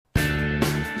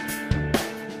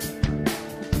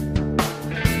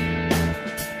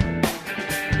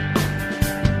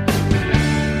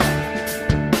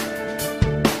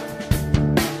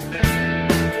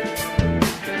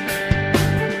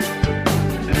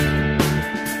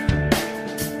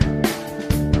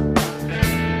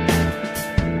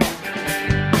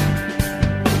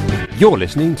You're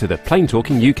listening to the Plain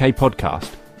Talking UK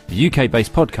podcast, the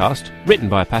UK-based podcast written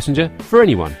by a passenger for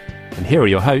anyone. And here are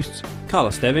your hosts,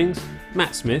 Carla Stebbings,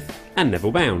 Matt Smith and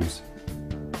Neville Bounds.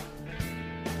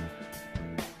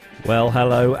 Well,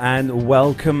 hello and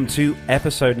welcome to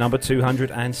episode number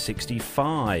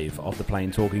 265 of the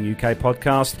Plain Talking UK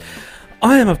podcast.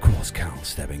 I am, of course, Carl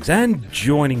Stebbings, and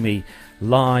joining me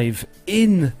live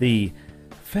in the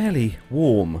fairly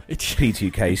warm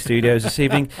P2K studios this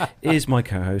evening is my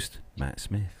co-host, Matt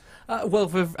Smith. Well,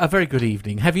 for a very good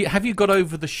evening. Have you got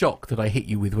over the shock that I hit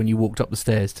you with when you walked up the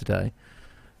stairs today?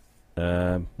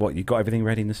 What, you got everything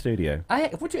ready in the studio?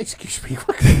 Excuse me.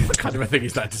 What kind of a thing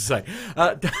is that to say?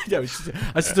 A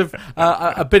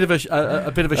bit of a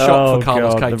shock for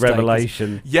Carlos Cage. The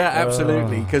revelation. Yeah,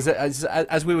 absolutely. Because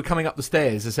as we were coming up the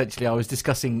stairs, essentially, I was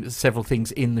discussing several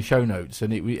things in the show notes,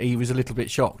 and he was a little bit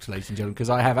shocked, ladies and gentlemen,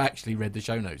 because I have actually read the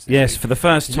show notes. Yes, for the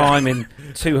first time in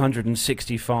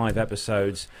 265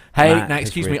 episodes. Hey, now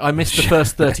excuse me, I missed the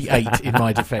first 38 in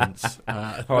my defence.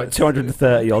 All right,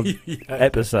 230 odd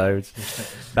episodes.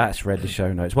 That's read the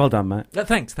show notes. Well done, Matt.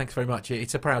 Thanks very much.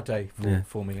 It's a proud day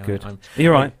for me. Good. Are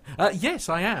you all right? Yes,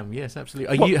 I am. Yes,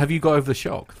 absolutely. Have you got over the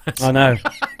shock? I know.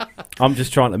 I'm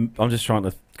just trying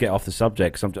to get off the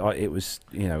subject because it was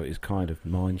kind of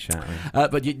mind shattering.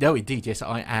 But indeed, yes,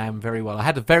 I am very well. I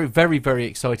had a very, very, very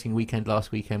exciting weekend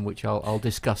last weekend, which I'll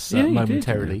discuss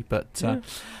momentarily. Did,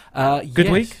 good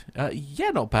week? Yeah,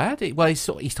 not bad. It's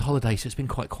sort of Easter holiday, so it's been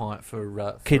quite quiet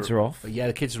for kids are off. Yeah,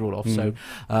 the kids are all off. So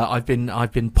I've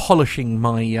been polishing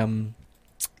my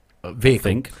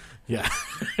vehicle. Yeah.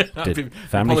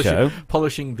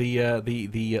 Polishing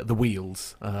the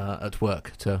wheels at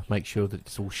work to make sure that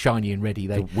it's all shiny and ready.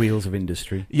 The wheels of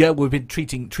industry. Yeah, we've been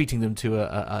treating them to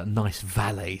a nice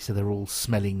valet, so they're all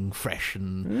smelling fresh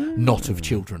and not of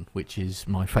children, which is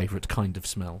my favourite kind of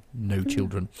smell. No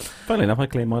children. Funnily enough, I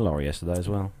cleaned my lorry yesterday as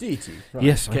well. Did you? Right.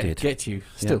 Yes, I did. Get you.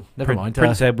 Still, never mind.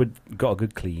 Prince Edward got a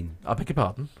good clean. I beg your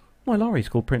pardon? My lorry's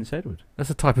called Prince Edward. That's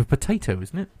a type of potato,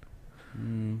 isn't it?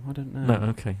 I don't know. No,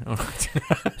 okay. All right.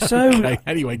 So, okay,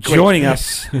 anyway, joining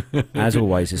us, as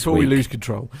always this before week, we lose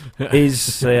control,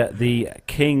 is the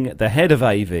head of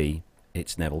AV,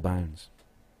 it's Neville Bounds.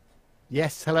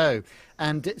 Yes, hello.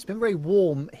 And it's been very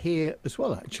warm here as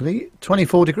well, actually.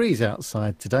 24 degrees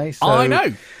outside today. So I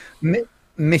know.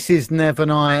 Mrs. Nev and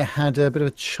I had a bit of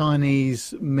a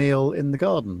Chinese meal in the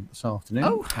garden this afternoon.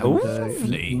 Oh, how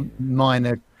lovely.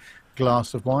 Minor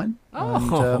glass of wine.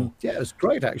 Oh. And, it was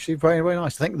great, actually. Very, very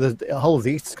nice. I think the whole of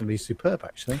the Easter's going to be superb,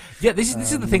 actually. Yeah, this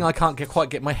is the thing I can't quite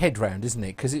get my head round, isn't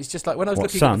it? Because it's just like when I was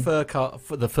looking at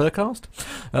the forecast,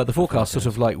 sort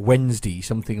of like Wednesday,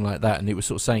 something like that, and it was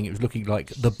sort of saying it was looking like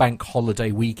the bank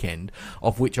holiday weekend,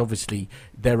 of which obviously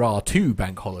there are two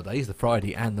bank holidays, the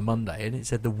Friday and the Monday, and it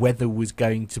said the weather was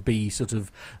going to be sort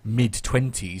of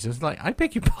mid-20s. I was like, I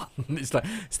beg your pardon. It's like,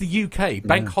 it's the UK.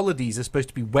 Bank holidays are supposed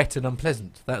to be wet and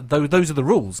unpleasant. Those are the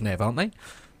rules, Nev, aren't they?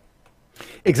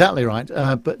 Exactly right.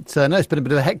 But no, it's been a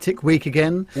bit of a hectic week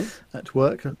again at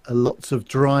work. Lots of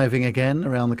driving again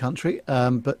around the country.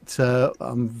 But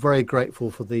I'm very grateful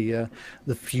for the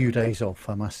few days off,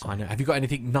 I must say. I know. Have you got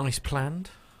anything nice planned?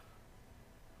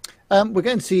 We're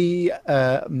going to see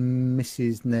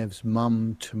Mrs. Nev's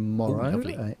mum tomorrow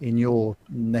in your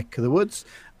neck of the woods.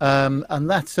 And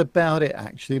that's about it,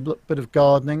 actually. A bit of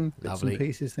gardening, bits and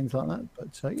pieces, things like that.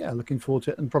 But, looking forward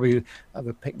to it. And probably have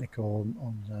a picnic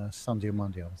on Sunday or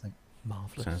Monday, I think.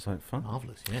 Marvellous. Sounds like fun.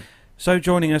 Marvellous, yeah. So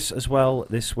joining us as well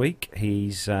this week,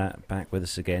 he's back with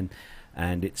us again.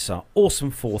 And it's our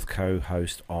awesome fourth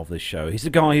co-host of the show. He's the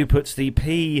guy who puts the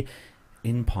P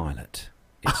in pilot.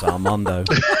 It's Armando.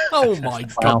 Oh my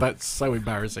God, that's so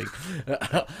embarrassing.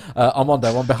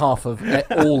 Armando, on behalf of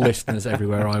all listeners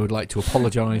everywhere, I would like to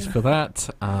apologise for that.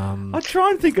 I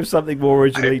try and think of something more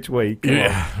original each week.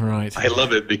 Yeah, right. I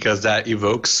love it because that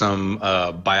evokes some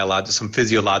some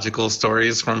physiological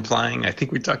stories from flying. I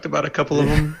think we talked about a couple of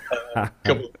them a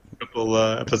couple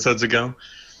episodes ago.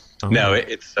 No,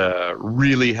 it's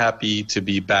really happy to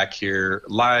be back here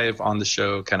live on the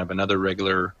show, kind of another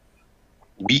regular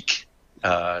week.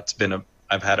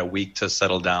 I've had a week to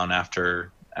settle down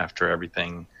after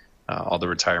everything, all the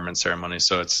retirement ceremonies.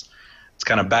 So it's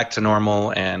kind of back to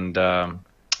normal and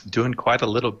doing quite a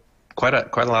lot of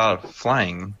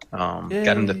flying. Got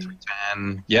into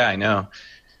 310. Yeah, I know.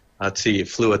 Let's see.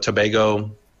 Flew a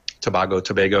Tobago.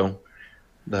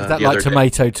 Is that like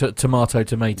tomato, yeah.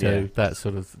 that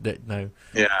sort of, no.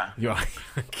 Yeah. You're right.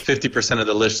 50% of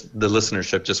the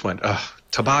listenership just went, oh,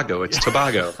 Tobago, it's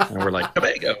Tobago. And we're like,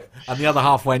 Tobago. And the other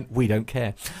half went, we don't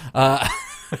care.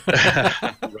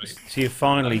 Right. So you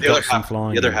finally got some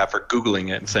flying. The other half are Googling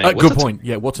it and saying, good point.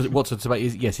 Yeah, what's a tomato?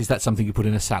 Yes, is that something you put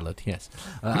in a salad? Yes.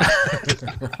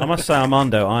 I must say,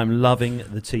 Armando, I'm loving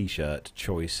the T-shirt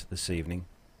choice this evening.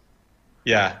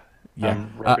 Yeah.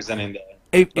 Representing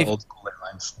the old school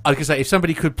airlines. I was going to say, if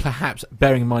somebody could perhaps,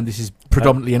 bearing in mind this is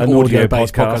predominantly an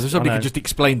audio-based podcast, if somebody could just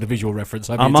explain the visual reference.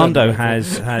 Armando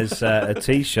has a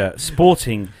T-shirt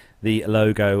sporting the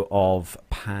logo of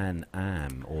Pan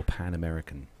Am, or Pan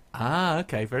American. Ah,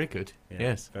 okay, very good. Yeah,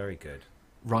 yes, very good.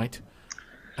 Right.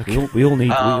 Okay. We all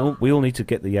need to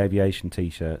get the aviation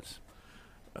T-shirts.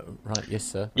 Right, yes,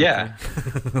 sir. Yeah.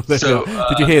 Okay. So,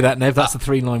 did you hear that, Nev? That's the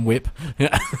 3-line whip.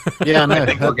 Yeah, I know. I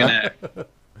think we're gonna.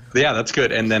 Yeah, that's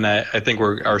good. And then I think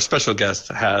our special guest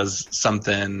has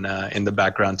something in the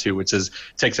background too, which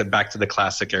takes it back to the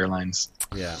classic airlines.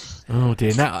 Yeah. Oh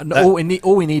dear. Now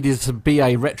all we need is some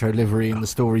BA retro livery in the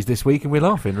stories this week, and we're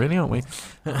laughing, really, aren't we?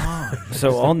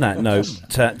 So on that note,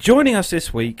 joining us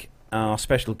this week, our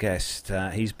special guest.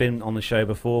 He's been on the show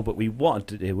before, but we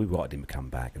wanted him to come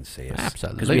back and see us.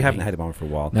 Absolutely. Because we haven't had him on for a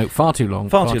while. No, far too long.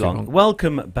 Far too long.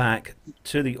 Welcome back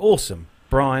to the awesome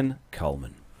Brian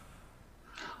Coleman.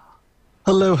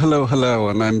 Hello, hello, hello,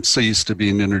 and I'm so used to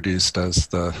being introduced as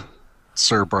the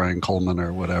Sir Brian Coleman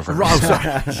or whatever. Right,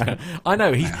 sorry. I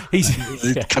know he's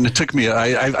it kind of took me.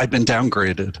 I've been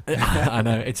downgraded. I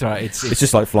know it's all right. It's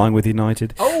just like flying with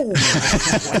United. Oh,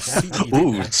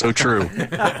 ooh, so true.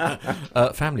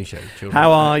 Family show. Children.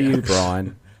 How are you,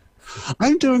 Brian?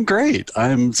 I'm doing great.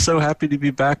 I'm so happy to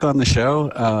be back on the show.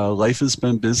 Life has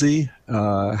been busy.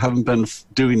 Haven't been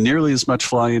doing nearly as much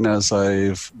flying as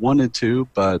I've wanted to,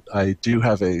 but I do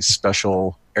have a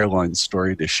special airline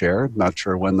story to share. Not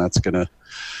sure when that's gonna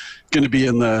be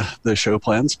in the show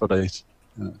plans, but I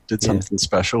did something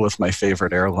special with my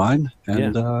favorite airline,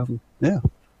 and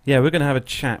Yeah, we're going to have a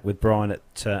chat with Brian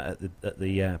at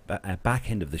the back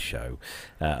end of the show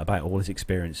about all his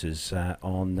experiences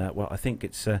on, I think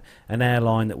it's an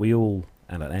airline that we all,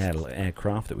 and an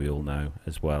aircraft that we all know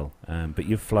as well. But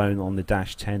you've flown on the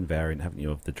Dash 10 variant, haven't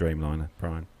you, of the Dreamliner,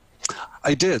 Brian?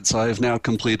 I did, so I have now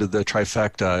completed the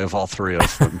trifecta of all three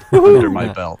of them under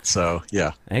my belt, so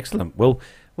yeah. Excellent. Well,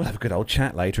 we'll have a good old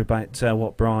chat later about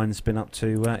what Brian's been up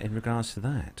to in regards to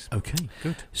that. Okay,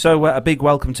 good. So a big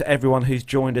welcome to everyone who's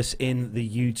joined us in the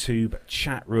YouTube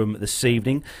chat room this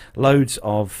evening. Loads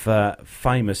of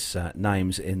famous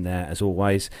names in there, as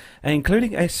always,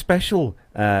 including a special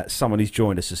someone who's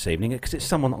joined us this evening, because it's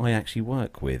someone I actually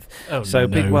work with. Oh, so no.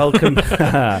 big welcome,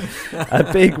 a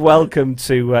big welcome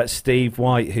to Steve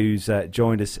White, who's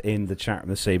joined us in the chat room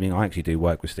this evening. I actually do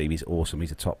work with Steve. He's awesome.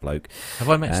 He's a top bloke. Have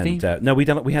I met Steve? No,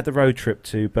 we had the road trip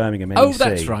to Birmingham NEC. Oh,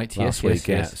 that's right. Last Yes, week.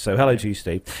 yes. So hello to you,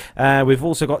 Steve. We've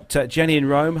also got Jenny in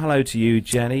Rome. Hello to you,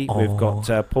 Jenny. Oh. We've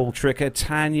got Paul Tricker.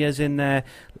 Tanya's in there.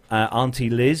 Auntie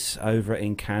Liz over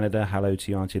in Canada. Hello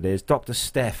to you, Auntie Liz. Dr.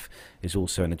 Steph is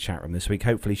also in the chat room this week.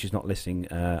 Hopefully she's not listening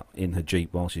in her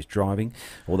Jeep while she's driving,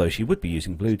 although she would be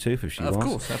using Bluetooth if she was. Of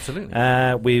course, absolutely.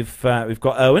 We've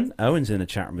got Owen. Owen's in the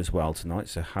chat room as well tonight,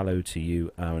 so hello to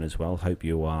you, Owen, as well. Hope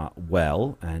you are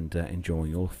well and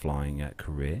enjoying your flying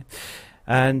career.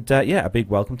 And a big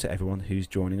welcome to everyone who's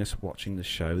joining us watching the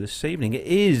show this evening. It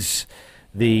is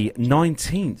the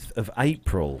 19th of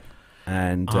April.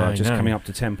 And just coming up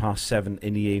to 7:10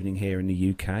 in the evening here in the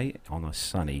UK on a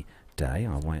sunny day,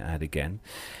 I might add again.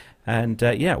 And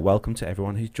welcome to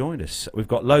everyone who's joined us. We've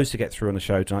got loads to get through on the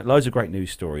show tonight, loads of great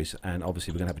news stories, and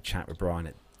obviously we're going to have a chat with Brian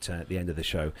at the end of the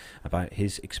show about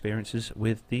his experiences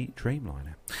with the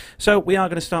Dreamliner. So we are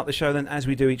going to start the show then, as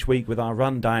we do each week, with our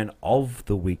rundown of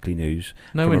the weekly news.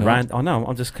 No, we're not. Oh no,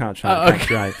 I'm just trying to catch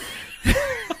you out.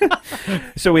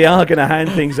 So we are going to hand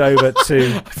things over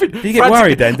to... Did you get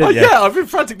worried then, didn't you? Yeah, I've been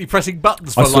frantically pressing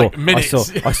buttons for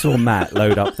minutes. I saw Matt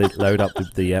load up the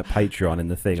Patreon in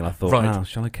the thing, and I thought, right.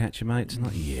 Shall I catch him out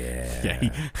tonight?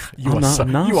 Yeah. You are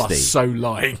so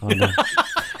lying.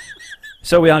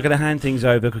 So we are going to hand things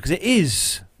over, because it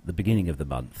is the beginning of the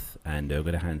month. And we're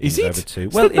going to hand things over to...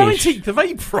 It's the 19th of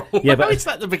April. Yeah, but is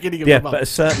that the beginning of the month? Yeah, but a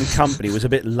certain company was a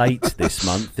bit late this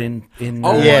month in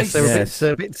yes, they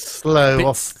were a bit slow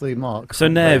off the mark. So,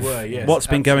 Nev, what's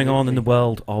been going on in the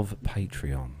world of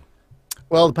Patreon?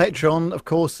 Well, the Patreon, of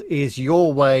course, is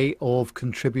your way of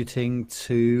contributing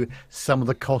to some of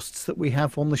the costs that we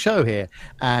have on the show here.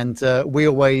 And we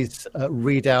always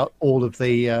read out all of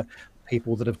the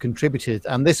people that have contributed.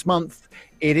 And this month,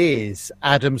 it is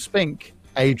Adam Spink,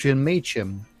 Adrian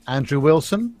Meacham, Andrew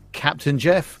Wilson, Captain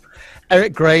Jeff,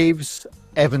 Eric Graves,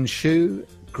 Evan Shue,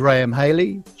 Graham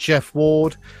Haley, Jeff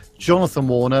Ward, Jonathan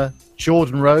Warner,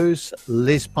 Jordan Rose,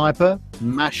 Liz Piper,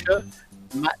 Masha,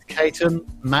 Matt Caton,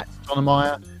 Matt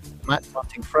Donemeyer, Matt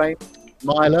Bunting-Frame,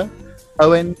 Myla,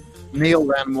 Owen, Neil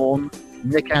Ranmorn,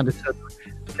 Nick Anderson,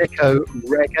 Nico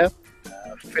Reger,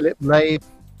 Philip Labe,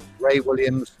 Ray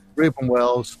Williams, Ruben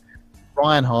Wells,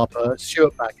 Brian Harper,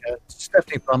 Stuart Backer,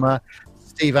 Stephanie Plummer,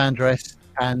 Steve Andress,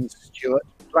 and Stuart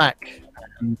Black.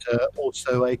 And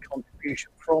also a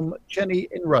contribution from Jenny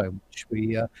in Rome, which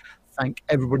we thank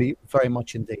everybody very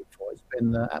much indeed for. It's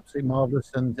been absolutely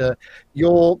marvellous, and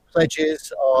your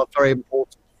pledges are very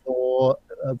important for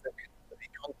the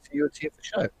continuity of the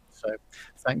show. So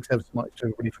thanks ever so much to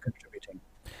everybody for contributing.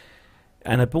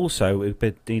 And also, we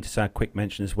need to say a quick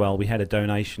mention as well. We had a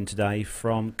donation today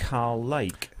from Carl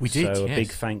Lake. We did, so yes. A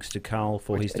big thanks to Carl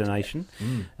for his donation.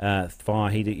 He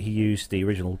used the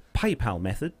original PayPal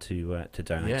method to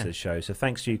donate to the show. So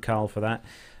thanks to you, Carl, for that.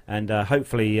 And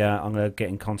hopefully I'm going to get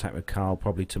in contact with Carl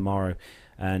probably tomorrow.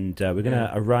 And we're going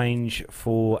to arrange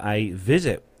for a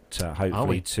visit,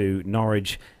 hopefully, to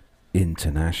Norwich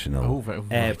International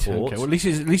Airport. Okay. Well, at least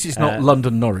it's not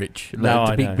London Norwich.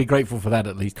 No, be grateful for that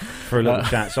at least. For a little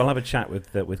chat. So I'll have a chat with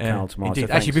Carl tomorrow. Indeed.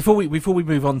 So actually, before we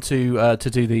move on to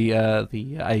do the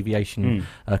aviation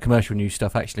commercial news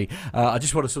stuff, actually, I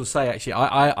just want to sort of say, actually,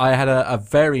 I had a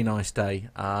very nice day.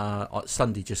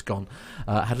 Sunday just gone.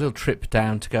 Had a little trip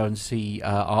down to go and see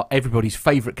everybody's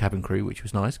favourite cabin crew, which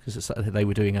was nice because they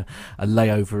were doing a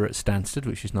layover at Stansted,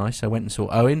 which was nice. So I went and saw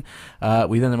Owen.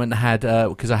 We then went and had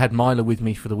because I had Myla with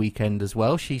me for the weekend as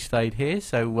well. She stayed here,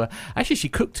 so actually she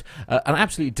cooked an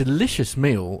absolutely delicious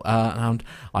meal, and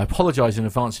I apologise in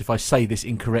advance if I say this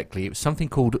incorrectly. It was something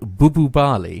called bubu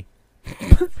bali.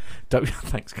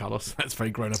 Thanks, Carlos. That's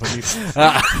very grown up of you.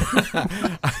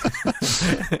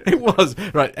 It was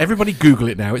right. Everybody Google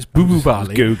it now. It's bubu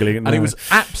bali. Googling it now. And it was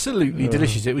absolutely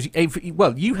delicious. It was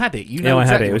well, you had it. You know, I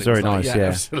exactly had it. It was very nice. Yeah,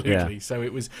 absolutely. Yeah. So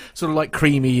it was sort of like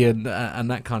creamy and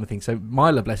that kind of thing. So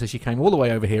Myla, bless her, she came all the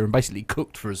way over here and basically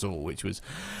cooked for us all, which was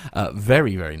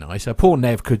very, very nice. Poor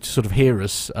Nev could sort of hear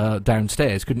us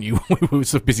downstairs, couldn't you? We were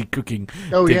so busy cooking.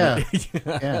 Oh dinner.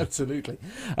 yeah, absolutely.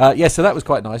 So that was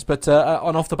quite nice. But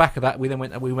on off the back of that, we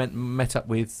met up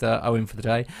with Owen for the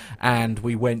day, and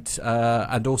we went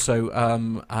and also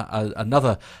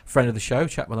another friend of the show, a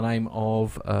chap by the name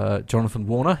of Jonathan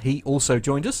Warner. He also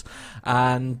joined us,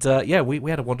 and we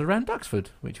had a wander around Duxford,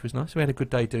 which was nice. We had a good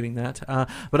day doing that,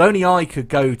 but only I could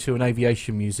go to an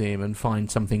aviation museum and find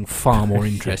something far more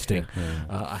interesting.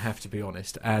 I have to be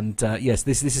honest. And yes,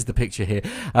 this is the picture here.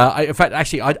 In fact,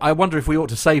 actually, I wonder if we ought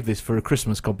to save this for a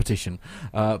Christmas competition,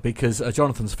 because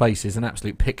Jonathan's face is an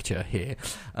absolute picture here.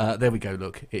 There we go.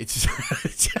 Look, it's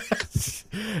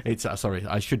sorry,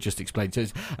 I should just explain. So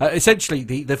essentially,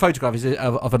 the photograph is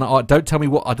of an art. Don't tell me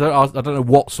what I don't know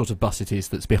what sort of bus it is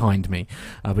that's behind me,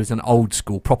 but it's an old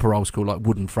school, proper old school, like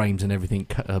wooden frames and everything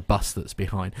bus that's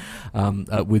behind,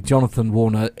 with Jonathan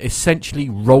Warner essentially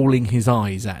rolling his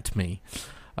eyes at me.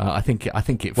 I think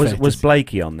it was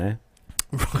Blakey on there.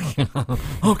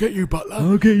 I'll get you, Butler.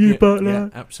 I'll get you, Butler. Yeah,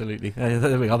 absolutely.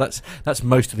 There we are. That's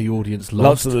most of the audience lost.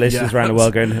 Lots of the listeners around the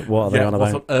world going, what are they on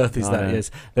about? What on earth is that? Yes.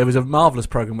 There was a marvellous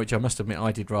programme, which I must admit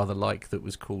I did rather like, that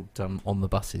was called On the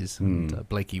Buses. And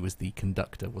Blakey was the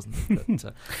conductor, wasn't he?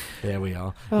 But there we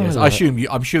are. Yes,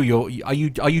 I'm sure you're... Are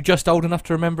you just old enough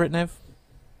to remember it, Nev?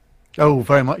 Oh,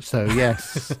 very much so.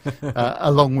 Yes,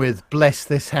 along with Bless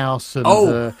This House and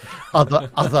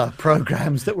other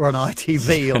programs that were on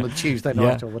ITV on a Tuesday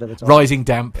night or whatever time. Rising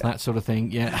Damp, that sort of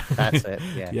thing. Yeah, that's it.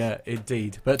 Yeah, yeah,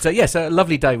 indeed. But yes, a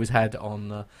lovely day was had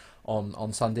on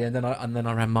Sunday, and then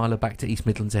I ran Myla back to East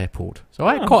Midlands Airport. So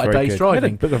I had quite a day's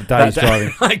driving.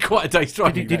 I had quite a day's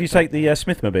driving. Did you take the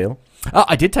Smithmobile?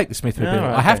 I did take the Smithmobile.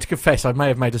 Right, I have to confess, I may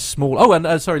have made a small... Oh,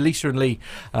 and sorry, Lisa and Lee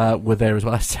were there as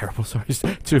well. That's terrible. Sorry,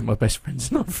 two of my best friends,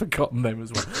 and I've forgotten them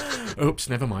as well. Oops,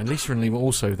 never mind. Lisa and Lee were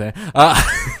also there.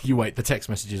 You wait, the text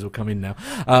messages will come in now.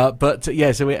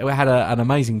 So we had an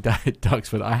amazing day at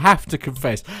Duxford. I have to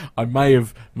confess, I may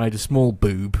have made a small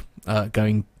boob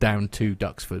going down to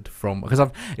Duxford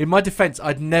because in my defence,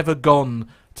 I'd never gone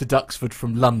to Duxford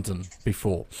from London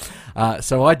before,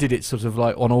 so I did it sort of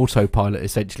like on autopilot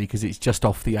essentially, because it's just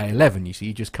off the A11. You see,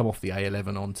 you just come off the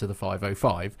A11 onto the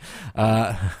 505.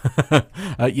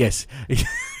 Yes,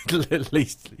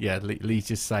 Lee's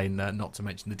just saying not to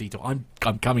mention the detail.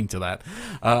 I'm coming to that,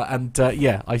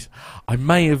 I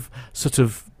may have sort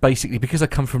of basically, because I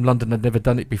come from London, I'd never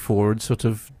done it before, and sort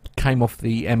of came off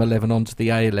the M11 onto the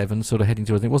A11, sort of heading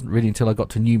towards it. It wasn't really until I got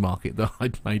to Newmarket that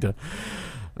I'd made a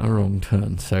wrong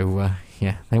turn. So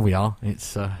there we are.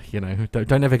 It's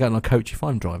don't ever get on a coach if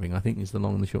I'm driving, I think is the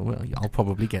long and the short. Well, I'll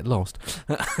probably get lost.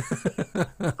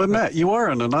 But Matt, you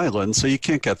are on an island, so you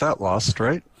can't get that lost,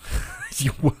 right?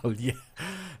 Well, yeah.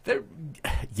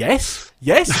 Yes,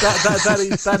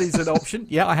 that is an option.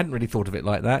 Yeah, I hadn't really thought of it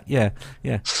like that. Yeah.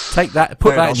 Take that,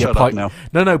 put that in your pipe.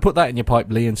 No, put that in your pipe,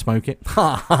 Lee, and smoke it.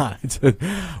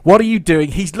 What are you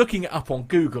doing? He's looking it up on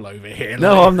Google over here.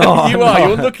 No, I'm not.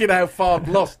 You're looking how far I've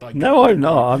lost. No, I'm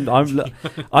not.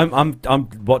 I'm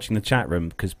watching the chat room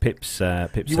because Pip's.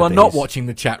 You are not watching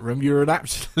the chat room. You're an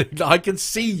absolute. I can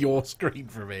see your screen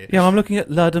from here. Yeah, I'm looking at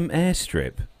Ludham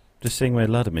Airstrip. Just seeing where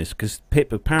Ludham is, because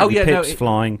Pip's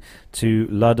flying to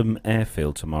Ludham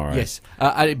Airfield tomorrow. Yes,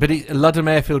 but Ludham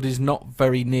Airfield is not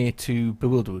very near to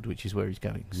Bewilderwood, which is where he's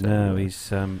going. So, no,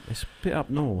 it's a bit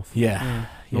up north. Yeah.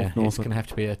 North. It's going to have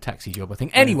to be a taxi job, I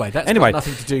think. Anyway, that's got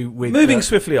nothing to do with... Moving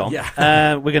swiftly on,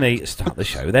 we're going to start the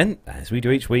show then, as we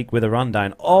do each week, with a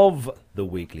rundown of the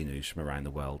weekly news from around the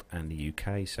world and the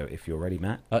UK. So if you're ready,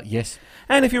 Matt. Yes.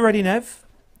 And if you're ready, Nev.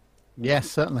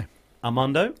 Yes, certainly.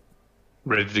 Armando.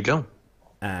 Ready to go.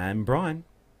 And Brian.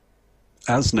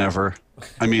 As never.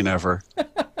 I mean ever.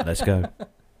 Let's go.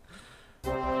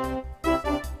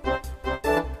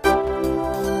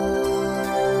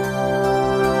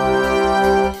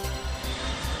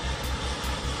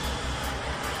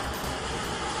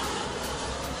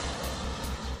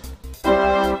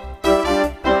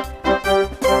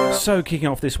 So, kicking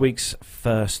off this week's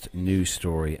first news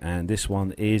story, and this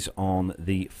one is on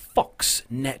the Fox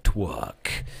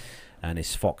network. And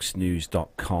it's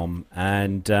foxnews.com.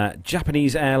 And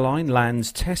Japanese airline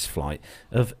lands test flight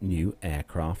of new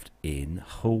aircraft in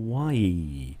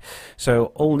Hawaii. So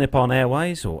All Nippon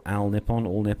Airways, or All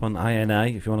Nippon ANA,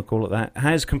 if you want to call it that,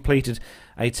 has completed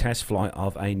a test flight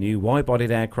of a new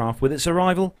wide-bodied aircraft with its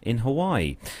arrival in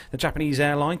Hawaii. The Japanese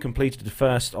airline completed the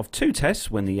first of two tests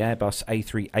when the Airbus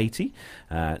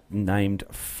A380, named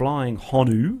Flying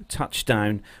Honu, touched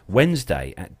down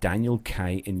Wednesday at Daniel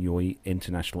K. Inouye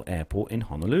International Airport in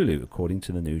Honolulu, according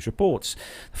to the news reports.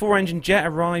 The four-engine jet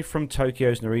arrived from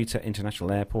Tokyo's Narita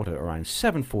International Airport at around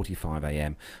 7:45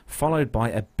 a.m., followed by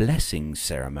a blessing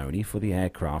ceremony for the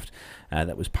aircraft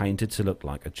that was painted to look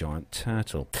like a giant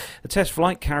turtle. The test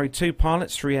flight carried 2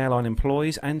 pilots, 3 airline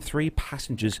employees, and 3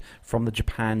 passengers from the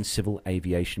Japan Civil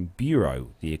Aviation Bureau,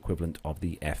 the equivalent of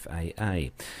the FAA.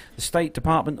 The State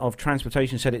Department of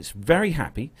Transportation said it's very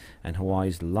happy, and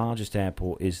Hawaii's largest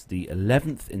airport is the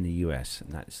 11th in the US,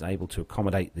 and that's able to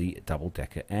accommodate the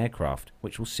double-decker aircraft,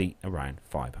 which will seat around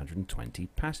 520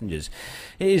 passengers.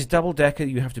 It is double-decker.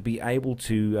 You have to be able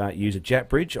to use a jet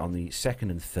bridge on the second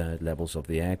and third levels of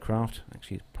the aircraft.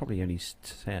 Actually, it's probably only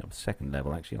second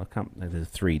level. Actually, I can't. There's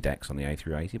 3 decks on the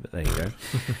A380, but there you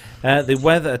go. The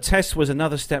weather test was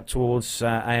another step towards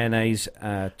ANA's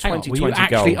 2020 were you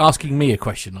actually goal. Asking me a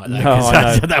question like that? No,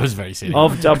 I know. That was very silly.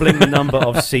 Of doubling the number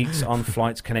of seats on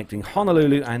flights connecting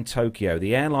Honolulu and Tokyo.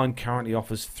 The airline currently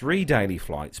offers 3 daily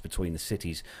flights between the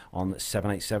cities on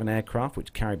 787 aircraft,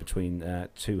 which carry between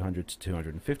 200 to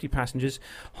 250 passengers.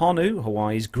 Honu,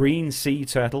 Hawaii's green sea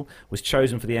turtle, was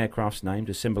chosen for the aircraft's name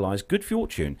to symbolise good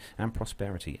fortune and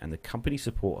prosperity and the company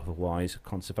support of Hawaii's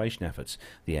conservation efforts,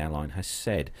 the airline has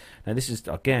said. Now, this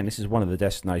is one of the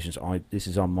destinations this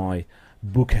is on my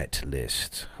bucket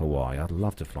list, Hawaii. I'd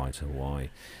love to fly to Hawaii.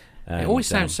 It always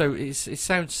sounds so. It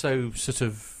sounds so sort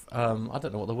of. I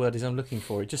don't know what the word is I'm looking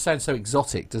for. It just sounds so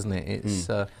exotic, doesn't it? It's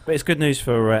but it's good news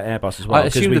for Airbus as well. I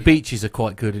assume the beaches are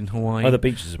quite good in Hawaii. Oh, the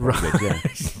beaches are pretty good,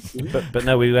 yeah. but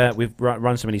no, we've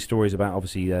run so many stories about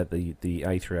obviously the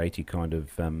A380 kind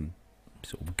of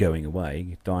sort of going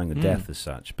away, dying a death as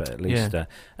such. But at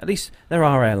least there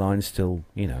are airlines still,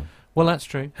 Well, that's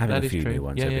true. Having that a few true. new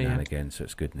ones every now and again, so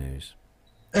it's good news.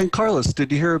 And Carlos,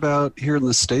 did you hear about here in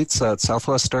the States that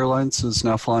Southwest Airlines is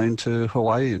now flying to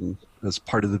Hawaii, and as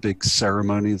part of the big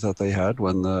ceremony that they had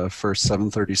when the first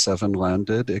 737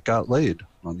 landed, it got laid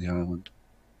on the island.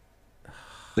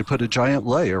 They put a giant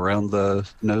lei around the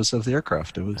nose of the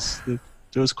aircraft. It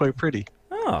was quite pretty.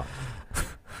 Oh.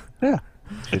 Yeah.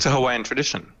 It's a Hawaiian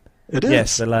tradition. It is.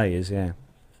 Yes, the lei is, yeah.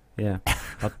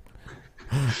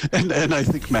 And I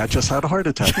think Matt just had a heart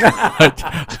attack.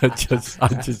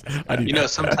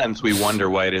 Sometimes we wonder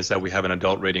why it is that we have an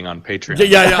adult rating on Patreon.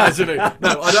 Yeah, absolutely.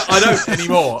 No, I don't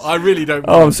anymore. I really don't.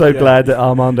 Oh, I'm so glad that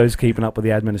Armando's keeping up with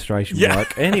the administration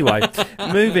work. Anyway,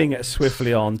 moving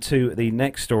swiftly on to the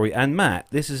next story. And Matt,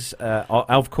 this is,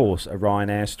 of course, a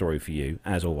Ryanair story for you,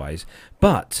 as always.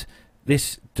 But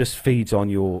this just feeds on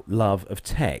your love of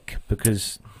tech,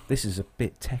 because This is a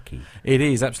bit techie. It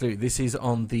is, absolutely. This is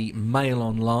on the Mail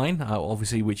Online,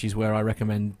 obviously, which is where I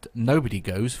recommend nobody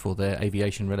goes for their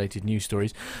aviation-related news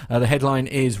stories. The headline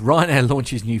is, Ryanair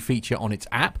launches new feature on its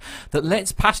app that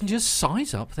lets passengers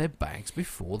size up their bags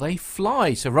before they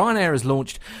fly. So Ryanair has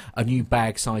launched a new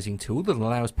bag sizing tool that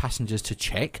allows passengers to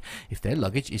check if their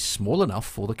luggage is small enough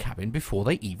for the cabin before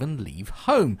they even leave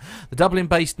home. The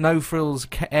Dublin-based No Frills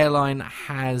airline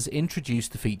has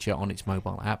introduced the feature on its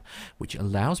mobile app, which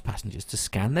allows passengers to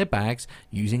scan their bags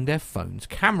using their phone's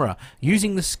camera.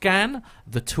 Using the scan,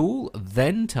 the tool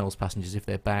then tells passengers if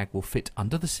their bag will fit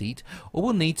under the seat or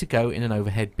will need to go in an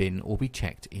overhead bin or be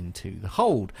checked into the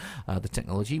hold. The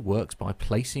technology works by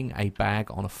placing a bag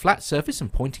on a flat surface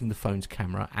and pointing the phone's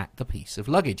camera at the piece of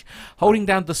luggage. Holding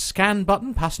down the scan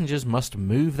button, passengers must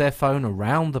move their phone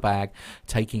around the bag,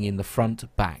 taking in the front,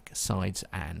 back, sides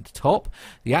and top.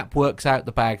 The app works out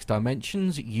the bag's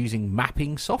dimensions using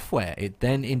mapping software. It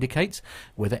then indicates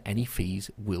whether any fees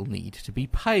will need to be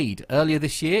paid. Earlier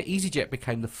this year, EasyJet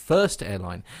became the first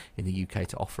airline in the UK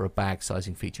to offer a bag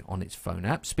sizing feature on its phone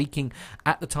app. Speaking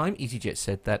at the time, EasyJet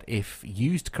said that if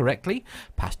used correctly,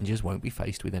 passengers won't be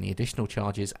faced with any additional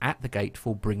charges at the gate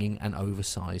for bringing an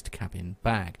oversized cabin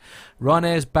bag.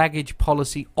 Ryanair's baggage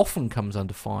policy often comes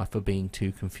under fire for being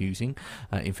too confusing.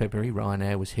 In February,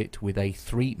 Ryanair was hit with a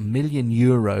 €3 million,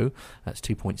 that's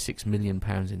 £2.6 million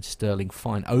in sterling,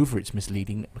 fine over its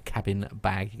misleading cabin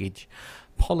baggage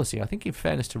policy. I think, in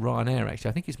fairness to Ryanair, actually,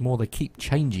 I think it's more they keep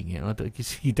changing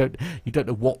it. You don't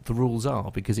know what the rules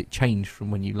are because it changed from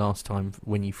when you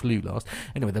flew last.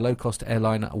 Anyway, the low-cost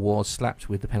airline was slapped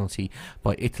with the penalty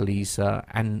by Italy's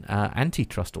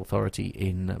antitrust authority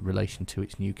in relation to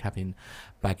its new cabin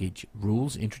baggage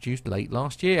rules introduced late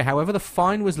last year. However, the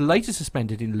fine was later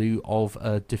suspended in lieu of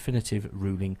a definitive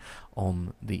ruling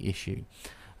on the issue.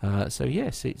 So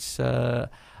yes, it's. I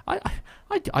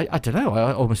don't know.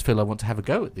 I almost feel I want to have a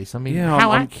go at this. I mean,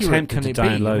 how accurate can it be?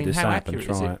 Download this app and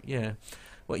try it. Yeah.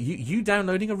 Well, you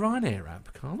downloading a Ryanair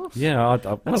app, Carlos? Yeah,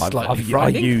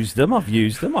 I've used them. I've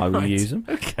used them. I will use them.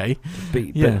 Okay.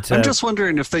 But, I'm just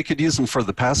wondering if they could use them for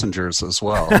the passengers as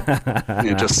well.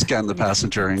 Just scan the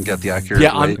passenger and get the accurate.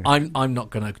 Yeah, I'm not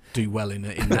going to do well in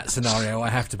that scenario. I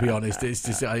have to be honest. It's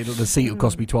just the seat will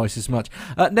cost me twice as much.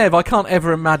 Nev, I can't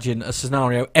ever imagine a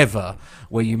scenario ever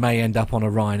where you may end up on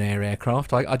a Ryanair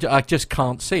aircraft. I just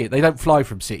can't see it. They don't fly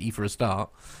from City for a start.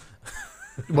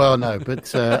 Well, no,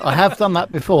 but I have done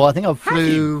that before. I think I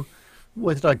flew.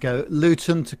 Where did I go?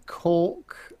 Luton to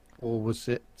Cork, or was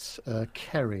it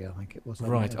Kerry? I think it was.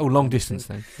 Right. Oh, long distance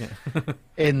then. Yeah.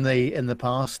 in the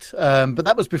past, but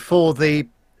that was before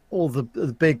all the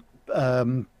big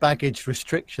baggage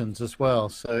restrictions as well.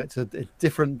 So it's a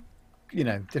different,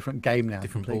 different game now.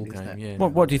 Different ball game. Yeah.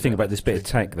 What do you think about this bit of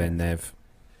tech then, Nev?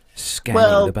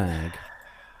 Scanning the bag.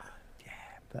 Yeah,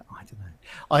 but I don't know.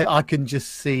 I can just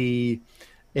see.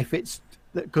 If it's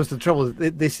because the trouble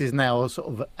is this is now a sort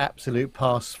of absolute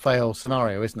pass-fail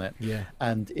scenario, isn't it? Yeah.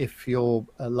 And if your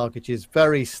luggage is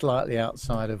very slightly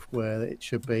outside of where it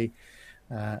should be,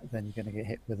 then you're going to get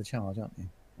hit with a charge, aren't you?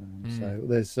 So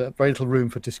there's very little room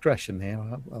for discretion here,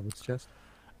 I would suggest.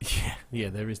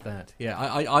 Yeah, there is that. Yeah,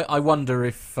 I wonder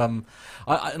if and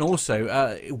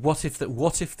also what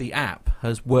if the app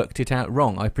has worked it out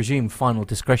wrong? I presume final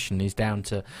discretion is down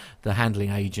to the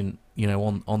handling agent,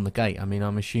 on the gate. I mean,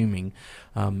 I'm assuming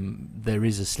there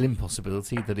is a slim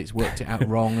possibility that it's worked it out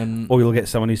wrong, and or you'll get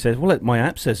someone who says, "Well, my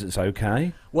app says it's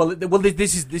okay." Well,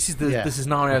 this is the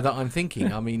scenario that I'm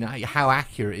thinking. I mean, how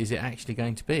accurate is it actually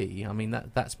going to be? I mean,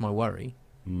 that's my worry.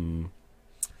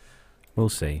 We'll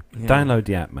see. Yeah. Download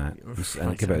the app, Matt,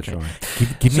 and give it a try.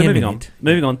 Give me a minute.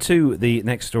 Moving on to the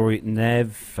next story,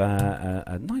 Nev,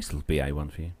 a nice little BA one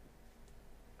for you.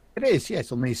 It is,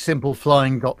 yes, on the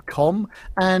simpleflying.com,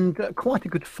 and quite a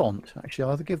good font, actually.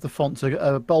 I'll give the font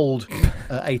a bold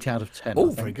 8 out of 10. Oh,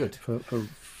 very good.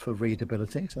 For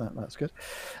readability, so that's good.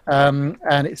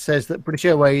 And it says that British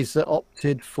Airways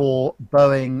opted for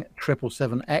Boeing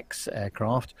 777X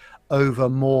aircraft over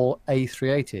more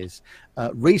A380s.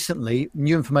 Recently,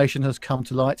 new information has come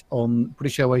to light on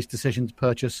British Airways' decision to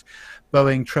purchase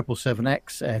Boeing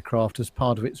 777X aircraft as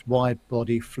part of its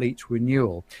wide-body fleet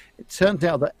renewal. It turns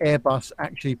out that Airbus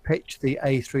actually pitched the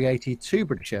A380 to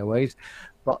British Airways,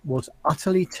 but was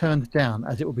utterly turned down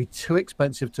as it would be too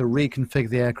expensive to reconfigure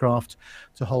the aircraft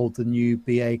to hold the new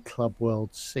BA Club World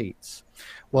seats.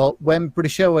 Well, when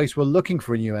British Airways were looking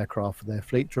for a new aircraft for their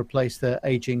fleet to replace their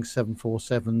aging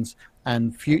 747s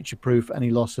and future-proof any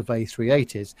loss of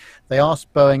A380s, they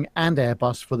asked Boeing and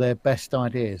Airbus for their best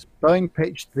ideas. Boeing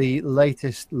pitched the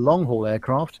latest long-haul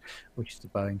aircraft, which is the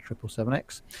Boeing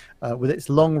 777X, with its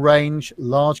long range,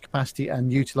 large capacity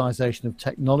and utilization of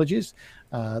technologies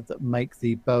that make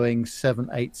the Boeing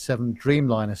 787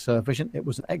 Dreamliner so efficient. It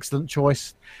was an excellent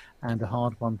choice and a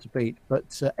hard one to beat. But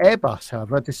Airbus,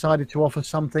 however, decided to offer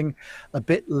something a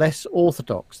bit less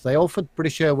orthodox. They offered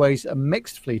British Airways a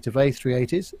mixed fleet of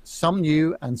A380s, some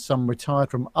new and some retired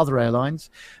from other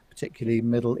airlines, particularly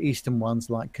Middle Eastern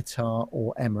ones like Qatar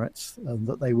or Emirates,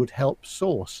 that they would help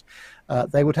source.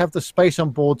 They would have the space on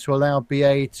board to allow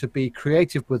BA to be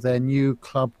creative with their new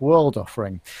Club World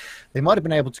offering. They might have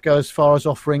been able to go as far as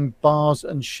offering bars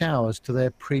and showers to their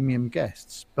premium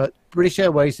guests, but British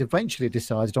Airways eventually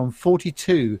decided on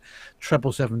 42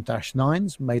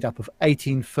 777-9s made up of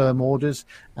 18 firm orders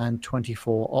and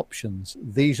 24 options.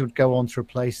 These would go on to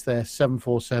replace their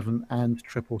 747 and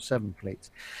 777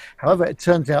 fleets. However, it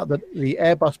turns out that the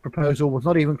Airbus proposal was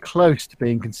not even close to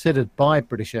being considered by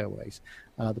British Airways.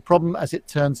 The problem, as it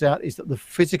turns out, is that the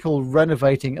physical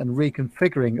renovating and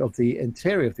reconfiguring of the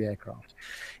interior of the aircraft,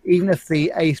 even if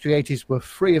the A380s were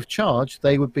free of charge,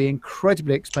 they would be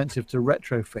incredibly expensive to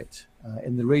retrofit,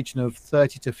 in the region of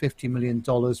 $30 to $50 million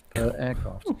per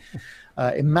aircraft.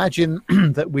 Imagine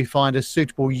that we find a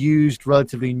suitable used,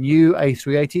 relatively new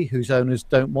A380 whose owners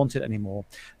don't want it anymore.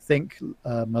 Think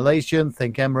Malaysian,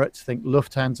 think Emirates, think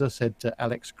Lufthansa, said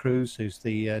Alex Cruz, who's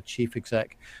the chief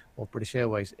exec of British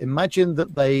Airways. Imagine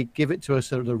that they give it to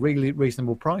us at a really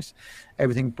reasonable price.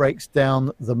 Everything breaks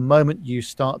down the moment you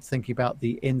start thinking about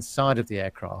the inside of the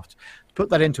aircraft. Put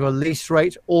that into a lease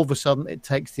rate, all of a sudden it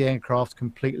takes the aircraft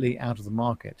completely out of the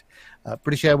market.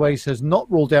 British Airways has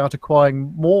not ruled out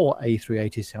acquiring more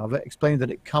A380s, however, explaining that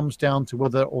it comes down to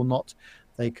whether or not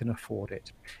they can afford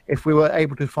it. If we were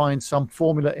able to find some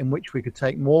formula in which we could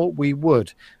take more, we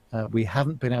would. We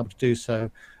haven't been able to do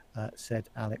so, said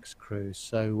Alex Cruz.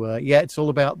 So, yeah, it's all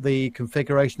about the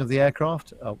configuration of the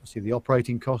aircraft, obviously the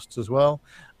operating costs as well,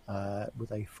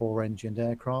 with a four-engined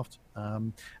aircraft,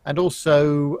 and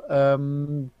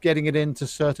also getting it into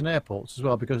certain airports as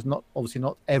well, because obviously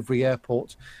not every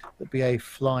airport that BA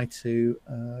fly to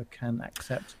can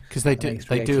accept. Because they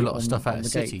do a lot of stuff out of the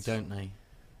city, don't they?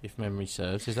 If memory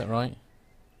serves, is that right?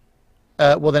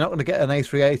 Well, they're not going to get an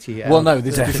A380. Well, no,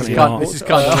 this is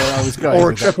kind of where I was going.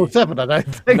 Or a 777, I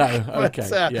don't think. No, okay,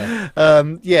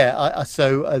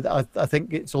 I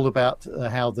think it's all about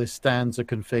how the stands are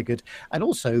configured, and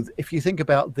also if you think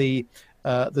about the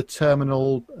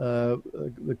terminal,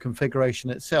 the configuration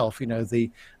itself. You know,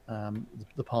 the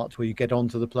parts where you get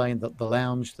onto the plane, the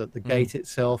lounge, the gate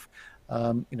itself.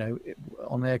 You know,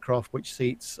 on aircraft which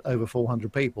seats over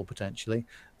 400 people potentially,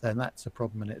 then that's a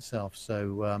problem in itself.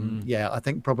 So, yeah, I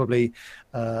think probably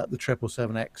the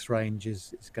 777X range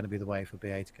is going to be the way for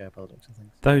BA to go by the looks of things.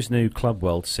 Those new Club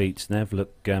World seats, Nev,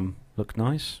 look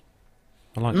nice.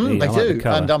 I like they do,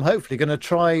 the and I'm hopefully going to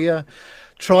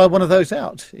try one of those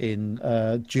out in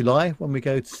July when we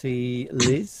go to see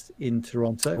Liz in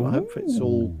Toronto. Ooh. I hope it's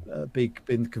all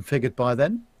been configured by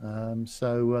then.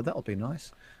 So that'll be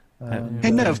nice. Hey,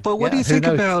 Nev, but what do you think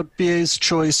about BA's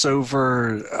choice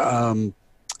over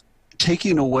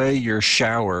taking away your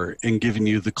shower and giving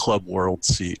you the Club World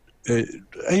seat?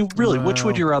 Really, which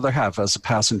would you rather have as a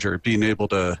passenger, being able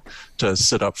to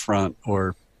sit up front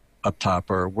or up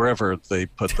top or wherever they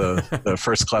put the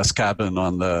first class cabin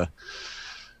on the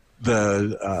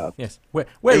yes. Where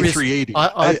A380?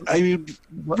 I mean,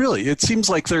 really, it seems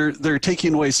like they're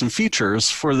taking away some features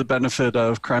for the benefit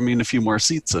of cramming a few more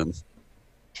seats in.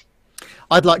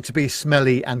 I'd like to be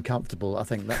smelly and comfortable. I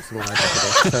think that's the way I do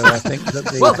it. So I think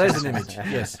that well, there's an image.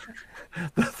 Yes,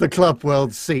 the Club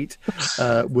World seat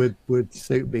would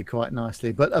suit me quite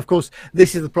nicely. But of course,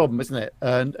 this is the problem, isn't it?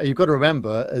 And you've got to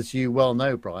remember, as you well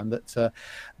know, Brian, that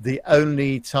the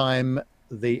only time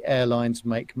the airlines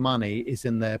make money is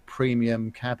in their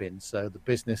premium cabins. So the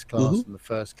business class and the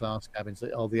first class cabins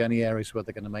are the only areas where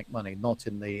they're going to make money, not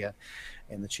in the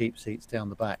cheap seats down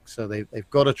the back. So they've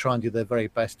got to try and do their very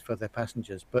best for their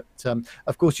passengers. But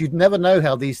of course, you'd never know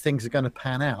how these things are going to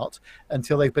pan out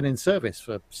until they've been in service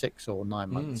for 6 or 9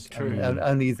 months. And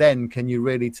only then can you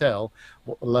really tell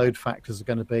what the load factors are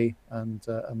going to be and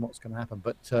what's going to happen.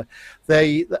 But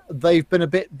they've been a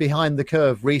bit behind the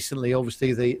curve recently.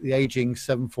 Obviously, the aging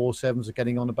 747s are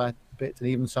getting on a bit, and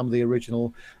even some of the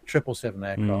original 777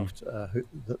 aircraft,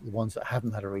 the ones that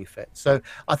haven't had a refit. So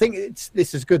I think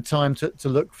this is a good time to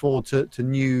look forward to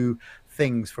new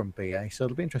things from BA. So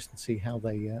it'll be interesting to see how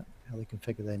they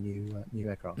configure their new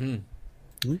aircraft.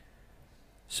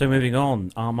 So moving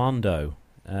on, Armando,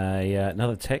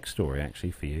 another tech story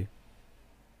actually for you.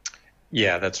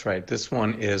 Yeah, that's right. This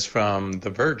one is from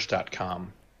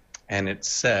TheVerge.com, and it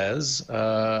says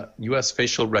U.S.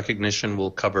 facial recognition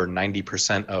will cover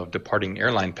 90% of departing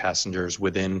airline passengers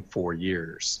within 4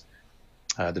 years.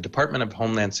 The Department of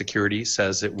Homeland Security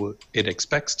says it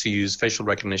expects to use facial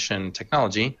recognition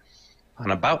technology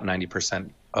on about 90%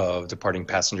 of departing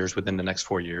passengers within the next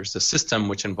 4 years. The system,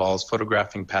 which involves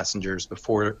photographing passengers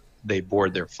before they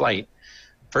board their flight,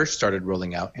 first started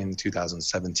rolling out in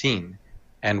 2017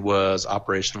 and was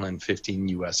operational in 15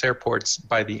 U.S. airports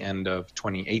by the end of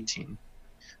 2018.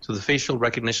 So the facial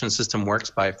recognition system works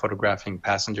by photographing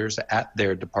passengers at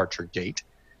their departure gate.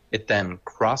 It then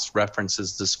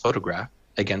cross-references this photograph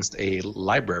against a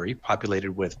library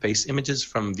populated with face images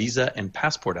from visa and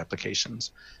passport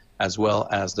applications, as well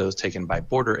as those taken by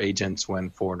border agents when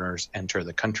foreigners enter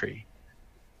the country.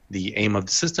 The aim of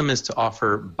the system is to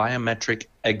offer biometric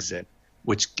exit,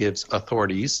 which gives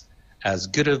authorities as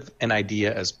good of an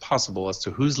idea as possible as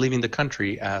to who's leaving the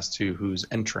country as to who's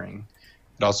entering.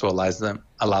 It also allows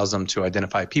them to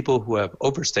identify people who have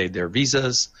overstayed their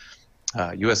visas.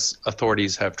 U.S.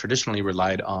 authorities have traditionally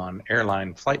relied on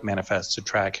airline flight manifests to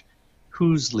track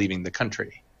who's leaving the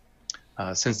country.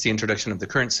 Since the introduction of the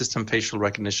current system, facial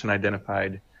recognition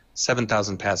identified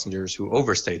 7,000 passengers who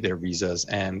overstayed their visas,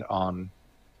 and on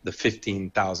the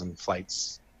 15,000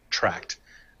 flights tracked.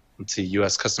 The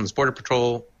U.S. Customs Border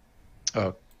Patrol,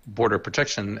 Border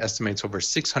Protection estimates over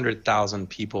 600,000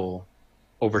 people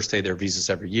overstay their visas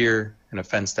every year, an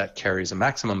offense that carries a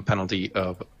maximum penalty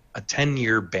of a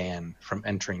 10-year ban from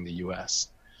entering the U.S.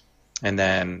 And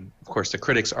then, of course, the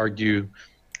critics argue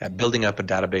that building up a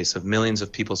database of millions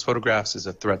of people's photographs is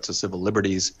a threat to civil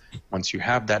liberties. Once you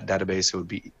have that database, it would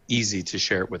be easy to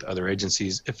share it with other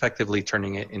agencies, effectively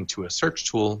turning it into a search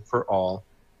tool for all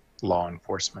law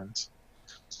enforcement.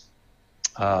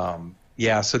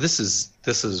 So this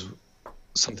is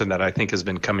something that I think has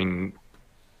been coming.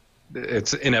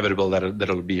 It's inevitable that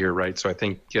it'll be here, right? So I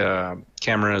think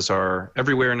cameras are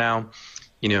everywhere now,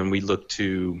 and we look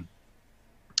to.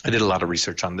 I did a lot of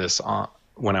research on this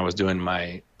when I was doing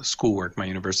my schoolwork, my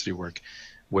university work,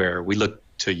 where we looked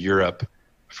to Europe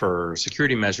for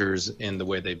security measures in the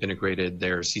way they've integrated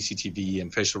their CCTV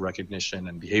and facial recognition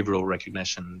and behavioral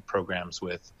recognition programs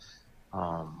with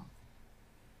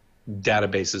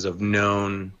databases of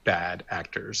known bad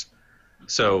actors.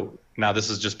 So now this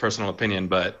is just personal opinion,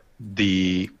 but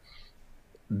the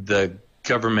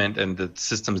government and the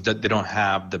systems, they don't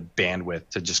have the bandwidth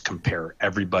to just compare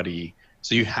everybody.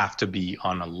 So you have to be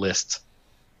on a list.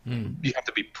 You have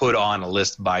to be put on a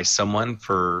list by someone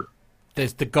for.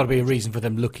 There's got to be a reason for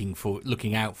them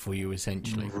looking out for you,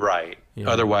 essentially. Right. Yeah.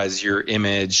 Otherwise, your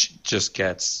image just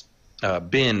gets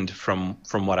binned from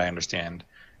what I understand,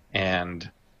 and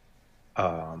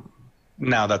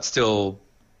now that's still,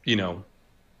 in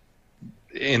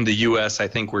the U.S., I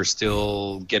think we're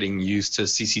still getting used to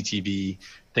CCTV,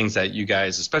 things that you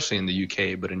guys, especially in the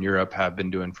U.K., but in Europe, have been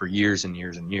doing for years and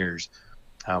years and years.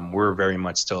 We're very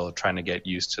much still trying to get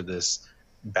used to this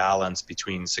balance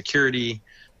between security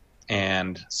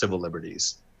and civil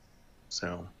liberties.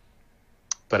 So,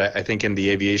 but I think in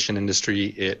the aviation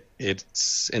industry,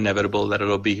 it's inevitable that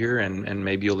it'll be here, and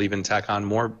maybe you'll even tack on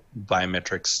more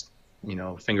biometrics.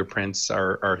 Fingerprints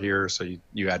are here, so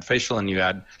you add facial and you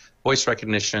add voice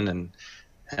recognition,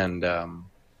 and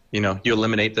you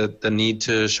eliminate the need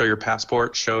to show your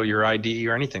passport, show your ID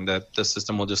or anything. That the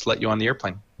system will just let you on the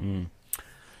airplane.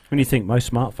 When you think most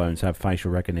smartphones have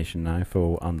facial recognition now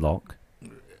for unlock.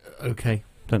 Okay.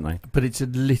 Don't they? But it's a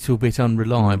little bit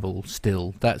unreliable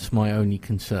still. That's my only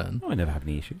concern. I never have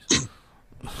any issues.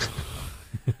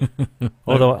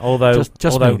 although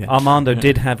Armando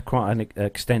did have quite an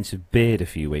extensive beard a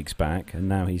few weeks back, and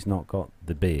now he's not got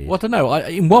the beard. Well, I don't know.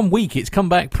 In 1 week, it's come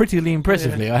back pretty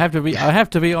impressively. Yeah. I have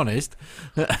to be honest.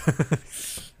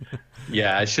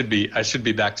 Yeah, I should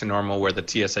be back to normal, where the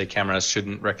TSA cameras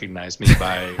shouldn't recognize me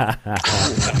by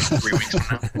 3 weeks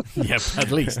from now. Yep,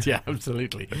 at least. Yeah,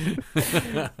 absolutely.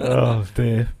 Oh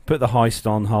dear. Put the heist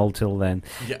on hold till then.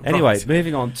 Yeah, anyway, right.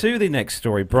 Moving on to the next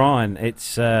story, Brian.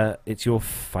 It's your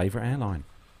favourite airline.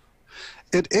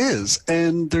 It is,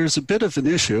 and there's a bit of an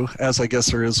issue, as I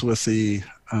guess there is with the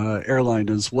airline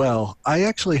as well. I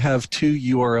actually have two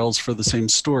URLs for the same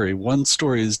story. One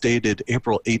story is dated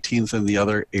April 18th and the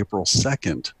other April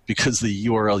 2nd, because the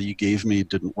URL you gave me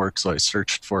didn't work, so I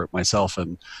searched for it myself.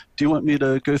 And do you want me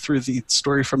to go through the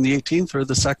story from the 18th or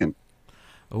the 2nd?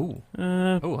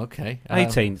 Okay.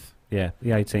 18th. Yeah,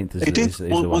 the 18th is 18th? the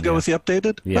one. We'll go with the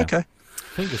updated? Yeah. Okay.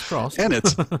 Fingers crossed. And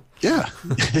it's, yeah,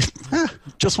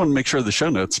 just want to make sure the show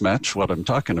notes match what I'm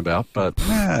talking about, but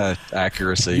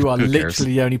accuracy. You are who literally cares?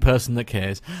 the only person that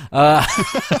cares.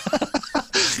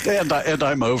 And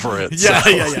I'm over it. Yeah, so.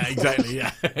 yeah, exactly.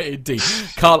 Yeah, indeed.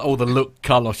 The look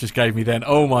Carlos just gave me then.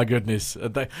 Oh my goodness.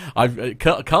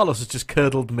 Carlos has just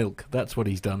curdled milk. That's what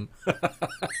he's done.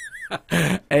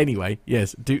 Anyway,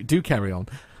 yes, do carry on.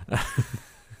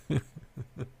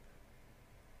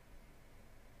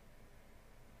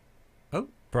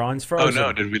 Brian's frozen. Oh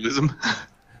no, did we lose him?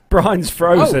 Brian's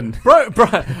frozen. Brian.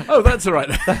 Oh, that's all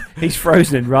right. He's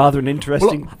frozen in rather an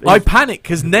interesting. Well, I panicked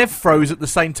because Nev froze at the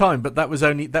same time, but that was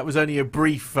only a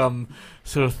brief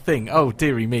sort of thing. Oh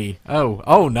dearie me.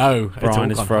 Oh no.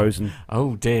 Brian is frozen.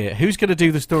 Oh dear. Who's going to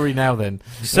do the story now then?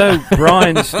 So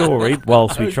Brian's story,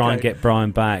 whilst we try and get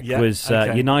Brian back, was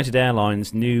okay. United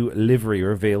Airlines' new livery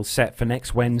reveal set for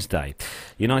next Wednesday.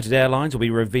 United Airlines will be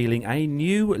revealing a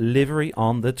new livery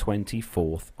on the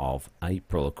 24th of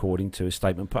April, according to a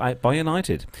statement put out by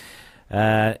United.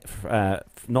 Not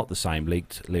the same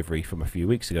leaked livery from a few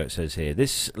weeks ago, it says here.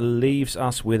 This leaves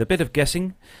us with a bit of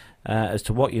guessing as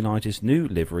to what United's new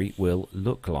livery will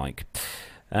look like.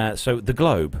 So the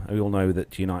Globe, we all know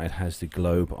that United has the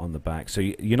Globe on the back. So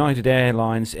United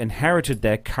Airlines inherited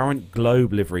their current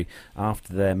Globe livery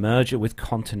after their merger with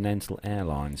Continental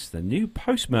Airlines. The new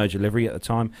post-merger livery at the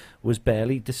time was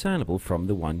barely discernible from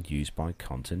the one used by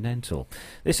Continental.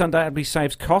 This undoubtedly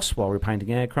saves costs while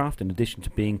repainting aircraft, in addition to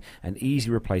being an easy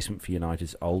replacement for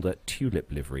United's older Tulip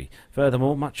livery.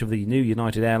 Furthermore, much of the new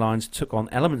United Airlines took on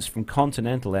elements from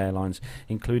Continental Airlines,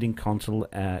 including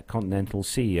Continental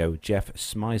CEO Jeff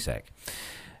Smizek.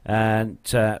 And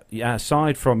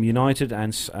aside from United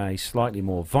and a slightly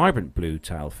more vibrant blue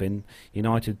tail fin,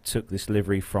 United took this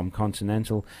livery from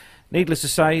Continental. Needless to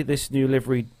say, this new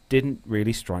livery didn't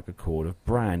really strike a chord of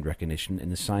brand recognition in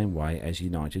the same way as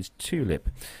United's Tulip.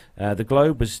 The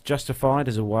Globe was justified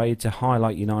as a way to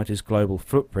highlight United's global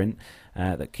footprint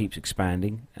that keeps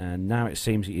expanding, and now it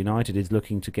seems that United is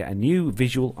looking to get a new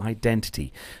visual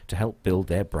identity to help build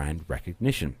their brand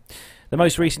recognition. The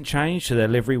most recent change to their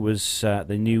livery was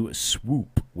the new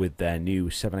Swoop with their new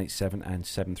 787 and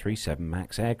 737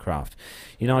 MAX aircraft.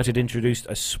 United introduced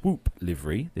a Swoop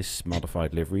livery. This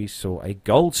modified livery saw a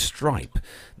gold stripe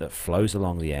that flows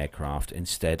along the aircraft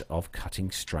instead of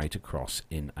cutting straight across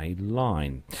in a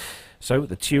line. So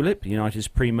the Tulip, United's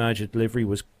pre-merger livery,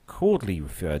 was cordially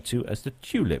referred to as the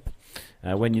Tulip.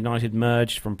 When United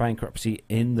merged from bankruptcy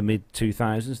in the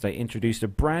mid-2000s, they introduced a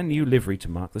brand new livery to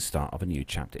mark the start of a new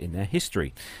chapter in their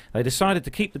history. They decided to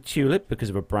keep the Tulip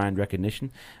because of a brand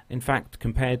recognition. In fact,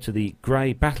 compared to the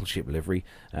grey battleship livery,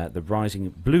 the rising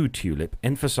blue Tulip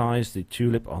emphasised the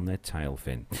tulip on their tail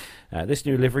fin. This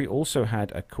new livery also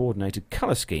had a coordinated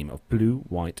colour scheme of blue,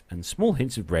 white and small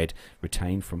hints of red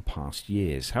retained from past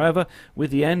years. However,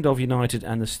 with the end of United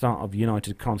and the start of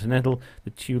United Continental, the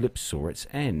Tulip saw its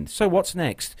end. So what's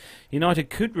next? United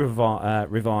could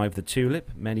revive the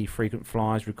Tulip. Many frequent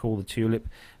flyers recall the Tulip,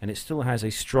 and it still has a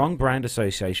strong brand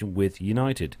association with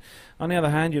United. On the other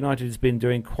hand, United has been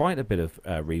doing quite a bit of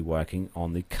reworking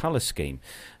on the colour scheme.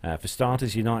 For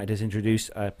starters, United has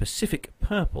introduced a Pacific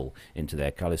Purple into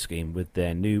their colour scheme with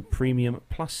their new Premium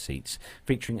Plus seats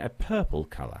featuring a purple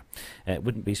colour. It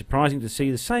wouldn't be surprising to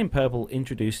see the same purple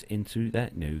introduced into their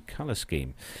new colour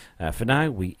scheme. For now,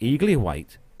 we eagerly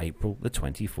await April the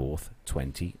 24th,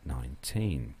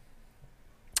 2019.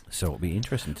 So it'll be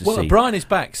interesting to see. Well, Brian is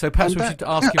back, so perhaps we should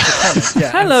ask him for comment.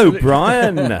 Yeah, hello, absolutely.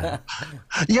 Brian.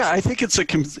 Yeah, I think it's a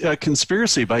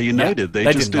conspiracy by United. They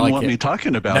just didn't want me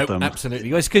talking about them.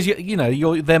 Absolutely. It's because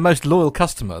you're their most loyal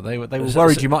customer. They were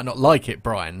worried you might not like it,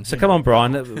 Brian. So come on,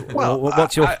 Brian. Well,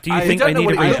 what's your? Do you think they need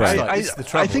a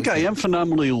rebrand? I think I am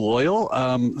phenomenally loyal.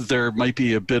 There might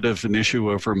be a bit of an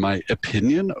issue over my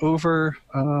opinion over,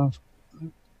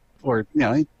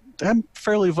 I'm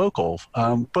fairly vocal,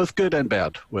 both good and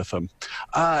bad with them.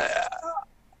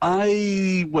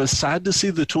 I was sad to see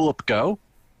the Tulip go.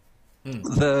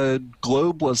 The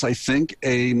Globe was, I think,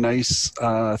 a nice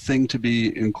thing to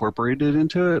be incorporated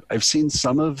into it. I've seen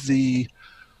some of the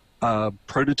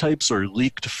prototypes or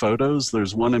leaked photos.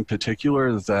 There's one in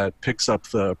particular that picks up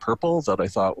the purple that I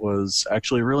thought was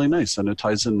actually really nice, and it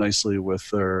ties in nicely with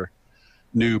their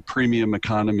new premium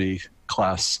economy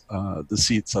class, the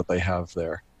seats that they have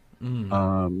there.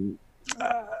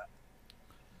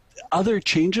 Other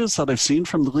changes that I've seen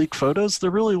from the leaked photos,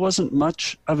 there really wasn't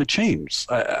much of a change.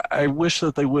 I wish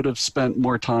that they would have spent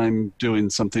more time doing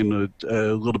something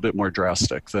a little bit more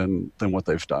drastic than what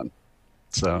they've done.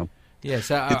 So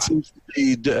it seems to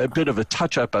be a bit of a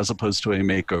touch-up as opposed to a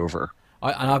makeover.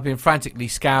 I've been frantically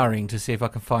scouring to see if I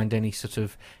can find any sort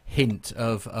of hint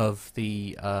of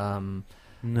the.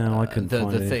 No, I couldn't find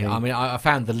the thing. anything. I mean, I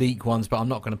found the leak ones, but I'm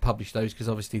not going to publish those because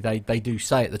obviously they do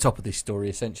say at the top of this story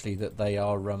essentially that they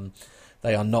are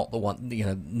not the one. You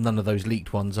know, none of those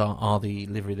leaked ones are the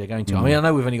livery they're going to. I mean, I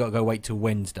know we've only got to go wait till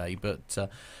Wednesday, but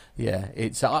yeah,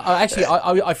 it's.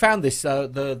 I found this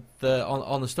on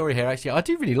the story here. Actually, I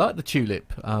do really like the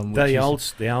tulip. The old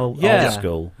school,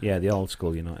 the old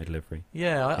school United livery.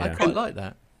 Yeah, I quite like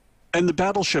that. And the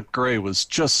Battleship Gray was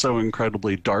just so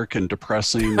incredibly dark and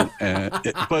depressing.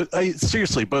 But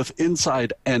seriously, both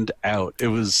inside and out, it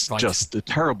was just a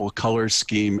terrible color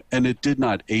scheme, and it did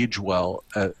not age well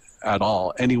at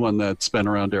all. Anyone that's been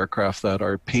around aircraft that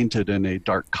are painted in a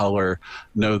dark color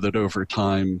know that over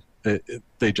time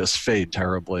they just fade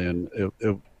terribly, and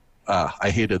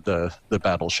I hated the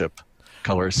Battleship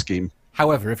color scheme.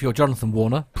 However, if you're Jonathan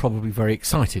Warner, probably very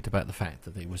excited about the fact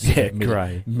that it was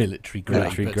grey. Military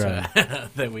grey.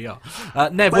 There we are.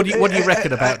 Nev, what do you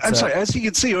reckon about... I'm sorry, as you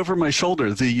can see over my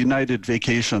shoulder, the United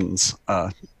Vacations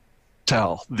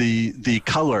towel, the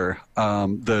color,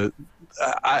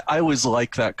 I always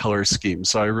like that color scheme,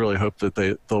 so I really hope that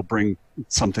they'll bring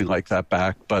something like that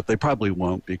back, but they probably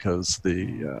won't because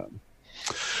the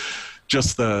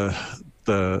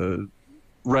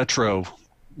retro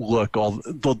look,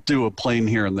 they'll do a plane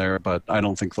here and there, but I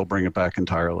don't think they'll bring it back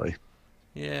entirely.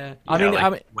 Yeah, I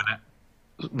mean,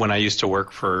 when I used to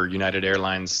work for United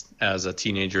Airlines as a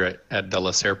teenager at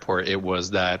Dulles Airport, it was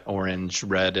that orange,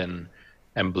 red, and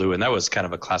blue, and that was kind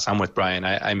of a class. I'm with Brian.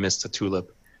 I missed the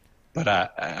tulip, but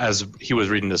as he was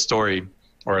reading the story,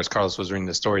 or as Carlos was reading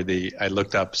the story, I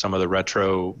looked up some of the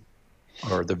retro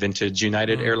or the vintage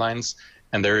United Airlines.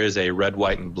 And there is a red,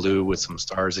 white, and blue with some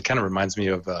stars. It kind of reminds me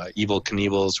of Evel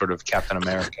Knievel, sort of Captain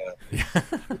America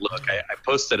look. I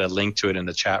posted a link to it in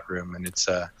the chat room, and it's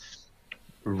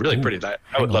really pretty.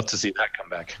 I would love to see that come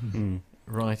back.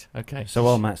 Right. Okay. So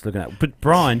while Matt's looking at, but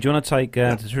Brian, do you want to take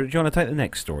the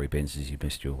next story, Ben, since you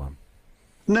missed your one?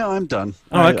 No, I'm done.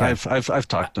 Oh, okay. I've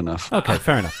talked enough. Okay,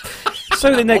 fair enough.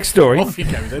 So the next story, off you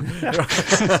go then.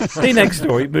 the next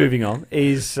story, moving on,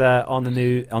 is on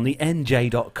the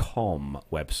NJ.com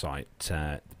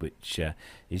website, which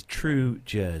is True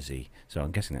Jersey. So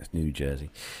I'm guessing that's New Jersey.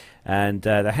 And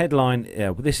the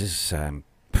headline, this is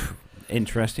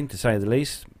interesting to say the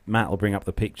least. Matt will bring up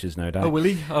the pictures, no doubt. Oh, will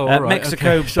he? Oh, all right.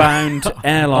 Mexico-bound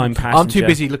airline passenger. I'm too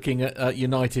busy looking at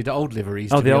United old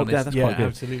liveries. Oh, the old, yeah, that's quite good.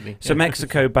 Absolutely. So,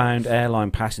 Mexico-bound airline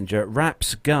passenger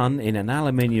wraps gun in an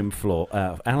aluminium foil.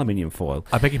 I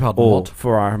beg your pardon. Or, what?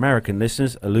 for our American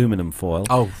listeners, aluminum foil.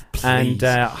 Oh, please. And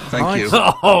Thank you.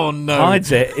 Oh no!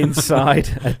 Hides it inside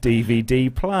a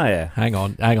DVD player. Hang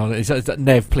on. Is that,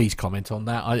 Nev, please comment on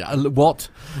that. What?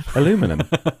 Aluminum.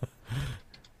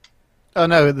 Oh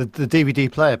no, the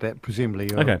DVD player bit, presumably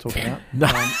you're talking about. No,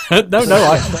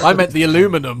 I meant the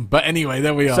aluminum. But anyway,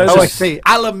 there we are. So I see.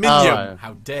 Aluminium. Oh.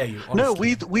 How dare you?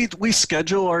 Honestly. No, we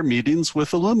schedule our meetings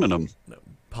with aluminum.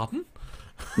 Pardon?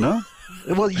 No?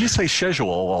 Well, you say schedule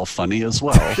all funny as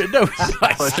well. No,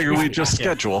 I figure we just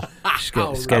schedule.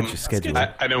 Schedule.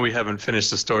 I know we haven't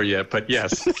finished the story yet, but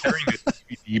yes, carrying a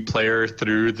DVD player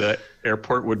through the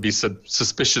airport would be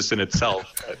suspicious in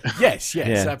itself. Yes,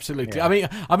 absolutely. Yeah.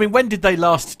 I mean, when did they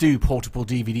last do portable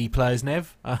DVD players,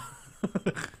 Nev?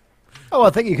 Oh, I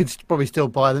think you could probably still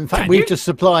buy them. In fact, we've just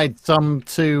supplied some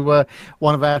to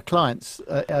one of our clients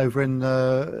over in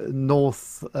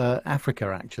North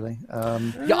Africa, actually.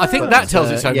 Yeah, I think that tells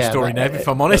its own story, Nev, if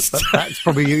I'm honest. That's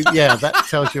probably, that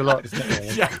tells you a lot, doesn't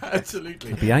it? Yeah,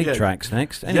 absolutely. The 8 tracks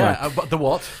next. Anyway. Yeah, but the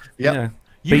what? Yeah.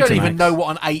 You don't even know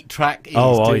what an 8-track is.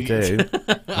 Oh, do I you? do.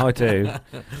 I do.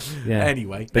 Yeah.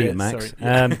 Anyway, Betamax.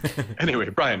 Anyway,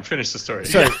 Brian, finish the story.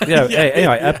 So,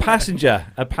 anyway, a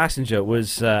passenger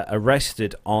was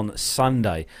arrested on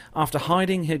Sunday after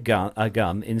hiding a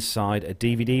gun inside a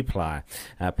DVD player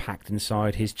packed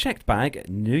inside his checked bag at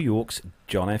New York's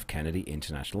John F. Kennedy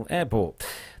International Airport.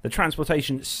 The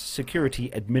Transportation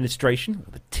Security Administration,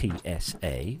 or the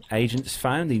TSA, agents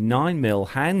found the 9mm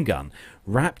handgun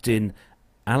wrapped in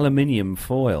aluminium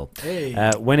foil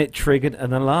when it triggered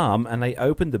an alarm, and they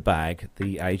opened the bag,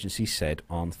 the agency said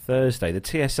on Thursday.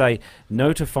 The TSA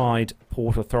notified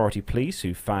Port Authority police,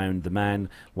 who found the man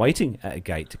waiting at a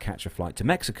gate to catch a flight to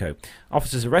Mexico.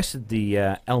 Officers arrested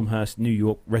the Elmhurst, New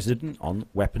York resident on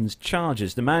weapons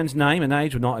charges. The man's name and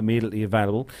age were not immediately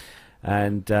available,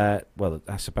 and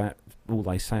that's about all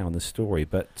they say on the story.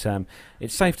 But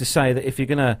it's safe to say that if you're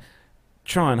going to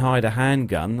try and hide a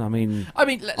handgun,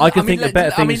 I can think of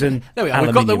better things than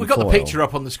aluminium we've got foil. the picture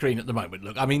up on the screen at the moment.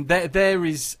 Look, I mean, there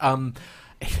is.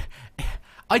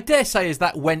 I dare say as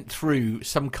that went through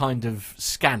some kind of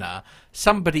scanner,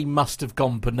 somebody must have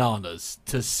gone bananas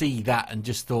to see that and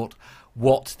just thought,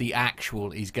 what the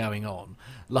actual is going on?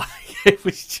 Like, it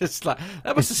was just like...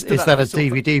 Is that a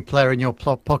DVD player in your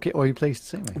pocket, or are you pleased to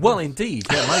see me? Well, indeed.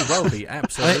 Yeah, may well be,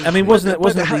 absolutely. I mean, wasn't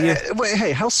Wait,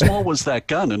 hey, how small was that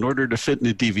gun in order to fit in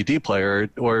a DVD player,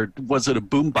 or was it a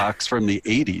boombox from the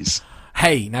 80s?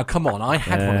 Hey, now come on! I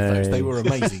had one of those. They were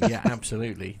amazing. Yeah,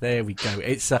 absolutely. There we go.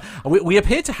 It's we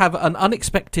appear to have an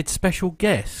unexpected special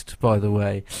guest, by the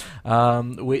way,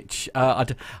 which I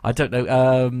don't know.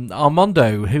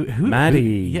 Armando, who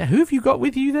Maddie? Who have you got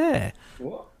with you there?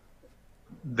 What?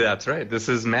 That's right. This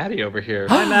is Maddie over here.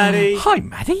 Hi, Maddie. Hi,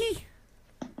 Maddie.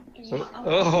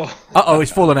 Oh,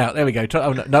 it's fallen out. There we go.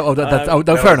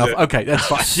 No, fair enough. Okay, that's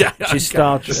fine. Yeah, she's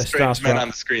the strange man on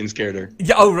the screen scared her.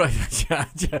 Yeah. Oh, right. Yeah.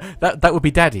 That would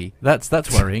be Daddy. That's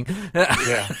worrying.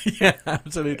 Yeah. Yeah.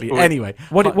 Absolutely. Anyway,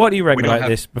 what do you reckon about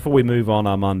this? Before we move on,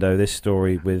 Armando, this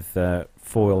story with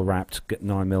foil wrapped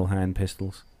 9mm hand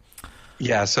pistols.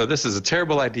 Yeah, so this is a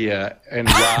terrible idea, and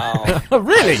wow.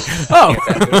 Really? Oh.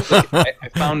 I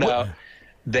found out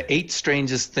the 8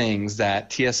 strangest things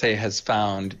that TSA has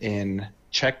found in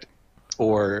checked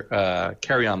or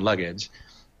carry-on luggage: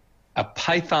 a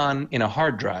python in a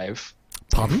hard drive.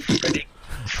 Pardon?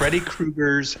 Freddy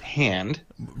Krueger's hand.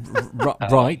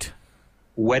 Right.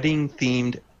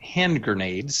 Wedding-themed hand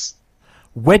grenades.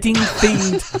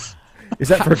 Wedding-themed... Is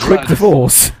that for a quick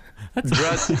divorce?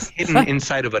 Drugs hidden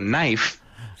inside of a knife.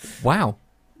 Wow.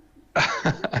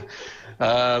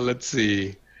 Let's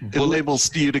see. It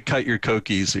enables you to cut your Coke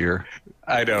easier.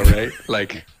 I know, right?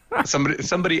 Like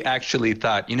somebody actually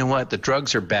thought, you know what? The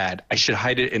drugs are bad. I should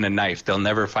hide it in a knife. They'll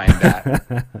never find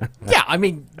that. Yeah, I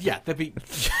mean, yeah, they'd be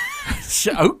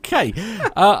okay.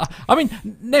 I mean,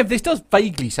 Nev, this does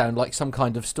vaguely sound like some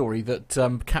kind of story that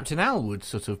Captain Al would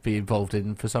sort of be involved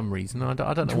in for some reason. I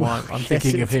don't know why I'm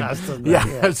thinking of him. Yeah,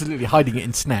 absolutely, hiding it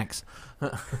in snacks.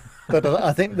 But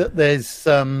I think that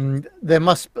there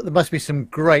must be some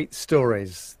great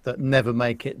stories that never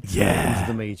make it into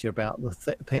the media about the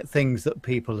things that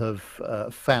people have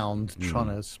found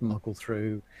trying to smuggle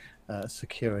through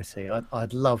security.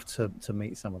 I'd love to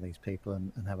meet some of these people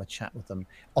and have a chat with them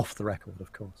off the record,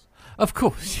 of course. Of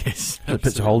course, yes. It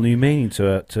puts a whole new meaning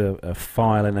to a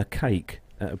file in a cake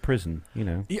at a prison, you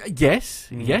know. Yes.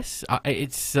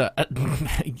 It's yeah.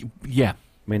 I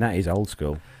mean, that is old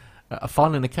school. A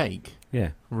file in a cake?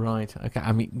 Yeah. Right, okay.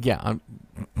 I mean, yeah.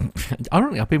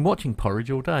 Ironically, I've been watching Porridge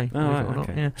all day. Oh, right,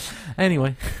 okay. Yeah.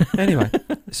 Anyway.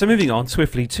 So moving on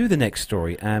swiftly to the next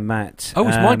story, Matt. Oh,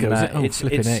 it's my go, is it? Oh, it's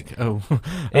flipping heck. Oh.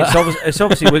 It's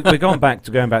obviously we're going back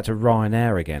to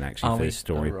Ryanair again, actually, for this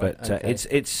story. Right, but okay.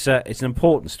 it's an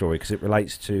important story because it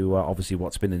relates to obviously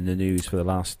what's been in the news for the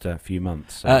last few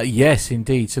months. Yes,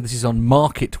 indeed. So this is on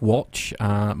Market Watch.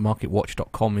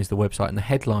 MarketWatch.com is the website, and the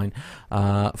headline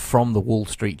from the Wall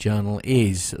Street Journal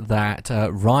is that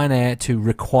Ryanair to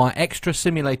require extra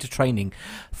simulator training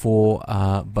for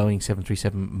Boeing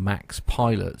 737 MAX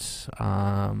pilots.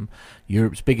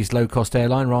 Europe's biggest low-cost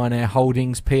airline, Ryanair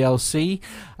Holdings PLC,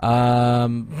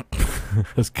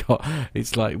 has got.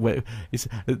 This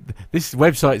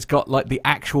website's got like the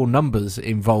actual numbers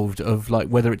involved of like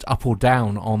whether it's up or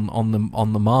down on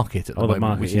the market at the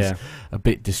moment, which is a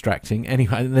bit distracting.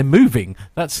 Anyway, they're moving.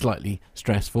 That's slightly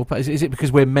stressful. But is it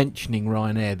because we're mentioning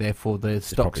Ryanair, therefore the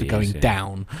stocks are going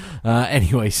down?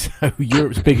 Anyway, so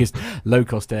Europe's biggest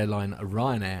low-cost airline,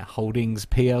 Ryanair Holdings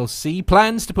PLC,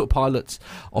 plans to put pilots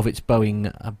of its Boeing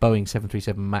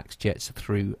 737 MAX jets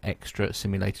through extra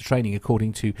simulator training,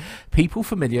 according to people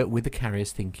familiar with the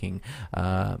carrier's thinking.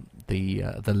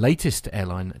 The latest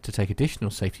airline to take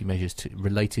additional safety measures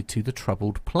related to the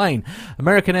troubled plane.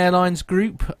 American Airlines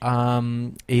Group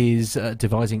is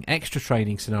devising extra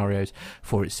training scenarios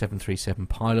for its 737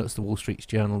 pilots, the Wall Street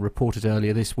Journal reported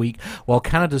earlier this week, while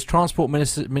Canada's transport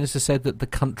minister said that the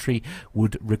country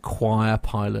would require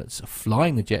pilots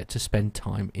flying the jet to spend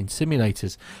time in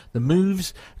simulators. The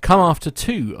moves come after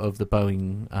 2 of the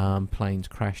Boeing planes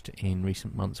crashed in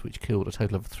recent months, which killed a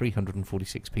total of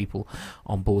 346 people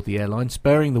on board the airline,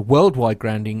 spurring the worldwide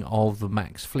grounding of the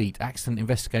MAX fleet. Accident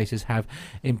investigators have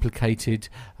implicated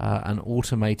an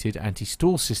automated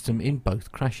anti-stall system in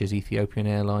both crashes. Ethiopian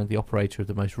Airlines, the operator of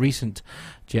the most recent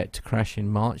jet to crash in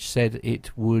March, said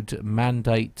it would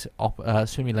mandate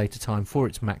simulator time for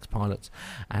its MAX pilots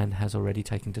and has already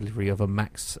taken delivery of a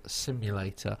MAX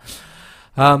simulator.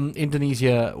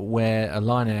 Indonesia, where a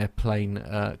Lion Air plane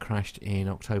crashed in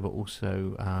October,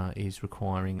 also is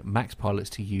requiring MAX pilots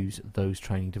to use those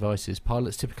training devices.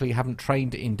 Pilots typically haven't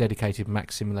trained in dedicated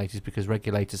MAX simulators because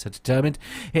regulators had determined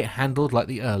it handled like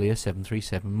the earlier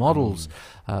 737 models.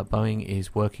 Boeing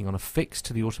is working on a fix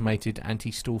to the automated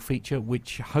anti-stall feature,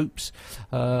 which it hopes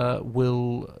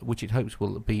will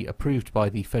be approved by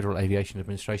the Federal Aviation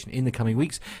Administration in the coming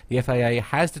weeks. The FAA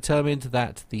has determined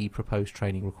that the proposed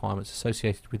training requirements associated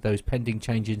with those pending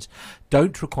changes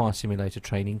don't require simulator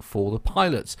training for the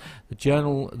pilots. The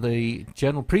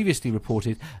journal previously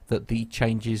reported that the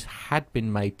changes had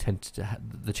been made.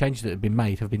 The changes that had been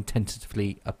made have been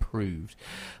tentatively approved.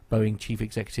 Boeing Chief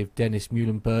Executive Dennis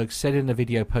Muilenburg said in a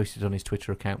video posted on his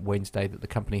Twitter account Wednesday that the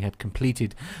company had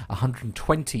completed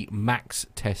 120 MAX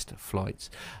test flights,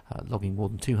 logging more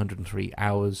than 203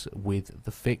 hours with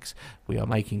the fix. We are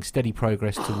making steady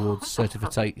progress towards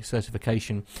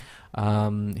certification.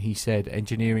 He said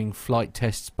engineering flight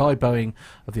tests by Boeing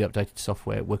of the updated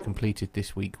software were completed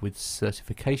this week, with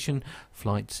certification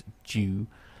flights due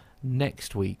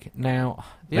next week. Now,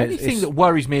 the only thing that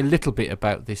worries me a little bit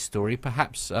about this story,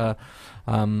 perhaps, I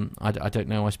don't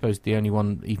know, I suppose the only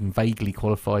one even vaguely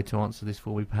qualified to answer this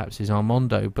for me perhaps is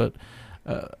Armando, but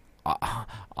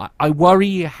I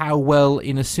worry how well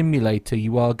in a simulator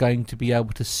you are going to be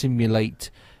able to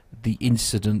simulate the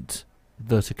incident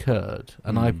that occurred.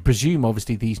 And I presume,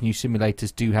 obviously, these new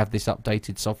simulators do have this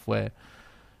updated software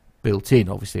built in,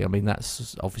 obviously. I mean,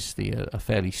 that's obviously a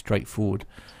fairly straightforward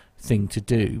thing to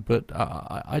do, but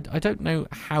I don't know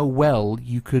how well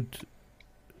you could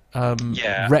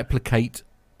replicate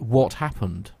what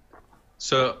happened.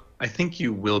 So I think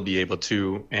you will be able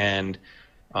to, and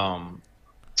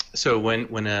so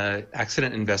when a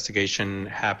accident investigation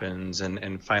happens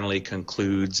and finally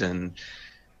concludes and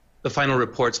the final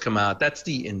reports come out, that's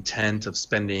the intent of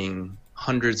spending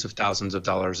hundreds of thousands of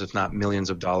dollars, if not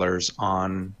millions of dollars,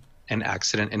 on an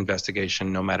accident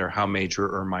investigation, no matter how major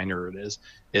or minor it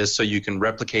is so you can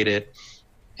replicate it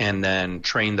and then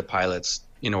train the pilots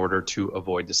in order to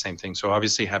avoid the same thing. So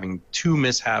obviously having two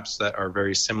mishaps that are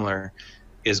very similar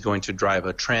is going to drive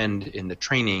a trend in the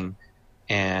training,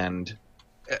 and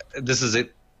this is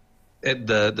it.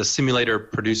 The simulator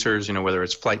producers, whether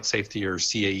it's Flight Safety or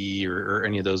CAE or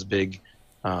any of those big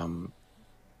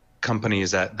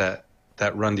companies that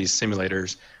run these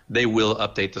simulators, they will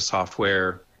update the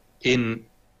software in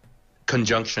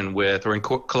conjunction with or in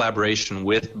collaboration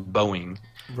with Boeing,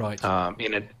 right?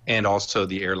 In it, and also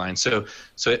the airline. So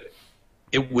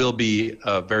it will be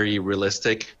a very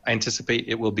realistic. I anticipate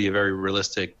it will be a very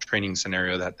realistic training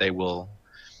scenario that they will,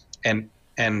 and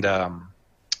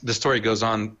the story goes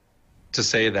on to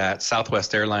say that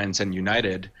Southwest Airlines and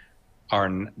United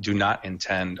do not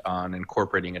intend on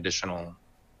incorporating additional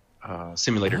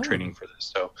simulator training for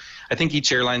this. So I think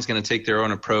each airline is going to take their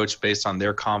own approach based on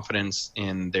their confidence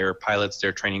in their pilots,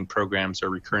 their training programs, their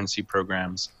recurrency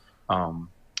programs.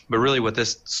 But really what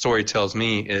this story tells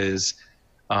me is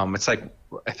it's like,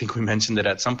 I think we mentioned it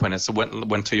at some point. It's when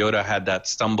Toyota had that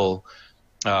stumble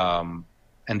and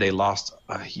they lost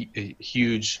a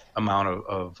huge amount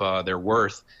of their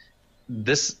worth.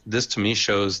 This to me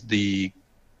shows the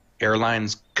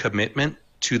airline's commitment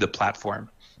to the platform.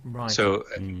 Right. So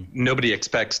nobody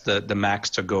expects the MAX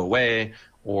to go away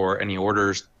or any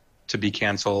orders to be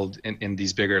canceled in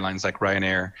these big airlines like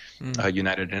Ryanair,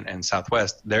 United, and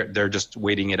Southwest. They're just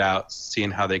waiting it out,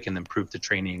 seeing how they can improve the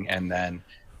training and then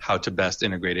how to best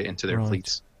integrate it into their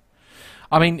fleets.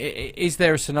 I mean, is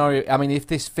there a scenario? I mean, if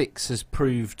this fix has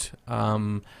proved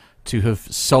to have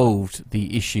solved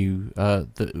the issue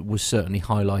that was certainly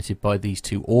highlighted by these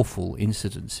two awful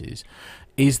incidences,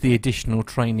 is the additional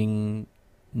training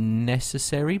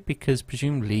necessary? Because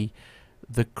presumably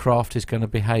the craft is going to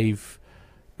behave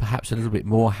perhaps a little bit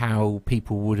more how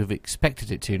people would have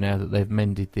expected it to now that they've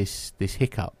mended this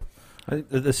hiccup.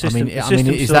 The system,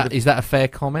 is that a fair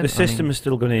comment? The system is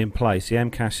still going to be in place. The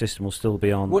MCAS system will still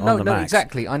be on the MAX. No,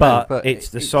 exactly. I know, but it's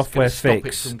the software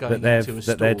fix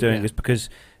that they're doing is because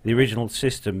the original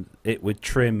system, it would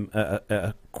trim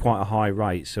at quite a high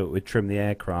rate, so it would trim the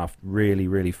aircraft really,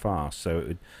 really fast. So it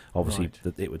would obviously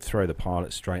it would throw the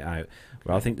pilot straight out.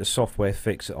 But I think the software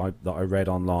fix that I read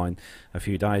online a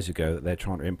few days ago that they're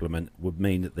trying to implement would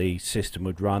mean that the system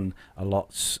would run a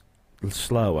lot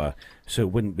slower, so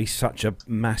it wouldn't be such a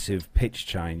massive pitch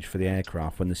change for the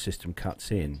aircraft when the system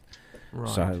cuts in. Right.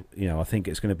 So I think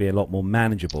it's going to be a lot more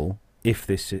manageable if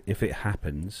it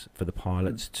happens for the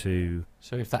pilots to.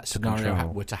 So if that scenario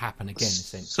were to happen again,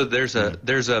 so there's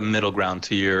a middle ground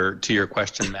to your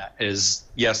question. That is,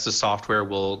 yes, the software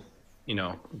will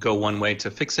go one way to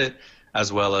fix it.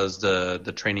 as well as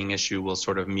the training issue will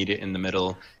sort of meet it in the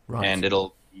middle, right. And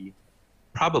it'll be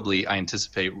probably, I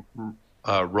anticipate,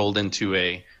 rolled into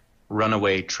a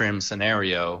runaway trim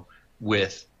scenario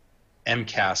with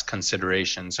MCAS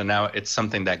consideration. So now it's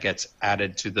something that gets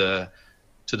added to the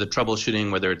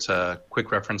troubleshooting, whether it's a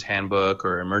quick reference handbook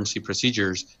or emergency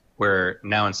procedures, where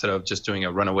now instead of just doing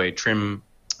a runaway trim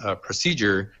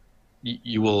procedure,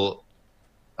 you will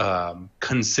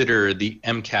consider the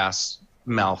MCAS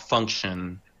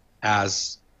malfunction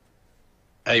as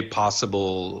a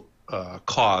possible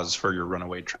cause for your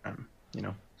runaway trim, you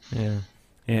know? Yeah,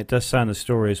 it does sound a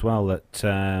story as well that,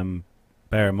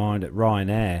 bear in mind, at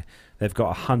Ryanair, they've got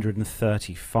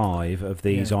 135 of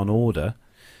these on order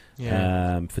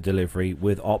for delivery,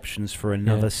 with options for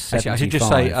another 75. Actually, I should just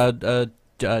say,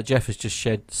 Jeff has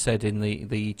just said in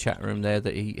the chat room there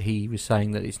that he was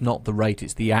saying that it's not the rate,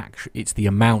 it's the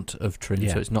amount of trim.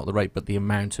 So it's not the rate, but the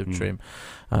amount of trim.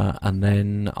 And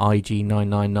then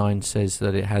IG999 says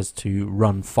that it has to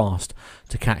run fast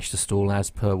to catch the stall, as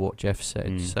per what Jeff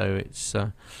said. So it's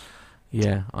I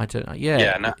don't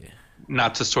know.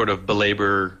 Not to sort of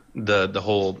belabor the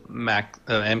whole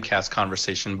MCAS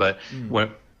conversation, but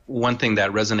one thing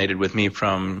that resonated with me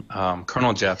from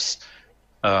Colonel Jeff's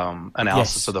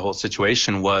analysis of the whole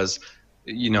situation was,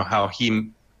 how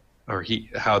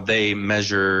they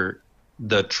measure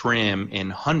the trim in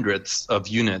hundredths of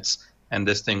units, and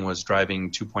this thing was driving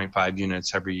 2.5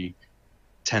 units every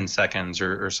 10 seconds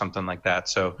or something like that.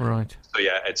 So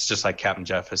it's just like Captain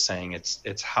Jeff is saying,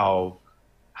 it's how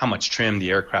much trim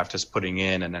the aircraft is putting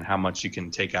in, and then how much you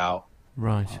can take out.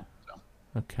 Right.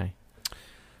 Okay.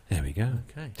 There we go.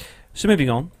 Okay. So moving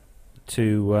on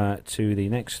to the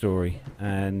next story,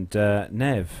 and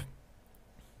Nev.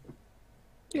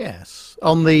 Yes,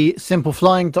 on the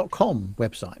simpleflying.com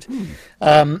website,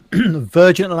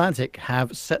 Virgin Atlantic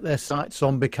have set their sights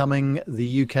on becoming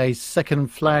the UK's second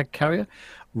flag carrier,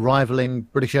 rivaling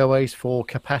British Airways for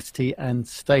capacity and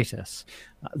status.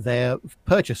 Their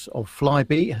purchase of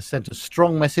Flybe has sent a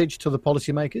strong message to the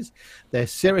policymakers. They're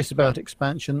serious about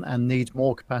expansion and need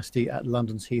more capacity at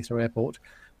London's Heathrow Airport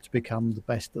to become the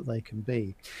best that they can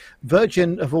be.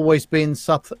 Virgin have always been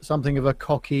something of a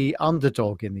cocky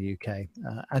underdog in the UK.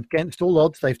 Against all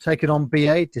odds, they've taken on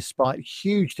BA despite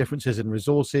huge differences in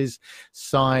resources,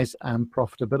 size and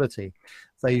profitability.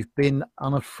 They've been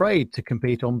unafraid to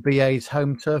compete on BA's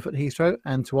home turf at Heathrow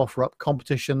and to offer up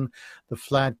competition, the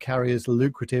flag carrier's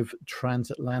lucrative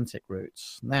transatlantic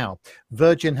routes. Now,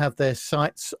 Virgin have their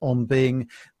sights on being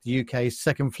the UK's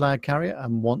second flag carrier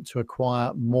and want to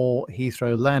acquire more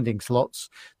Heathrow landing slots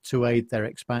to aid their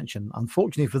expansion.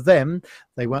 Unfortunately for them,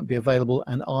 they won't be available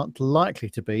and aren't likely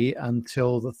to be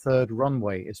until the third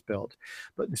runway is built.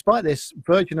 But despite this,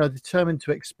 Virgin are determined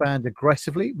to expand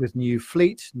aggressively with new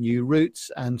fleet, new routes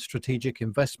and strategic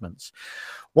investments.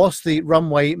 Whilst the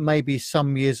runway may be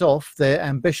some years off, their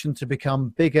ambition to become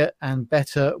bigger and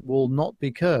better will not be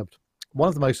curbed. One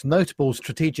of the most notable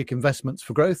strategic investments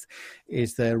for growth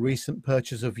is their recent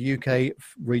purchase of UK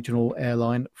regional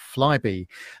airline Flybe.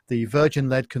 The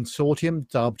Virgin-led consortium,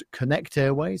 dubbed Connect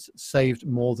Airways, saved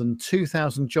more than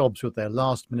 2,000 jobs with their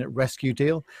last-minute rescue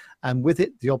deal, and with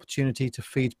it, the opportunity to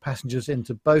feed passengers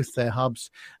into both their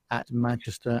hubs at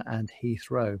Manchester and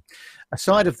Heathrow.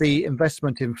 Aside of the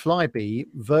investment in Flybe,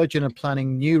 Virgin are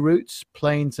planning new routes,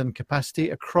 planes and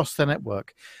capacity across their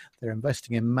network. They're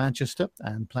investing in Manchester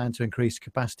and plan to increase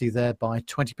capacity there by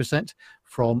 20%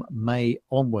 from May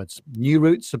onwards. New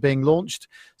routes are being launched,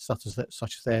 such as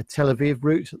their Tel Aviv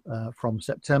route from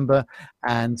September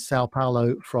and Sao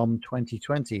Paulo from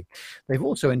 2020. They've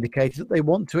also indicated that they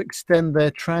want to extend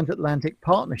their transatlantic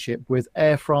partnership with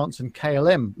Air France and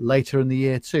KLM later in the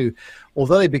year too.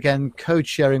 Although they began code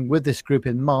sharing with this group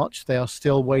in March, they are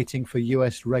still waiting for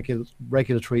US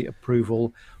regulatory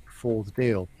approval for the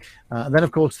deal. And then,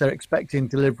 of course, they're expecting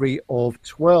delivery of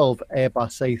 12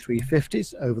 Airbus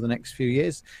A350s over the next few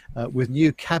years, with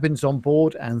new cabins on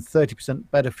board and 30%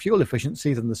 better fuel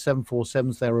efficiency than the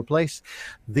 747s they'll replace.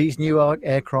 These new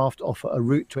aircraft offer a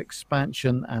route to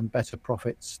expansion and better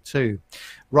profits too.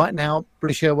 Right now,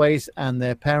 British Airways and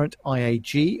their parent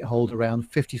IAG hold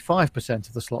around 55%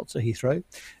 of the slots at Heathrow.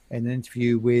 In an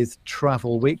interview with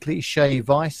Travel Weekly, Shay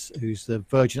Weiss, who's the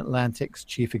Virgin Atlantic's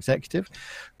chief executive,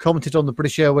 commented on the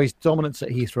British Airways dominance at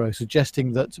Heathrow,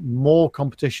 suggesting that more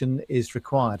competition is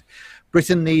required.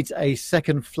 Britain needs a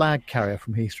second flag carrier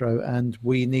from Heathrow, and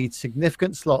we need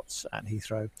significant slots at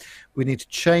Heathrow. We need to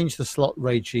change the slot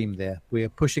regime there. We are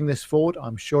pushing this forward.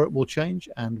 I'm sure it will change,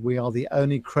 and we are the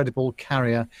only credible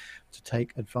carrier to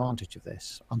take advantage of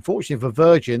this. Unfortunately for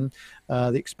Virgin,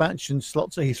 the expansion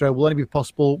slots at Heathrow will only be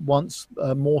possible once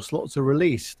more slots are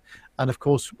released. And of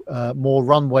course, more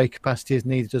runway capacity is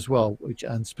needed as well,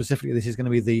 and specifically this is going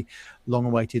to be the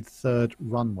long-awaited third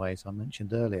runway, as I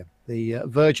mentioned earlier. The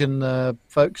Virgin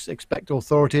folks expect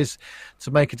authorities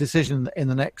to make a decision in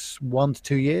the next 1 to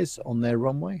 2 years on their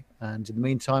runway. And in the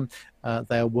meantime,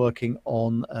 they are working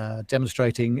on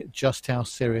demonstrating just how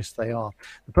serious they are.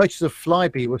 The purchase of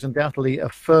Flybe was undoubtedly a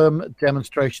firm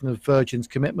demonstration of Virgin's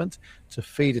commitment to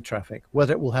feeder traffic.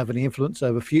 Whether it will have any influence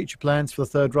over future plans for the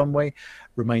third runway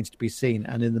remains to be seen.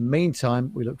 And in the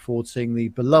meantime, we look forward to seeing the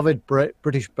beloved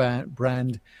British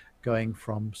brand going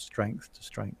from strength to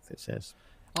strength, it says.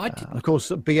 Of course,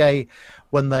 BA,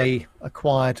 when they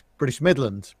acquired British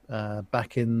Midland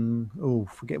back in,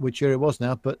 forget which year it was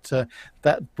now, but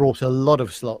that brought a lot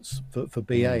of slots for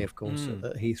BA, of course,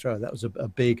 at Heathrow. That was a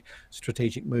big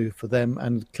strategic move for them.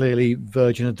 And clearly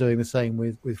Virgin are doing the same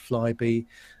with Flybe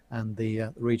and the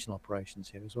regional operations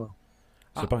here as well.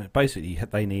 So basically,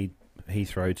 they need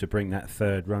Heathrow to bring that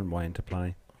third runway into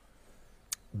play.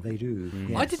 They do.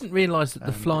 Yes. I didn't realise that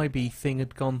the Flybe thing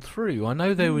had gone through. I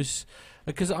know there was...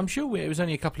 Because I'm sure it was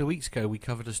only a couple of weeks ago we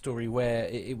covered a story where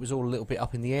it was all a little bit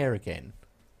up in the air again.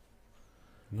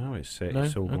 No, it's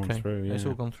all gone through. Yeah. It's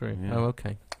all gone through. Yeah. Oh,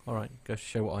 okay. All right. Go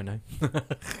show what I know.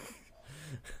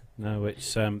 No,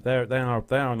 it's they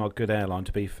are not a good airline,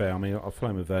 to be fair. I mean, I've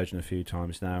flown with Virgin a few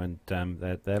times now, and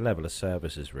their level of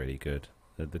service is really good.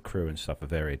 The crew and stuff are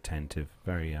very attentive,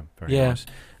 very nice.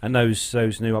 And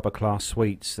those new upper class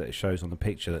suites that it shows on the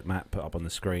picture that Matt put up on the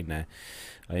screen there,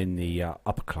 in the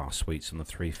upper class suites on the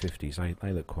 350s,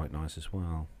 they look quite nice as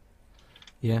well.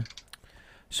 Yeah.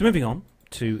 So moving on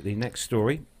to the next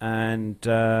story, and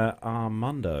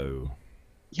Armando.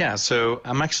 Yeah, so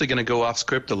I'm actually going to go off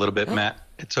script a little bit, Matt.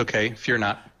 It's okay, fear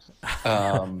not.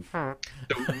 So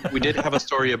we did have a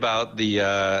story about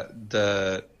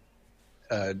the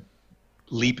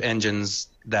LEAP engines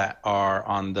that are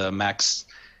on the MAX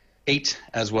 8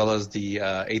 as well as the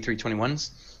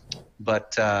A321s.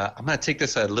 But I'm going to take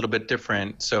this a little bit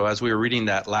different. So as we were reading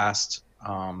that last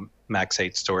MAX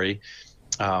 8 story,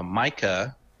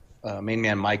 Micah, main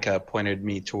man Micah,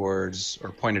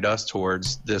 pointed us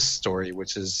towards this story,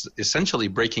 which is essentially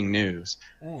breaking news.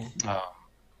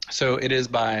 So it is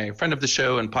by a friend of the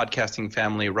show and podcasting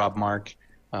family, Rob Mark,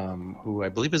 who I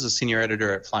believe is a senior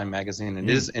editor at Flying Magazine and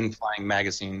is in Flying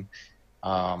Magazine.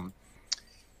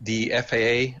 The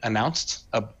FAA announced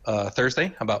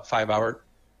Thursday, about 5 hours.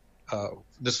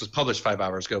 This was published 5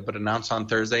 hours ago, but announced on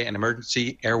Thursday an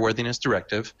emergency airworthiness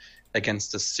directive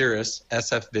against the Cirrus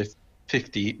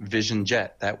SF-50 Vision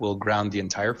jet that will ground the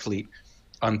entire fleet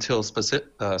until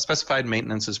specified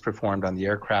maintenance is performed on the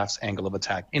aircraft's angle of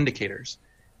attack indicators.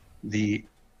 The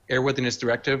airworthiness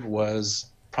directive was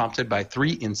prompted by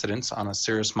 3 incidents on a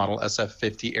Cirrus Model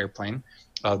SF-50 airplane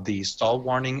of the stall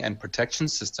warning and protection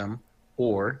system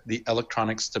or the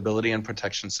electronic stability and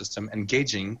protection system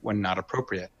engaging when not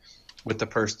appropriate, with the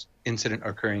first incident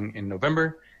occurring in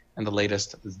November and the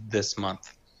latest this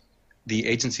month. The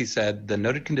agency said the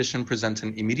noted condition presents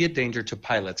an immediate danger to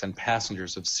pilots and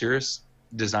passengers of Cirrus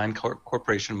Design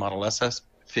Corporation Model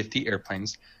SF-50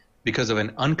 airplanes because of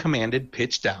an uncommanded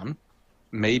pitch down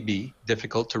may be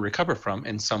difficult to recover from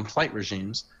in some flight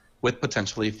regimes with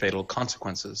potentially fatal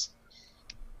consequences.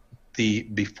 The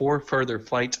before further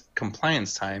flight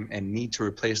compliance time and need to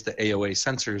replace the AOA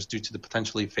sensors due to the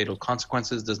potentially fatal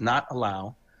consequences does not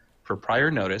allow for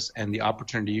prior notice and the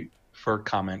opportunity for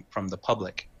comment from the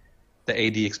public. The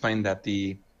AD explained that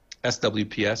the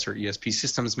SWPS or ESP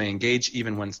systems may engage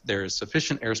even when there is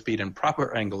sufficient airspeed and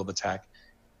proper angle of attack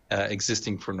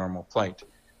existing for normal flight.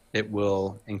 It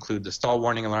will include the stall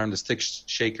warning alarm, the stick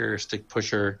shaker, stick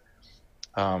pusher.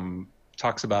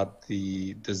 Talks about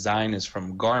the design is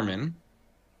from Garmin,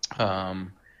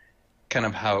 kind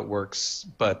of how it works.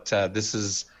 But this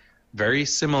is very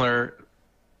similar.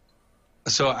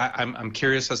 So I'm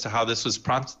curious as to how this was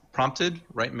prompted,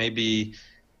 right? Maybe,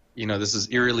 this is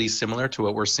eerily similar to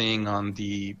what we're seeing on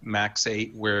the MAX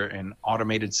 8, where an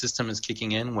automated system is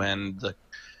kicking in when the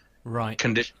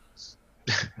conditions.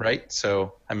 Right,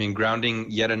 so grounding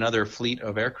yet another fleet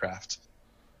of aircraft.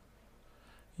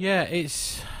 Yeah, I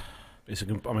guess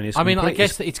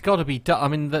that it's got to be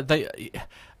done.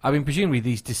 Presumably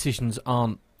these decisions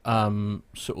aren't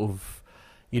sort of,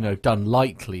 done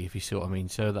lightly, if you see what I mean.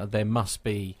 So that there must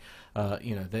be,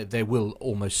 there will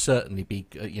almost certainly be,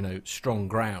 strong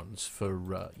grounds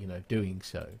for, doing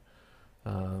so.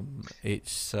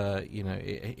 It's,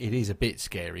 it is a bit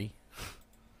scary.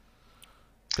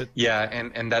 But yeah,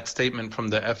 and that statement from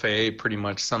the FAA pretty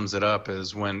much sums it up,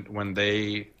 is when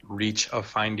they reach a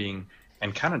finding,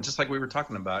 and kind of just like we were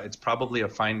talking about, it's probably a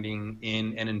finding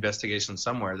in an investigation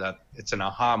somewhere that it's an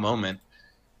aha moment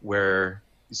where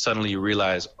suddenly you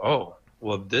realize, oh,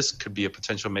 well, this could be a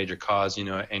potential major cause,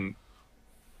 and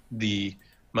the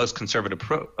most conservative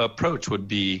approach would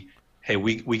be, hey,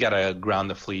 we got to ground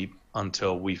the fleet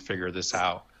until we figure this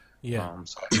out. Yeah.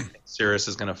 So I think Cirrus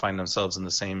is going to find themselves in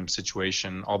the same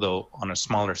situation, although on a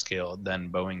smaller scale than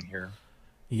Boeing here.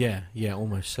 Yeah,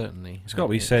 almost certainly. It's got to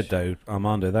be said, though,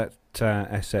 Armando, that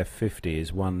SF-50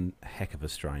 is one heck of a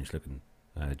strange-looking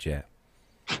jet.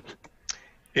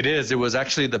 It is. It was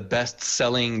actually the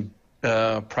best-selling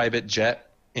private jet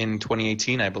in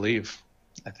 2018, I believe.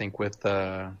 I think with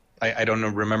I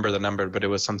don't remember the number, but it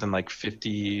was something like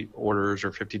 50 orders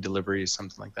or 50 deliveries,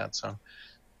 something like that. So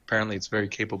apparently it's very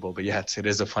capable. But yes, it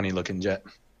is a funny-looking jet.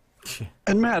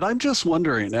 And Matt, I'm just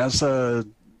wondering,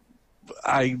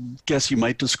 I guess you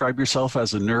might describe yourself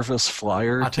as a nervous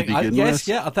flyer to begin with. Yes,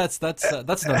 yeah, that's an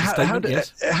understatement.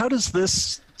 Yes. How does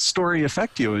this story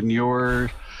affect you and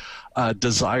your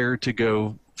desire to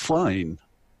go flying?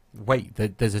 Wait,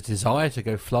 there's a desire to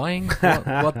go flying?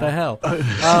 What the hell?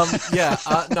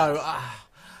 No.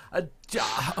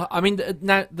 I mean,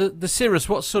 now the Cirrus.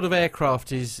 What sort of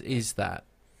aircraft is that?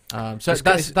 So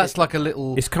that's like a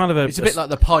little. It's kind of It's a bit like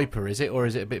the Piper, is it, or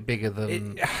is it a bit bigger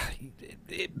than?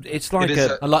 It's like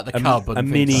like the Cub, a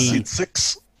mini Seat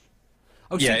 6.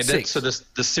 Oh, yeah, Seat 6. So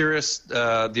the Cirrus,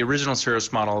 the original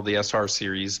Cirrus model, the SR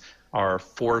series, are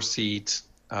 4-seat,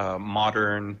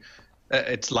 modern.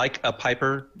 It's like a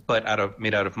Piper, but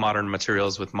made out of modern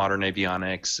materials with modern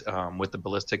avionics, with the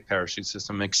ballistic parachute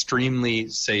system. Extremely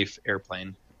safe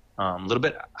airplane. A little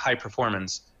bit high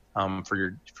performance for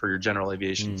your general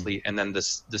aviation fleet. And then the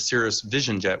Cirrus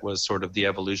Vision Jet was sort of the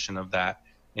evolution of that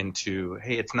into,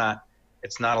 hey, it's not a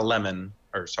Phenom,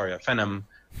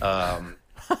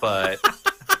 but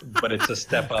it's a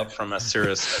step up from a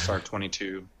Cirrus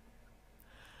SR-22.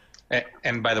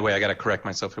 And by the way, I got to correct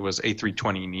myself. It was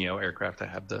A320neo aircraft that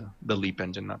had the LEAP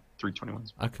engine, not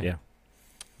 321s. Okay. Yeah.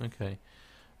 Okay.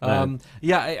 In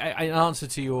answer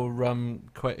to your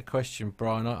question,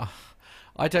 Brian,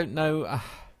 I don't know.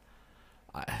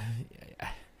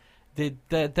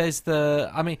 There's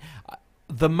the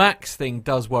MAX thing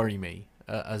does worry me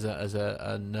as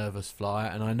a nervous flyer,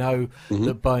 and I know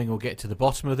that Boeing will get to the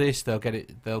bottom of this. They'll get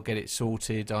it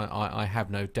sorted. I have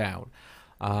no doubt.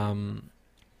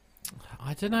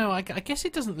 I don't know. I guess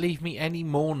it doesn't leave me any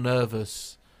more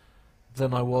nervous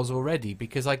than I was already,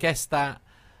 because I guess that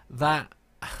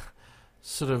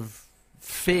sort of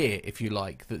fear, if you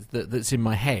like, that's in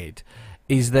my head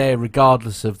is there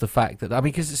regardless of the fact that,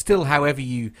 because it's still, however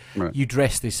you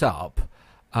dress this up,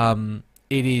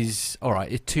 it is, all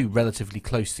right, it's two relatively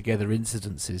close together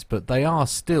incidences, but they are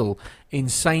still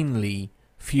insanely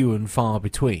few and far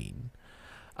between.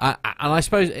 And I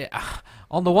suppose,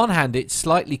 on the one hand, it's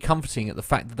slightly comforting at the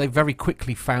fact that they very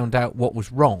quickly found out what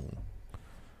was wrong.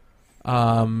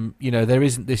 There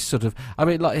isn't this sort of...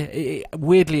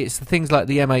 weirdly, it's the things like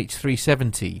the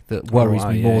MH370 that worries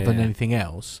me more than anything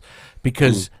else,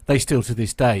 because they still, to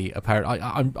this day, apparently...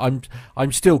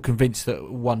 I'm still convinced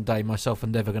that one day myself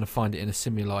and Nev are going to find it in a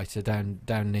simulator down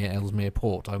near Ellesmere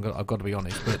Port. I've got to be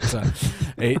honest, but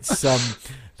it's...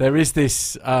 there is this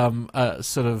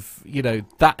sort of,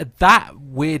 that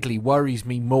weirdly worries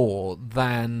me more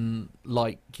than,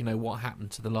 what happened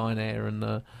to the Lion Air and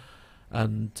the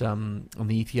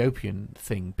the Ethiopian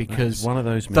thing, because one of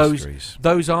those mysteries.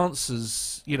 Those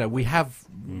answers, we have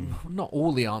not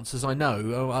all the answers. I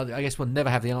know. I guess we'll never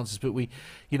have the answers, but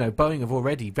Boeing have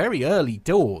already very early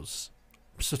doors,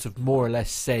 sort of more or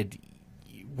less said,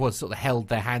 was sort of held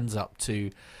their hands up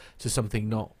to something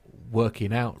not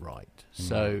working out right.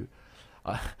 So,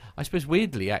 I suppose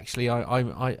weirdly, actually,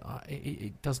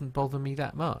 it doesn't bother me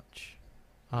that much.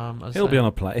 He'll be on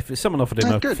a plane. If someone offered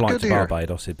him a flight to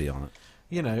Barbados, he'd be on it.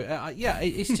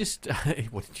 It's just...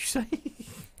 What did you say?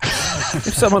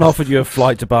 If someone offered you a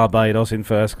flight to Barbados in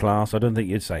first class, I don't think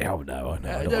you'd say, "Oh no,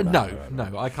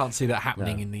 no, I can't see that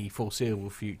happening in the foreseeable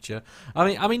future."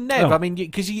 I mean, Nev,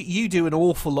 because you do an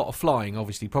awful lot of flying,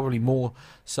 obviously, probably more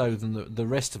so than the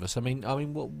rest of us.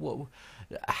 What?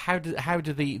 How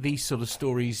do these sort of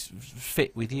stories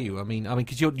fit with you?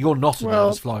 Because you're not a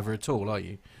nervous flyer at all, are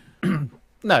you?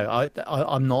 No,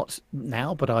 I'm not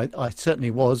now, but I certainly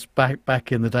was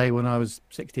back in the day when I was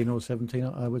 16 or 17,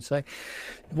 I would say.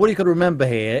 What you've got to remember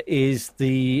here is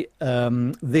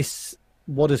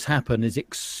what has happened is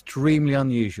extremely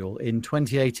unusual. In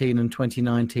 2018 and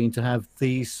 2019, to have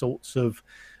these sorts of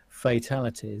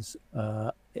fatalities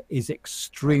is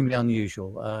extremely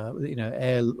unusual.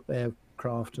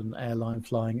 Aircraft and airline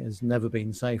flying has never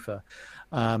been safer.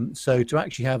 So to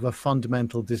actually have a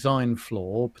fundamental design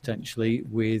flaw potentially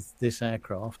with this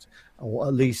aircraft or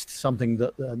at least something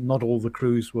that not all the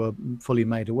crews were fully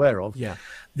made aware of. Yeah.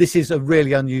 This is a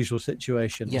really unusual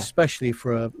situation, Yeah. especially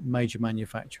for a major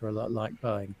manufacturer like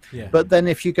Boeing. Yeah. But then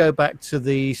if you go back to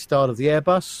the start of the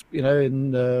Airbus,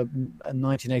 in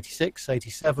 1986,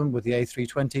 87 with the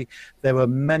A320, there were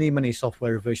many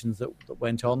software revisions that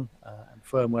went on, and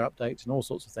firmware updates and all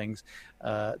sorts of things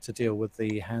to deal with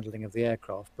the handling of the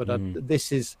aircraft. But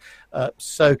this is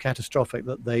so catastrophic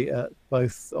that they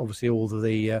both, obviously all of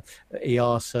the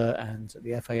EASA and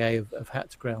the FAA have had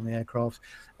to ground the aircraft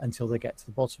until they get to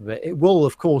the bottom of it. It will,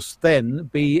 of course, then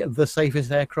be the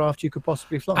safest aircraft you could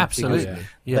possibly fly. Absolutely.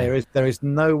 Yeah. There is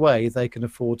no way they can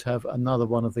afford to have another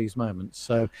one of these moments.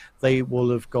 So they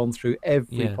will have gone through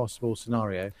every possible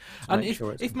scenario. And if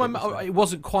it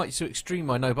wasn't quite so extreme,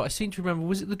 I know, but I seem to remember,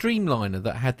 was it the Dreamliner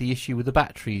that had the issue with the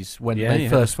batteries when they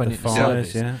first went into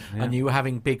service? And you were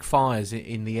having big fires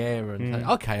in the air. And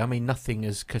okay, I mean, nothing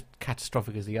as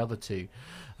catastrophic as the other two.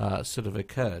 Sort of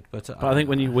occurred, but I think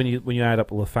when you add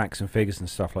up all the facts and figures and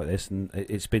stuff like this, and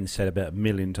it's been said about 1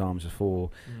 million times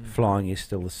before, flying is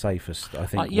still the safest. I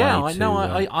think. I know.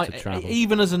 I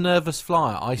even as a nervous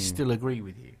flyer, I still agree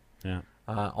with you. Yeah.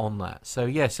 On that.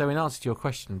 So so in answer to your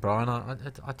question, Brian, I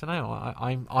don't know.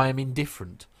 I am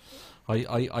indifferent.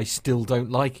 I still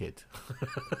don't like it.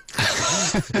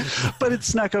 But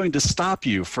it's not going to stop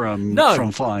you from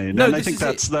flying. No, and I think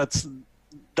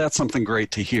that's something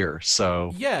great to hear.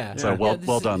 So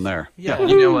well done there. Yeah.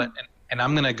 You know what? And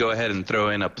I'm going to go ahead and throw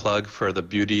in a plug for the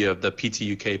beauty of the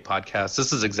PTUK podcast.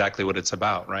 This is exactly what it's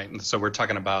about, right? And so we're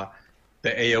talking about the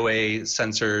AOA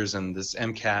sensors and this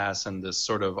MCAS and this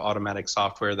sort of automatic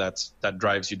software that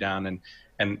drives you down,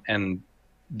 and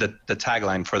the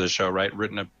tagline for the show, right?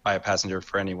 Written by a passenger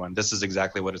for anyone. This is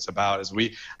exactly what it's about.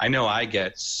 I know I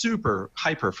get super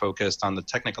hyper focused on the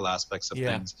technical aspects of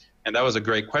things. And that was a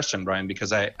great question, Brian,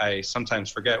 because I sometimes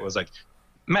forget, was like,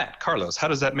 Matt, Carlos, how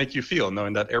does that make you feel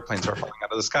knowing that airplanes are falling out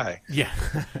of the sky?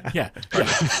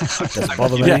 Doesn't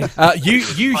bother me.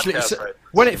 Usually,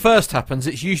 when it first happens,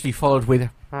 it's usually followed with,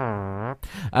 and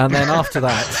then after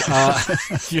that,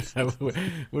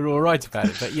 we're all right about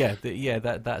it.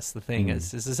 But that's the thing.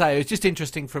 As I say, it's just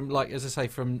interesting from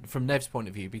Nev's point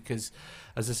of view, because,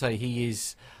 as I say, he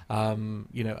is,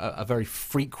 a very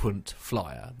frequent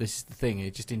flyer. This is the thing.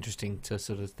 It's just interesting to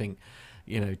sort of think,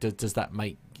 does that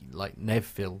make Nev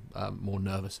feel more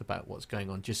nervous about what's going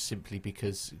on, just simply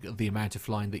because of the amount of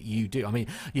flying that you do? I mean,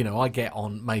 I get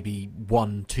on maybe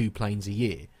 1-2 planes a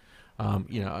year.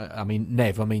 I mean,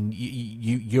 Nev,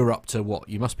 you're up to what?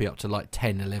 You must be up to like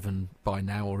 10, 11 by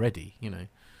now already,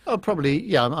 Oh, probably,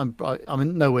 yeah.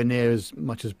 I'm nowhere near as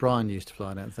much as Brian used to fly,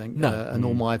 I don't think. No. And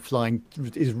all my flying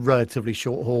is relatively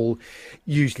short haul,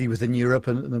 usually within Europe,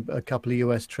 and a couple of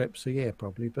US trips a year,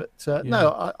 probably. But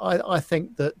no, I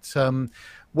think that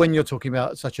when you're talking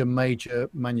about such a major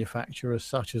manufacturer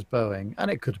such as Boeing, and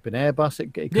it could have been Airbus,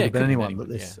 it could have been anyone that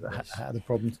this had a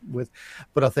problem with,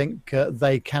 but I think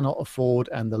they cannot afford,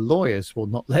 and the lawyers will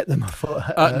not let them afford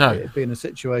be in a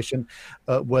situation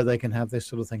where they can have this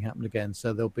sort of thing happen again.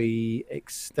 So there'll be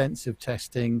extensive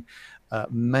testing,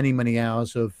 many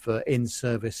hours of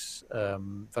in-service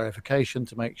verification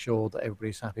to make sure that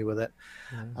everybody's happy with it.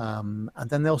 And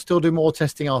then they'll still do more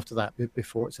testing after that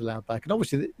before it's allowed back. And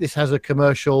obviously this has a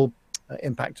commercial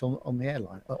impact on the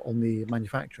airline, on the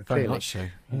manufacturer, very clearly. much so.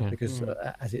 Because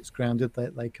as it's grounded,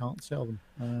 they can't sell them.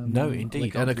 No,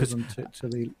 indeed. And because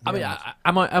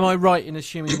am I right in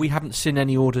assuming we haven't seen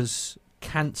any orders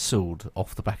cancelled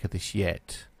off the back of this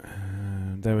yet?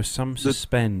 There was some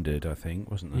suspended, I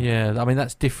think, wasn't there? Yeah, I mean,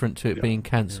 that's different to it being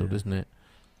cancelled, isn't it?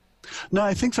 No,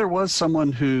 I think there was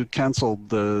someone who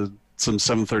cancelled some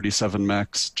 737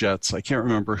 MAX jets. I can't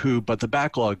remember who, but the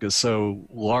backlog is so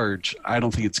large, I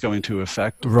don't think it's going to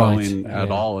affect Boeing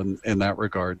at all in that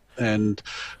regard. And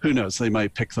who knows, they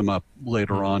might pick them up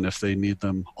later on if they need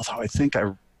them. Although I think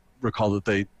I recall that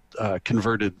they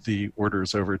converted the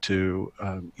orders over to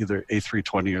either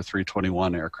A320 or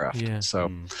 321 aircraft.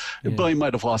 So Boeing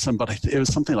might have lost them, but it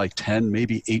was something like 10,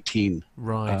 maybe 18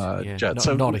 jets.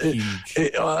 Not a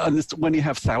huge. When you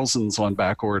have thousands on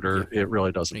back order, it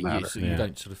really doesn't matter. So you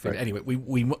don't sort of feel. Anyway,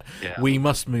 we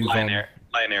must move on.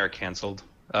 Lion Air canceled,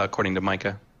 according to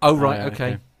Micah. Oh, right,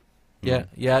 okay.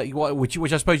 Yeah, which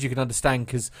I suppose you can understand,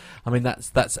 because I mean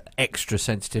that's extra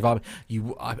sensitive. I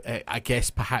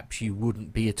guess perhaps you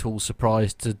wouldn't be at all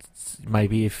surprised to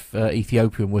maybe if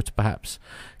Ethiopian were to perhaps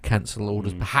cancel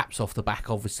orders, perhaps off the back,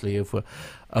 obviously, of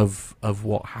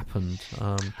what happened,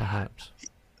 perhaps.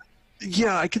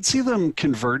 Yeah, I could see them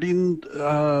converting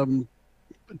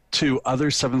to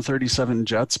other 737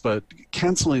 jets, but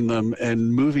canceling them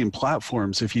and moving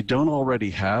platforms. If you don't already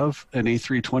have an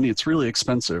A320, it's really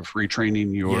expensive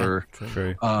retraining your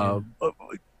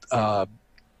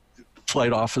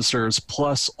flight officers,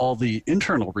 plus all the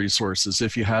internal resources.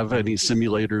 If you have any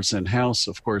simulators in-house,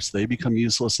 of course, they become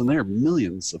useless, and they're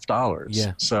millions of dollars.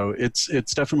 Yeah. So it's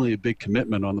definitely a big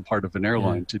commitment on the part of an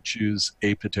airline to choose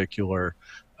a particular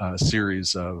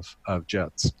series of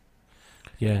jets.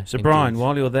 Yeah. So, Brian,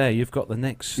 while you're there, you've got the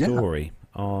next story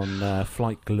on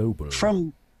Flight Global.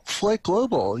 From Flight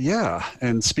Global, yeah.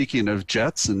 And speaking of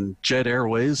jets and Jet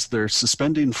Airways, they're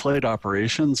suspending flight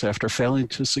operations after failing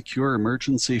to secure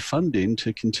emergency funding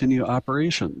to continue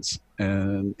operations.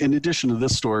 And in addition to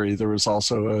this story, there was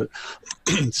also a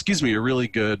really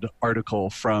good article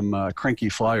from Cranky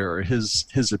Flyer,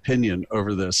 his opinion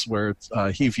over this, where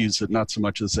he views it not so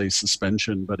much as a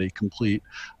suspension, but a complete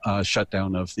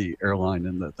shutdown of the airline,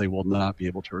 and that they will not be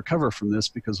able to recover from this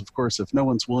because, of course, if no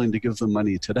one's willing to give them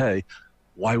money today,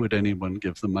 why would anyone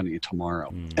give them money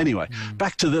tomorrow? Anyway,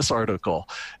 back to this article.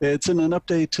 It's in an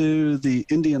update to the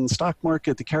Indian stock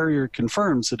market. The carrier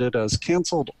confirms that it has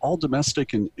canceled all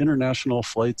domestic and international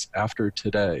flights after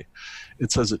today.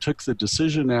 It says it took the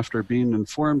decision after being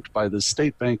informed by the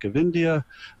State Bank of India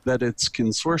that its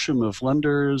consortium of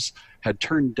lenders had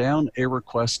turned down a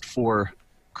request for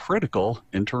critical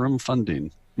interim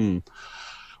funding.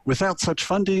 Without such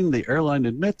funding, the airline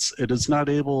admits it is not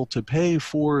able to pay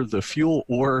for the fuel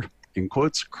or, in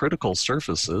quotes, critical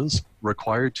services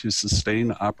required to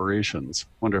sustain operations.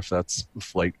 Wonder if that's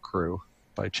flight crew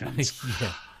by chance.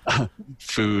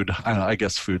 Food, I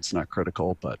guess food's not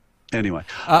critical, but anyway.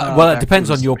 Well, it depends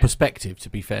on your perspective,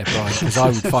 to be fair, Brian, because I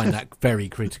would find that very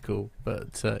critical,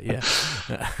 but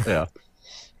yeah.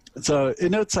 So it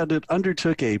notes that it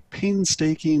undertook a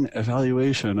painstaking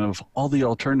evaluation of all the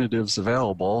alternatives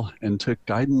available and took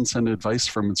guidance and advice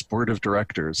from its board of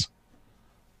directors.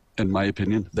 In my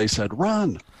opinion, they said,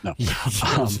 run. No.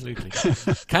 Absolutely.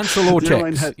 Cancel all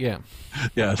checks.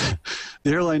 The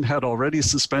airline had already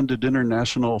suspended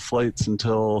international flights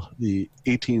until the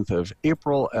 18th of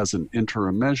April as an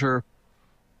interim measure.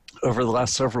 Over the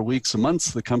last several weeks and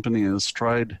months, the company has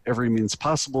tried every means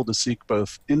possible to seek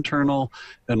both internal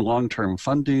and long-term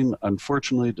funding.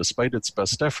 Unfortunately, despite its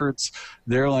best efforts,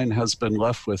 the airline has been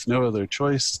left with no other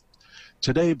choice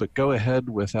today but go ahead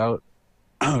with a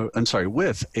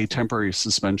temporary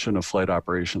suspension of flight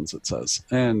operations, it says.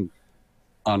 And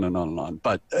on and on and on.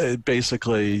 But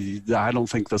basically, I don't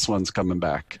think this one's coming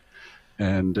back.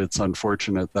 And it's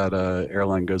unfortunate that an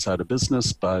airline goes out of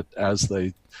business, but as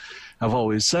they have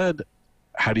always said,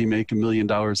 how do you make $1 million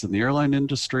in the airline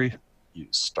industry? You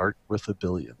start with $1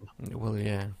 billion. Well,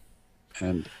 yeah.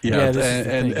 And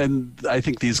and I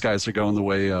think these guys are going the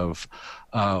way of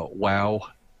WOW,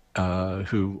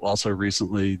 who also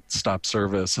recently stopped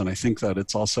service. And I think that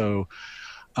it's also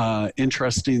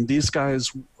interesting. These guys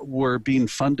were being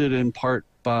funded in part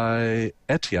by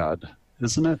Etihad,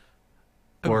 isn't it?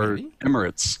 Or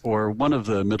Emirates, or one of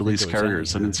the Middle East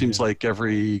carriers. And it seems like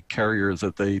every carrier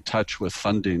that they touch with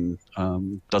funding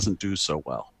doesn't do so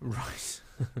well. Right.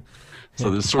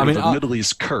 So there's sort of a Middle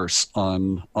East curse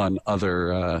on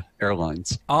other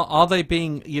airlines. Are they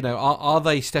being, are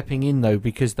they stepping in, though,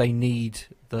 because they need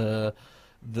the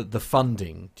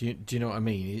funding? Do you know what I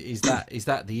mean? Is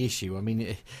that the issue? I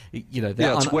mean,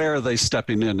 it's where are they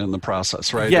stepping in the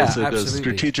process, right? Yeah, is it absolutely. a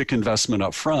strategic investment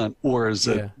up front, or is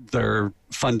it they're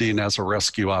funding as a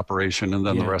rescue operation and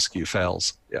then the rescue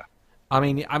fails? Yeah. I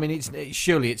mean,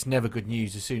 surely it's never good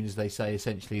news as soon as they say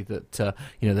essentially that they're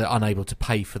unable to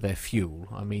pay for their fuel.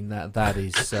 I mean that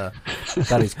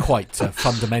is quite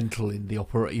fundamental in the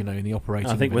operating.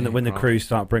 I think when the crews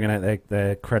start bringing out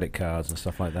their credit cards and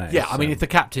stuff like that. Yeah, I mean, if the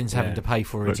captain's having to pay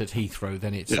for it at Heathrow,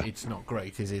 then it's not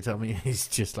great, is it? I mean, it's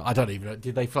just like, I don't even know.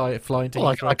 Did they fly into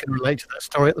Heathrow? I can relate to that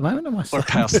story at the moment. Or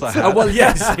pass the hat. Oh well,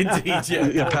 yes, indeed.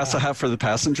 Yeah, pass the hat for the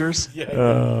passengers. Yeah,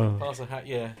 pass the hat.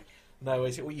 Yeah. No,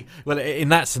 well, in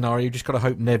that scenario, you just got to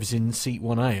hope Nev's in seat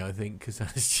 1A, I think, because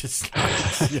that's just,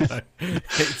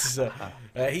 it's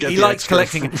he likes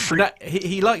collecting.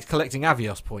 He likes collecting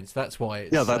Avios points. That's why.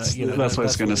 It's, that's what I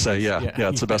was going to say. Yeah,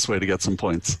 it's the best way to get some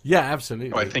points. Yeah,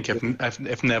 absolutely. I think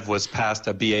if Nev was passed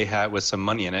a BA hat with some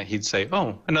money in it, he'd say,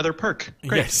 "Oh, another perk,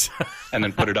 great," yes, and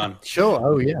then put it on. Sure.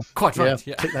 Oh yeah. Quite right.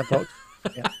 Yeah. Tick that box.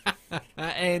 Yeah.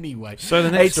 Anyway, so the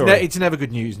next story. It's never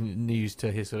good news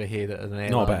to hear that an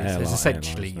airline is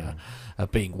essentially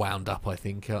being wound up. I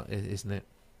think, isn't it?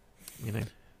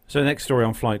 So the next story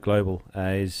on Flight Global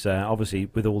is obviously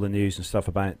with all the news and stuff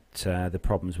about the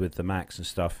problems with the MAX and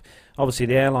stuff. Obviously,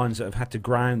 the airlines that have had to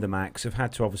ground the MAX have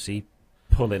had to obviously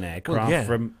pull in aircraft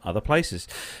from other places.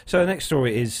 So the next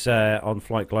story is on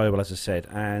Flight Global, as I said,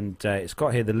 and it's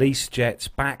got here the leased jets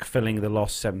backfilling the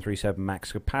lost 737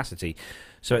 MAX capacity.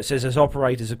 So it says as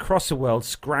operators across the world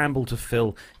scramble to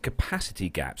fill capacity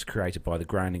gaps created by the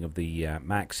grounding of the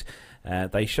MAX,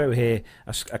 they show here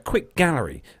a quick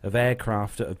gallery of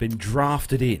aircraft that have been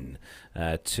drafted in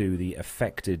to the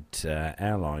affected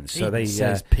airlines. So they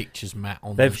says pictures, Matt,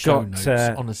 on the show notes,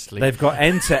 honestly. They've got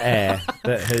Enter Air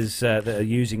that are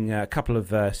using a couple of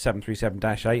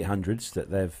 737-800s that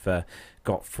they've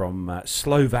got from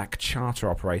Slovak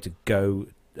charter operator Go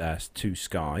to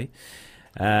Sky.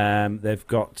 They've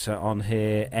got on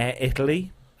here Air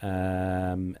Italy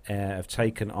have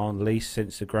taken on lease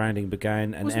since the grounding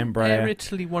began, and Embraer. Air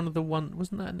Italy wasn't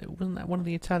that one of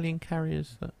the Italian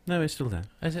carriers? No, it's still there.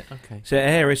 Is it? Okay. So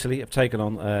Air Italy have taken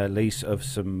on lease of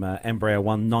some Embraer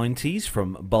 190s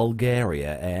from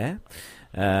Bulgaria Air.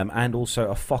 And also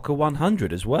a Fokker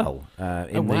 100 as well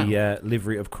in the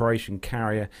livery of Croatian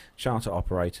carrier charter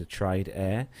operator Trade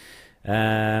Air.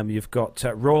 You've got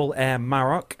Royal Air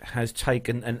Maroc has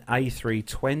taken an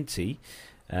A320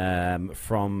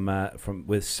 from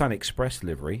with Sun Express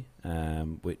livery,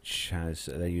 which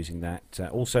they're using that.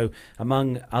 Also,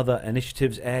 among other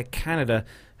initiatives, Air Canada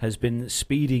has been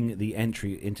speeding the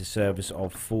entry into service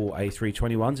of 4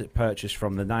 A321s it purchased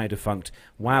from the now defunct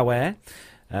WOW Air.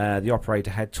 The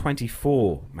operator had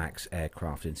 24 MAX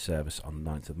aircraft in service on the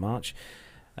 9th of March.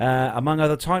 Among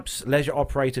other types, leisure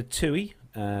operator TUI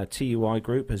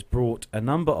Group has brought a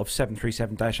number of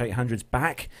 737-800s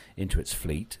back into its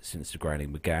fleet since the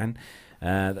grounding began.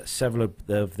 Several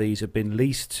of these have been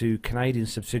leased to Canadian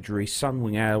subsidiary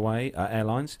Sunwing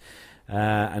Airlines,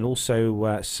 and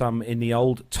also some in the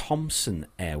old Thomson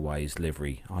Airways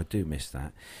livery. I do miss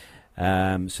that.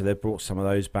 So they've brought some of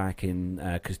those back in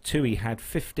because TUI had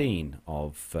 15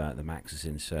 of the MAXs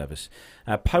in service.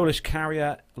 Polish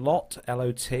carrier LOT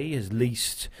has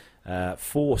leased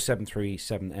 4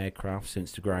 737 aircraft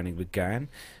since the grounding began.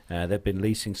 They've been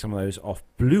leasing some of those off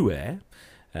Blue Air.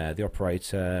 The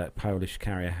operator, Polish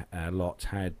carrier LOT,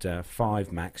 had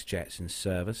 5 MAX jets in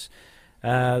service.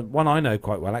 One I know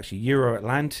quite well, actually, Euro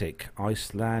Atlantic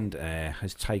Iceland Air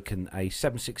has taken a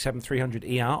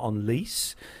 767-300ER on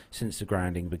lease since the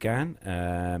grounding began.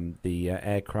 The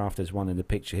aircraft, there's one in the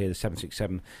picture here, the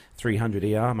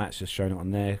 767-300ER. Matt's just showing it on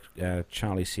there.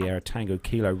 Charlie Sierra Tango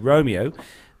Kilo Romeo.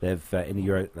 They've in the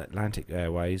Euro Atlantic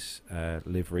Airways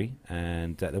livery,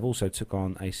 and they've also took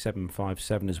on a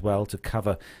 757 as well to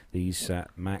cover these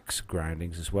MAX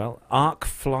groundings as well. Arc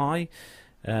Fly.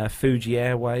 Fuji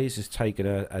Airways has taken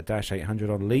a Dash 800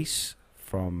 on lease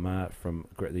from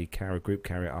the group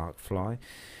carrier Arc Fly,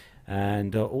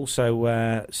 and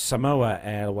also Samoa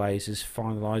Airways is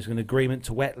finalising an agreement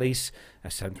to wet lease a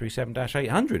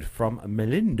 737-800 from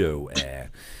Melindo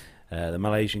Air. The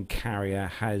Malaysian carrier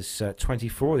has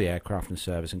 24 of the aircraft in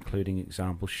service, including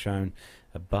examples shown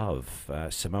above.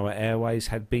 Samoa Airways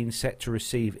had been set to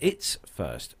receive its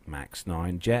first MAX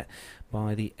 9 jet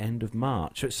by the end of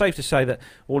March. So it's safe to say that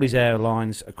all these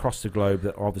airlines across the globe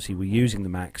that obviously were using the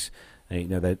MAX,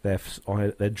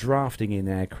 they're drafting in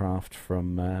aircraft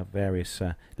from various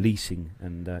leasing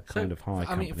and kind of hire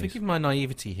companies. I mean, forgive my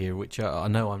naivety here, which I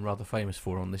know I'm rather famous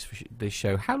for on this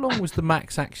show. How long was the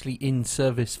MAX actually in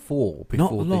service for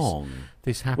before Not long.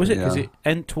 This happened? Was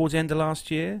it towards the end of last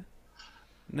year?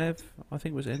 Nev, I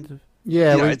think it was end of...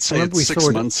 Yeah, I'd say it's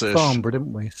 6 months-ish. Farnborough,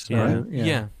 didn't we? So,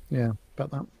 yeah,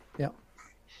 about that. Yeah.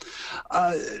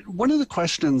 One of the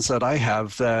questions that I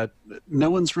have that no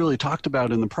one's really talked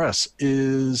about in the press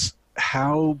is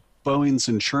how Boeing's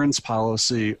insurance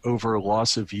policy over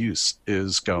loss of use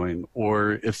is going,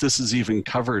 or if this is even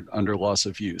covered under loss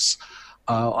of use.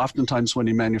 Oftentimes when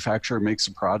a manufacturer makes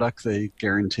a product, they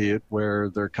guarantee it where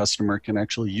their customer can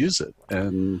actually use it.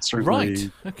 And certainly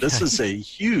this is a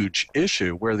huge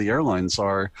issue where the airlines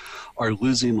are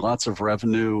losing lots of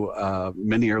revenue.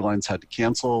 Many airlines had to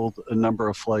cancel a number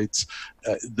of flights.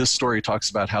 This story talks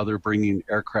about how they're bringing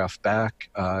aircraft back.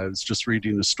 I was just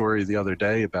reading a story the other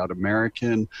day about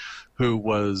American who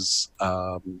was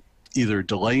either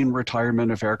delaying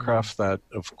retirement of aircraft that,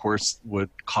 of course, would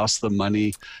cost them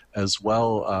money as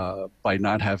well by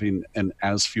not having an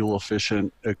as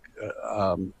fuel-efficient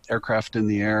aircraft in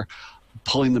the air,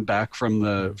 pulling them back from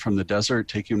the desert,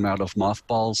 taking them out of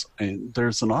mothballs. And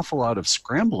there's an awful lot of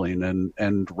scrambling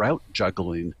and route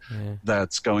juggling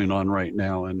that's going on right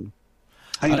now. And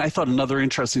I thought another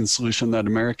interesting solution that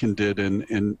American did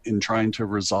in trying to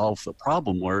resolve the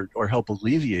problem or help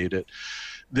alleviate it,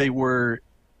 they were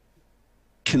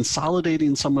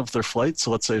consolidating some of their flights.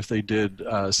 So let's say if they did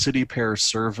city pair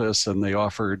service and they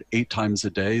offered 8 times a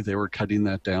day, they were cutting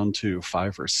that down to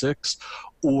 5 or 6,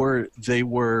 or they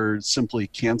were simply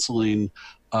canceling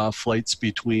flights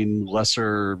between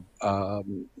lesser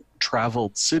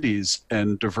traveled cities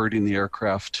and diverting the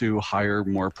aircraft to higher,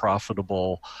 more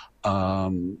profitable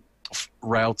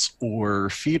routes or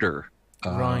feeder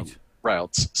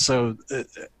routes. So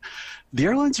the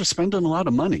airlines are spending a lot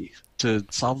of money to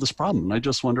solve this problem. And I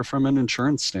just wonder from an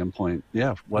insurance standpoint,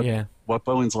 what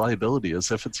Boeing's liability is,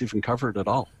 if it's even covered at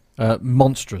all.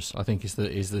 Monstrous, I think is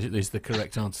the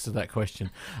correct answer to that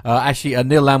question. Actually,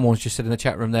 Neil Lamorne's just said in the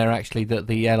chat room there actually that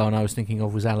the airline I was thinking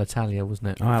of was Alitalia, wasn't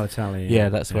it? Oh, Alitalia. Yeah,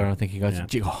 that's where I'm thinking.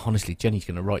 Honestly, Jenny's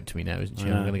going to write to me now, isn't she?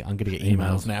 I'm going to get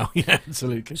emails now. Yeah,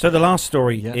 absolutely. So the last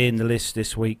story in the list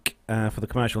this week for the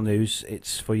commercial news,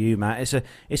 it's for you, Matt.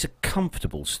 It's a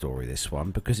comfortable story, this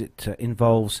one, because it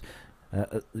involves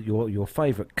your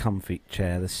favourite comfy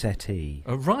chair, the settee.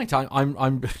 Right,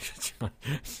 I'm.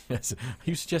 Yes. Are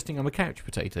you suggesting I'm a couch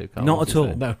potato, Carl? Not at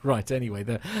all. No, right. Anyway,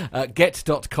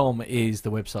 Get.com is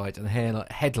the website, and the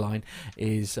headline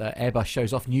is Airbus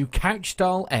shows off new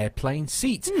couch-style airplane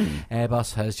seats.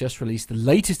 Airbus has just released the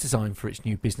latest design for its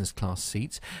new business class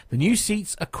seats. The new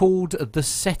seats are called the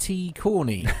Settee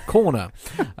Corner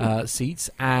seats,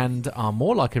 and are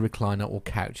more like a recliner or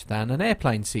couch than an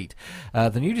airplane seat.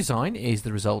 The new design is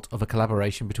the result of a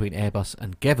collaboration between Airbus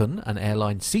and Geffen, an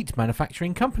airline seat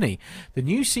manufacturing company. The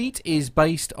new seat is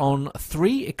based on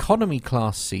 3 economy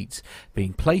class seats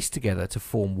being placed together to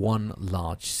form one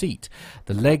large seat.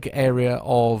 The leg area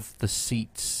of the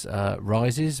seats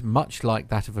rises much like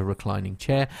that of a reclining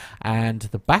chair, and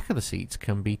the back of the seats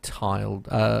can be tilted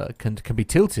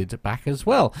back as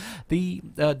well.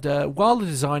 While the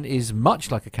design is much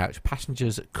like a couch,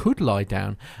 passengers could lie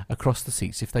down across the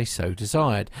seats if they so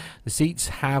desired. The seats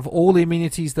have all the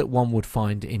amenities that one would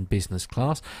find in business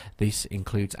class. This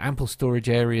includes ample storage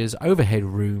areas, overhead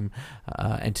room,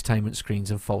 entertainment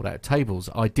screens and fold-out tables,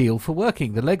 ideal for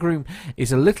working. The legroom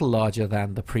is a little larger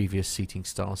than the previous seating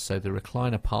styles, so the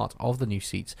recliner part of the new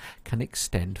seats can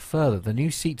extend further. The new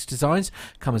seats designs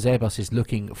come as Airbus is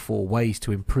looking for ways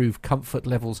to improve comfort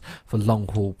levels for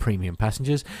long-haul premium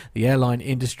passengers. The airline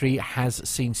industry has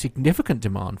seen significant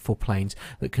demand for planes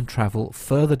that can travel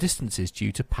further distances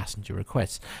due to passenger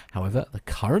requests. However, the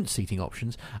current seating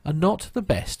options are not the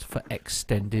best for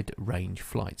extended range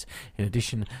flights. In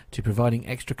addition to providing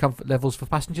extra comfort levels for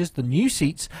passengers, the new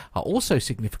seats are also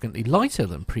significantly lighter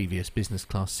than previous business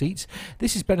class seats.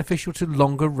 This is beneficial to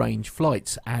longer range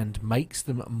flights and makes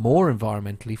them more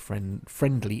environmentally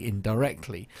friendly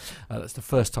indirectly. That's the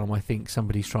first time I think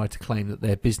somebody's tried to claim that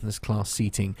their business class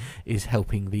seating is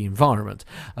helping the environment.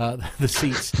 The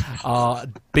seats are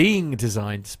being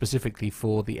designed specifically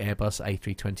for the Airbus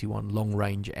A321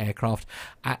 long-range aircraft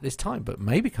at this time, but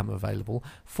may become available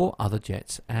for other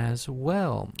jets as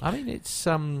well. I mean, it's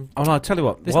I'll tell you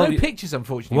what. There's no pictures,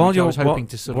 unfortunately. While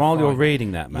you're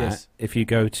reading that, Matt, yes. If you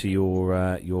go to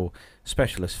your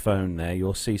specialist phone there,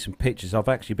 you'll see some pictures. I've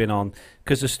actually been on,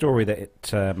 because the story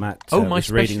that Matt was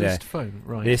reading there. Phone,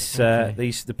 right?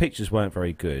 The pictures weren't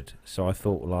very good, so I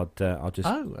thought, well, I'll just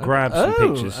grab some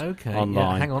pictures online.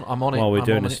 Yeah, hang on, I'm on it while we're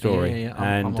doing the it. story,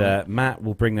 and Matt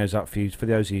will bring those up for you. For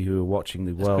those of you who are watching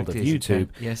the world of YouTube,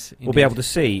 yes, we'll be able to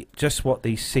see just what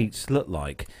these seats look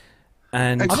like.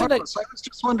 And Carlos, I was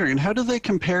just wondering, how do they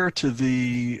compare to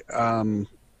the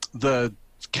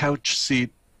couch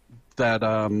seat that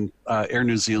Air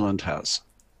New Zealand has?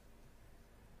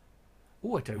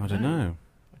 Oh, I don't know.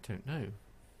 I don't know.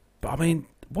 But I mean,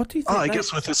 what do you think? I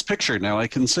guess with this picture now I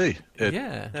can see.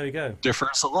 There we go.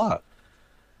 Differs a lot.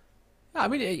 I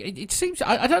mean, it seems.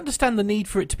 I don't understand the need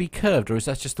for it to be curved, or is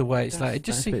that just the way it's like? It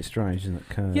just seems a bit strange, isn't it?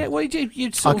 Curved. Yeah, well, I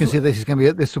can see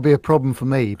this will be a problem for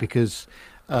me because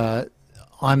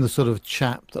I'm the sort of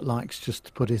chap that likes just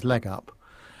to put his leg up,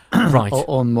 right,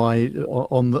 on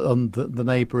the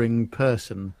neighbouring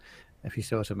person, if you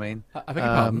see what I mean.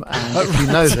 And if you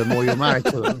know them or you're married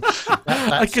to them,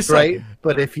 that's great.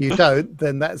 But if you don't,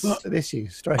 then that's an issue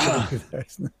straight away there,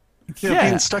 isn't it? Yeah,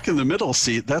 being stuck in the middle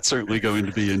seat, that's certainly going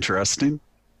to be interesting.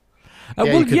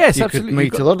 You could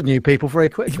meet a lot of new people very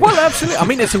quickly. Well, absolutely. I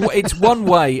mean, it's one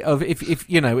way of if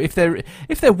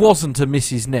there wasn't a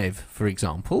Mrs. Nev, for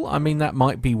example. I mean, that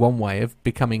might be one way of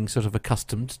becoming sort of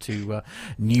accustomed to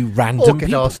new random people. Or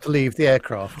get asked to leave the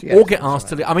aircraft. Yes, or get asked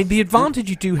to leave. I mean, the advantage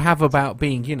you do have about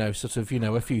being, sort of,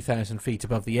 a few thousand feet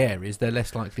above the air is they're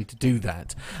less likely to do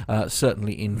that.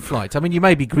 Certainly in flight. I mean, you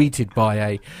may be greeted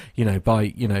by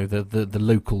the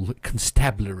local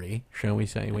constabulary, shall we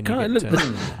say, when you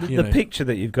get the picture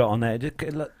that you've got on there,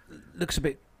 it looks a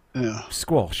bit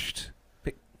squashed, a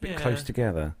bit bit close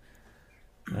together.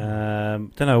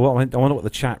 Don't know what I wonder what the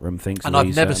chat room thinks. And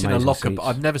I've never seen a locker. Seats.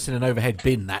 I've never seen an overhead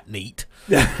bin that neat.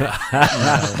 Yeah.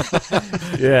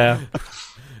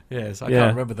 Yes, I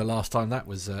can't remember the last time that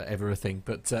was ever a thing,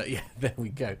 but there we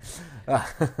go.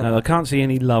 No, I can't see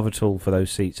any love at all for those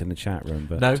seats in the chat room.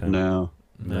 But no,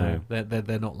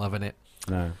 they're not loving it.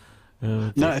 No.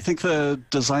 No, I think the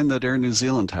design that Air New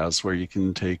Zealand has, where you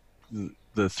can take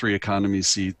the 3 economy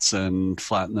seats and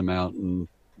flatten them out and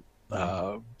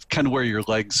kind of where your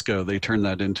legs go, they turn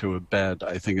that into a bed,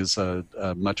 I think is a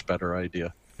much better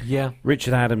idea. Yeah.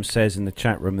 Richard Adams says in the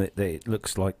chat room that it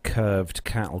looks like curved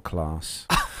cattle class.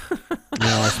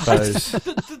 I suppose.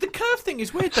 The curve thing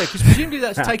is weird, though, because presumably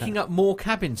that's taking up more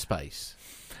cabin space.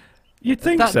 You'd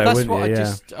think so, that's wouldn't what you?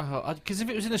 Because if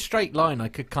it was in a straight line, I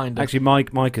could kind of... Actually,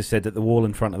 Mike has said that the wall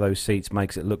in front of those seats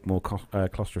makes it look more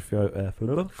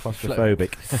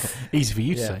claustrophobic. Easy for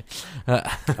you to say.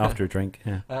 After a drink,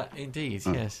 indeed,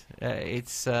 yes.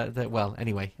 It's well.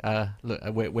 Anyway, look,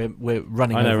 we're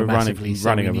running over massively.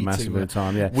 Running over massively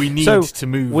time. Yeah, we need to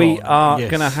move. We are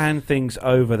going to hand things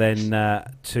over then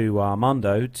to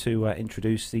Armando to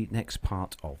introduce the next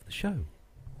part of the show.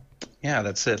 Yeah,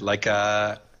 that's it. Like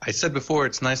I said before,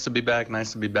 it's nice to be back.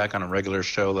 Nice to be back on a regular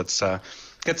show. Let's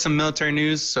get some military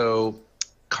news. So,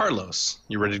 Carlos,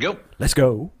 you ready to go? Let's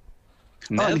go.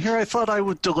 And here I thought I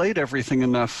would delayed everything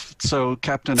enough so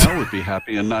Captain L would be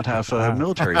happy and not have a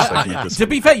military segment. To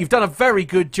be fair, you've done a very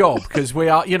good job because we're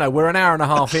an hour and a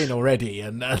half in already,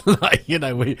 and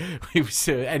anyway.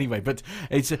 But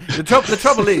it's the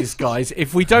trouble is, guys,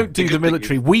 if we don't do the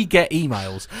military, we get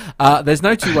emails. There's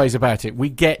no two ways about it. We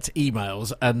get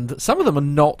emails, and some of them are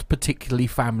not particularly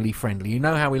family friendly. You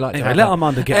know how we like to let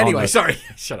Armando get anyway. Sorry,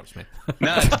 shut up, Smith.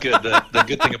 No, it's good. The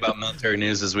good thing about military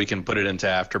news is we can put it into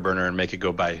Afterburner and make it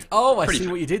go by. Oh, I see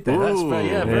what you did there. That's very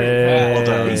well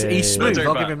done. He's smooth.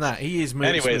 I'll give him that. He is smooth.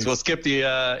 Anyways, we'll skip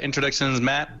the introductions.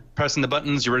 Matt, pressing the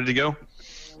buttons. You ready to go?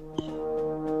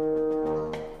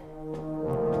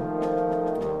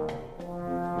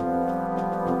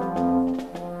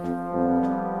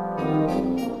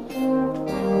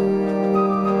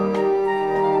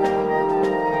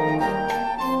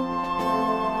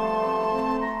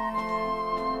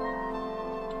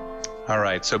 All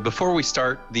right, so before we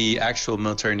start the actual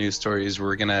military news stories,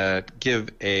 we're going to give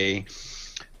a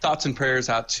thoughts and prayers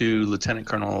out to Lieutenant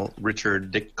Colonel Richard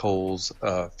Dick Cole's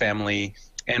family,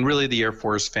 and really the Air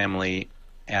Force family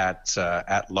at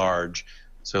large.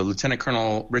 So Lieutenant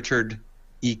Colonel Richard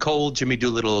E. Cole, Jimmy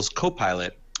Doolittle's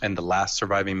co-pilot and the last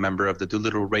surviving member of the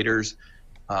Doolittle Raiders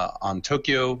on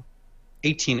Tokyo,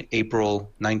 18 April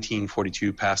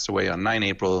 1942, passed away on 9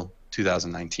 April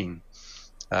 2019.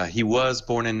 He was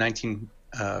born in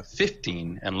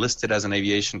 1915 and listed as an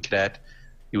aviation cadet.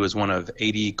 He was one of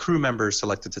 80 crew members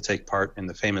selected to take part in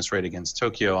the famous raid against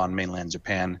Tokyo on mainland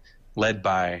Japan, led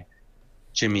by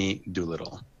Jimmy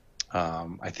Doolittle.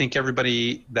 I think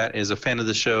everybody that is a fan of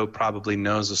the show probably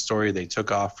knows the story. They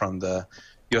took off from the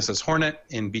USS Hornet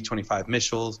in B-25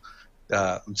 missiles.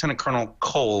 Lieutenant Colonel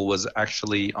Cole was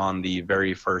actually on the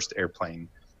very first airplane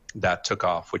that took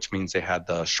off, which means they had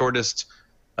the shortest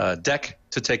deck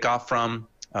to take off from.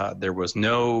 There was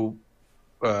no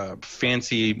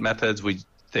fancy methods.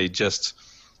 They just,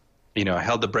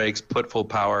 held the brakes, put full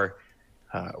power,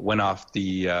 went off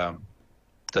that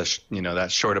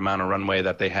short amount of runway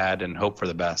that they had, and hope for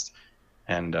the best.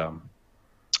 And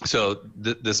so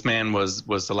this man was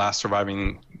the last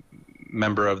surviving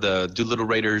member of the Doolittle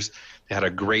Raiders. They had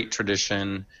a great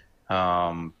tradition,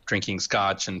 drinking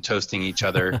scotch and toasting each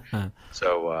other.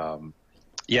 So.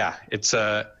 Yeah, it's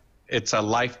a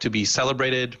life to be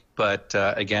celebrated, but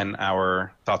again,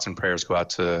 our thoughts and prayers go out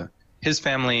to his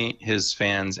family, his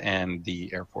fans, and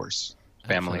the Air Force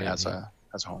family as a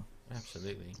whole.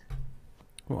 Absolutely.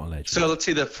 What a legend. So let's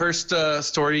see. The first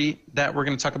story that we're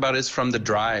going to talk about is from The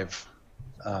Drive,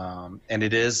 and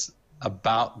it is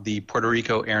about the Puerto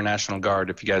Rico Air National Guard.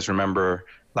 If you guys remember,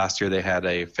 last year they had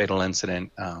a fatal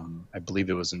incident. I believe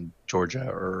it was in Georgia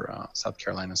or South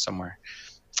Carolina somewhere.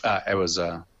 It was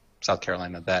South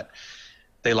Carolina that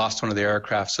they lost one of their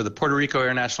aircraft. So the Puerto Rico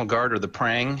Air National Guard, or the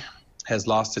PRANG, has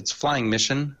lost its flying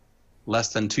mission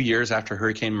less than 2 years after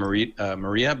Hurricane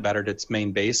Maria battered its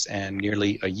main base, and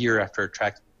nearly a year after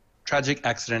a tragic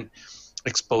accident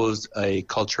exposed a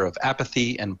culture of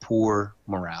apathy and poor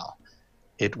morale.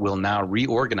 It will now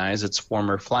reorganize its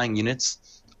former flying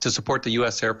units to support the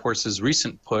U.S. Air Force's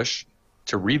recent push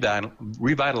to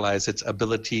revitalize its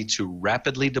ability to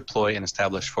rapidly deploy and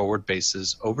establish forward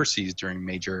bases overseas during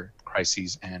major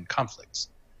crises and conflicts.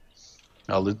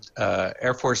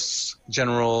 Air Force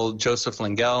General Joseph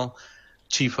Lengyel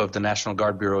Chief of the National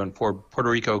Guard Bureau in Puerto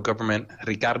Rico government,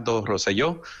 Ricardo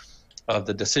Rosselló, of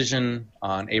the decision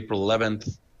on April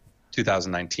 11th,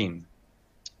 2019.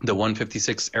 The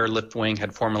 156 Airlift Wing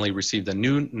had formerly received a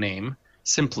new name,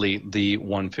 simply the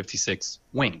 156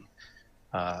 Wing.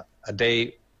 The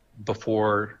day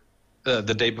before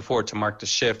to mark the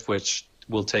shift, which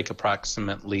will take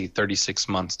approximately 36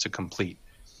 months to complete.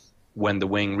 When the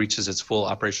wing reaches its full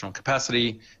operational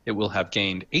capacity, it will have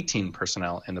gained 18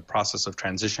 personnel in the process of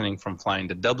transitioning from flying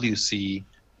the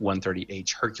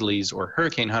WC-130H Hercules or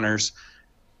Hurricane Hunters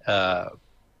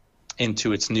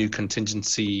into its new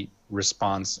contingency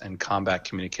response and combat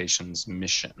communications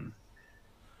mission.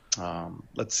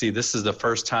 Let's see, this is the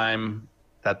first time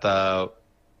that the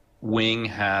wing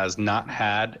has not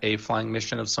had a flying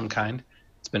mission of some kind.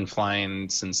 It's been flying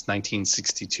since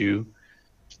 1962.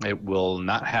 It will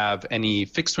not have any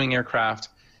fixed-wing aircraft,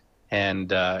 and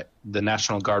the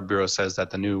National Guard Bureau says that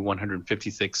the new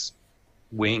 156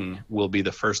 Wing will be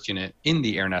the first unit in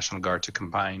the Air National Guard to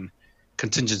combine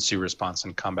contingency response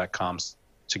and combat comms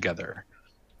together.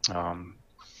 So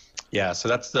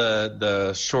that's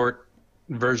the short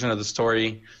version of the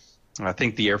story. I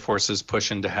think the Air Force is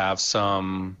pushing to have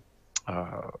some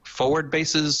forward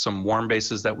bases, some warm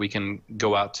bases that we can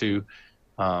go out to.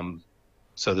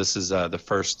 So this is the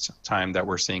first time that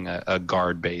we're seeing a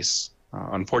guard base.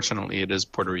 Unfortunately, it is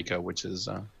Puerto Rico, which is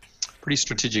a pretty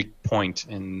strategic point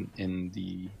in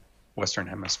the Western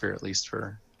Hemisphere, at least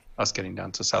for us getting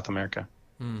down to South America.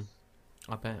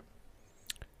 I bet.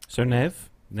 So,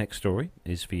 Nev, next story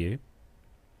is for you.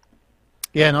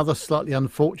 Yeah, another slightly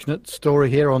unfortunate story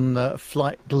here on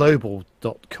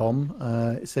flightglobal.com.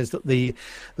 It says that the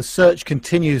search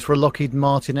continues for a Lockheed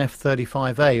Martin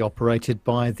F-35A operated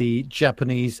by the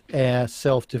Japanese Air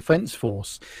Self-Defense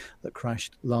Force that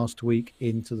crashed last week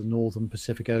into the northern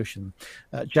Pacific Ocean.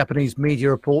 Japanese media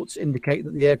reports indicate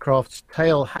that the aircraft's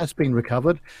tail has been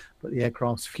recovered, but the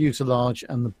aircraft's fuselage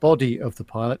and the body of the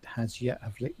pilot have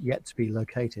yet to be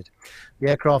located.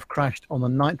 The aircraft crashed on the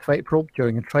 9th of April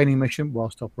during a training mission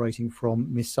whilst operating from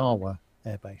Misawa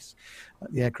Air Base.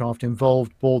 The aircraft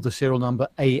involved bore the serial number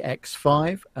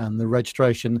AX5 and the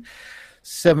registration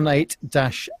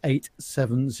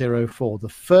 78-8704, the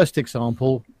first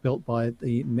example built by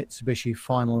the Mitsubishi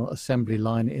Final Assembly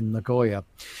Line in Nagoya.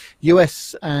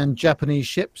 US and Japanese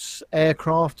ships,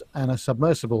 aircraft and a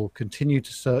submersible continue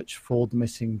to search for the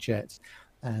missing jet,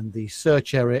 and the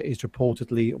search area is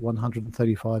reportedly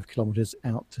 135 kilometers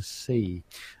out to sea.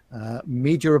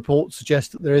 Media reports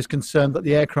suggest that there is concern that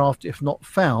the aircraft, if not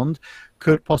found,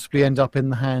 could possibly end up in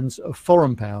the hands of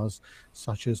foreign powers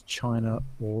such as China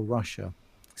or Russia.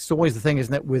 It's always the thing,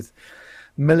 isn't it, with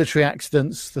military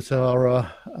accidents that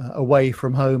are away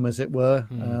from home, as it were,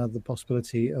 the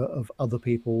possibility of other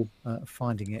people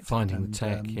finding it. Finding the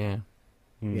tech,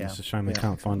 It's a shame they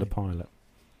can't find a pilot.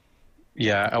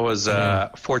 Yeah, I was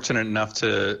fortunate enough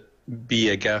to be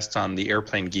a guest on the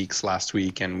Airplane Geeks last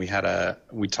week, and we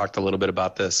talked a little bit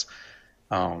about this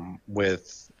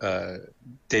with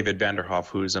David Vanderhoff,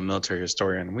 who's a military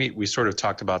historian. We sort of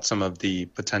talked about some of the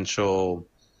potential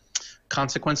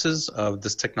consequences of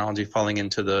this technology falling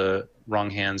into the wrong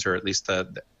hands, or at least the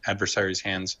adversary's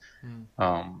hands.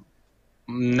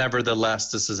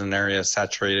 Nevertheless, this is an area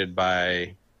saturated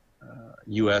by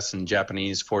U.S. and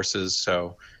Japanese forces,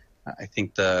 so I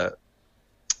think the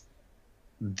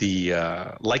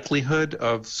likelihood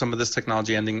of some of this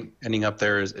technology ending up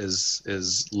there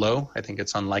is low. I think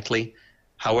it's unlikely.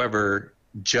 However,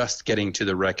 just getting to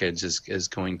the wreckage is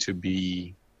going to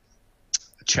be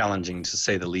challenging, to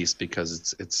say the least,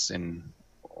 because it's in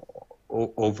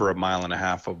over 1.5 miles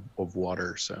of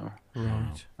water. So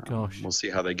right, gosh, we'll see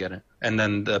how they get it. And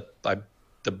then the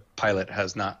pilot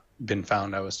has not been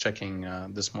found. I was checking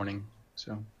this morning.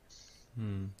 So,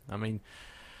 I mean,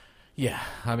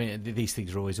 these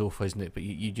things are always awful, isn't it? But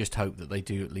you just hope that they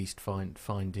do at least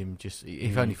find him, just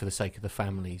if only for the sake of the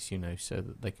families, so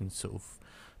that they can sort of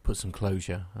put some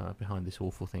closure behind this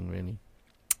awful thing, really.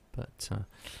 But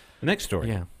the next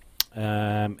story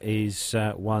is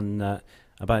one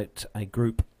about a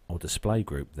group or display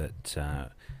group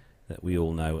that we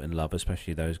all know and love,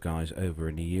 especially those guys over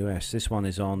in the US. This one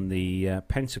is on the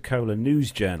Pensacola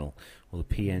News Journal, or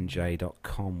the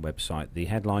PNJ.com website. The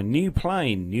headline, New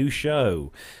Plane, New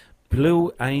Show.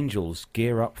 Blue Angels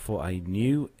gear up for a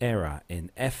new era in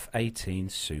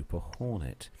F-18 Super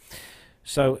Hornet.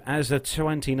 So, as the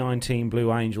 2019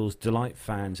 Blue Angels delight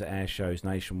fans at air shows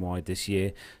nationwide this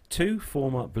year, 2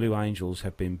 former Blue Angels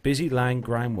have been busy laying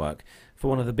groundwork for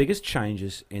one of the biggest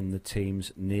changes in the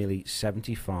team's nearly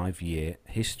 75-year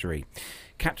history.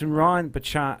 Captain Ryan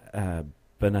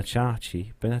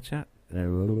Benacciacci,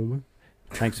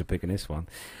 Thanks for picking this one.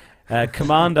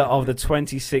 Commander of the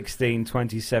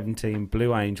 2016-2017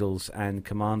 Blue Angels and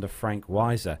Commander Frank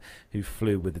Weiser, who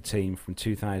flew with the team from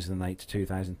 2008 to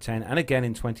 2010 and again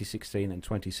in 2016 and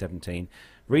 2017,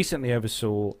 recently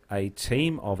oversaw a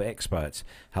team of experts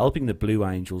helping the Blue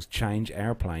Angels change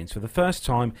airplanes for the first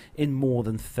time in more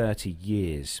than 30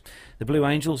 years. The Blue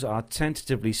Angels are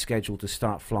tentatively scheduled to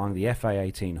start flying the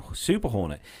FA-18 Super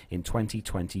Hornet in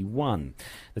 2021,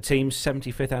 the team's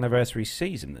 75th anniversary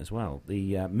season as well.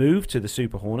 The move to the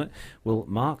Super Hornet will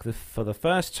mark for the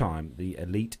first time the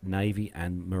elite Navy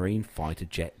and Marine fighter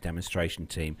jet demonstration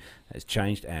team has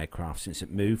changed aircraft since it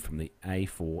moved from the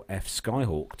A4F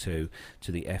Skyhawk to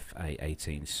the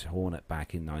FA-18 Hornet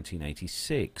back in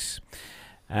 1986.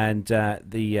 And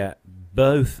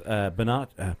both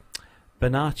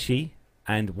Bonacci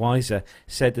and Weiser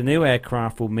said the new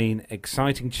aircraft will mean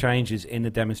exciting changes in the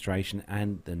demonstration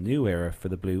and the new era for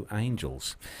the Blue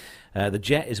Angels. The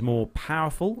jet is more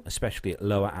powerful, especially at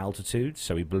lower altitudes,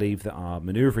 so we believe that our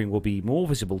manoeuvring will be more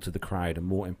visible to the crowd and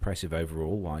more impressive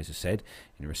overall, Weiser said,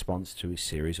 in response to a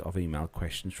series of email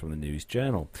questions from the News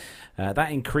Journal.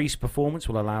 That increased performance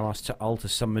will allow us to alter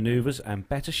some manoeuvres and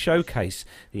better showcase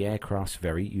the aircraft's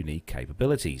very unique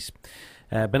capabilities.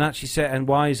 Bonacci said and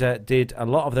Weiser did a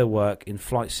lot of their work in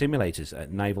flight simulators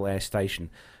at Naval Air Station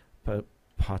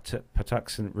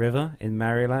Patuxent River in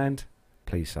Maryland.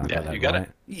 Please say that you got right.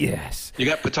 it. Yes. You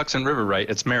got Patuxent River right.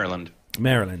 It's Maryland.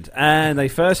 And they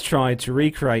first tried to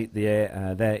recreate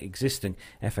their existing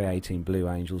FA-18 Blue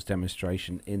Angels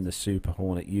demonstration in the Super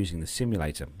Hornet using the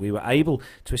simulator. We were able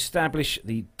to establish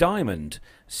the Diamond,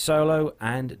 Solo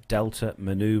and Delta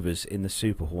maneuvers in the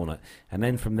Super Hornet, and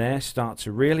then from there start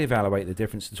to really evaluate the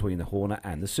difference between the Hornet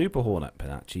and the Super Hornet,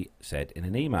 Bonacci said in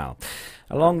an email.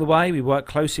 Along the way, we worked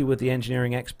closely with the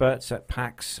engineering experts at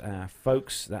PAX,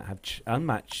 folks that have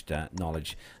unmatched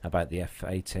knowledge about the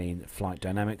F-18 flight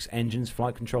dynamics, engines,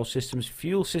 flight control systems,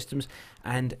 fuel systems,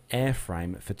 and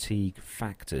airframe fatigue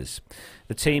factors.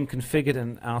 The team configured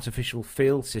an artificial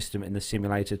field system in the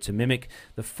simulator to mimic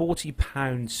the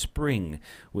 40-pound spring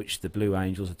which the Blue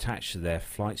Angels attached to their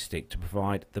flight stick to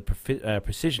provide the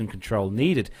precision control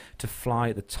needed to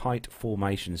fly the tight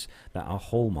formations that are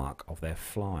hallmark of their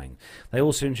flying. They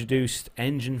also introduced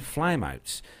engine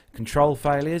flameouts, control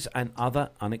failures and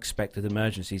other unexpected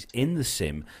emergencies in the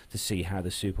sim to see how the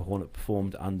Super Hornet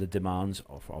performed under demands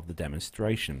of the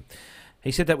demonstration.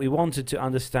 He said that we wanted to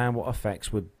understand what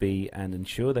effects would be and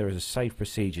ensure there is a safe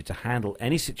procedure to handle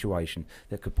any situation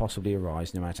that could possibly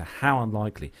arise, no matter how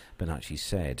unlikely, Bonacci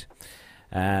said.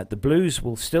 The Blues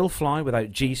will still fly without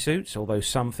G-suits, although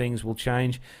some things will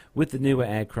change. With the newer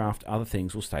aircraft, other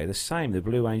things will stay the same. The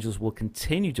Blue Angels will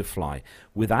continue to fly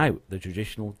without the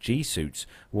traditional G-suits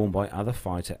worn by other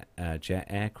fighter jet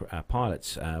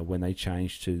pilots when they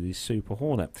change to the Super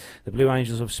Hornet. The Blue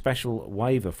Angels have special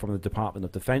waiver from the Department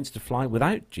of Defense to fly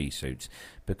without G-suits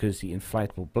because the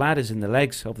inflatable bladders in the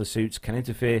legs of the suits can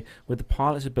interfere with the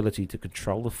pilot's ability to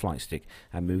control the flight stick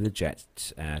and move the jet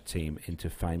team into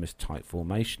famous tight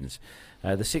formations.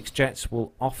 The 6 jets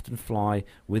will often fly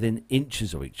within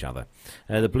inches of each other.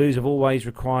 The Blues have always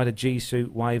required a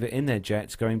G-suit waiver in their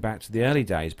jets going back to the early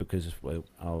days because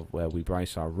of where we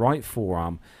brace our right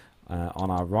forearm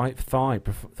on our right thigh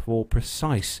for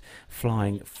precise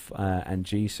flying and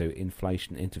G-suit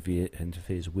inflation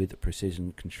interferes with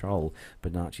precision control,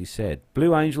 Bonacci said.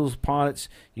 Blue Angels pilots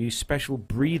use special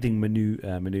breathing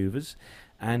maneuvers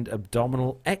and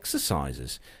abdominal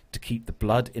exercises to keep the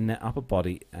blood in their upper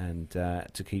body and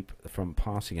to keep from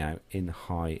passing out in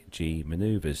high G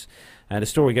maneuvers. The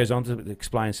story goes on to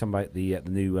explain some about the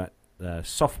new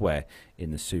software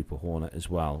in the Super Hornet as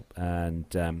well.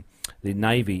 And the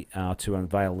Navy are to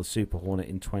unveil the Super Hornet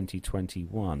in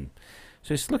 2021.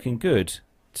 So it's looking good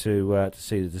to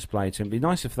see the display. It'd be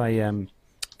nice if they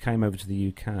came over to the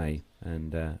UK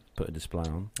and put a display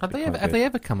on. Have they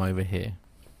ever come over here?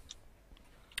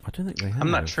 I don't think they have.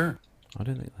 I'm not sure. I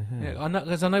don't think they have. Yeah, I know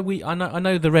because I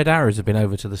know the Red Arrows have been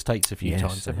over to the States a few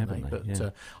times, haven't they? But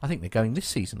yeah. I think they're going this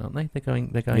season, aren't they? They're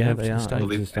going yeah, over to the States. I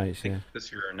believe the States, yeah.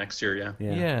 This year or next year, yeah.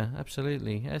 Yeah,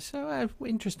 absolutely. Yeah, so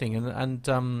interesting.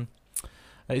 And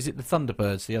is it the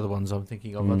Thunderbirds? The other ones I'm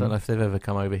thinking of. I don't know if they've ever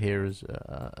come over here as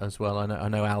well. I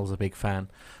know Al's a big fan.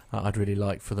 I'd really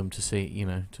like for them to see,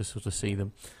 to sort of see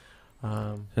them.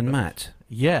 And Matt,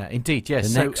 Yeah, indeed.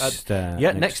 Yes.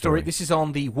 Next story. This is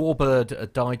on the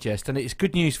Warbird Digest, and it's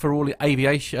good news for all the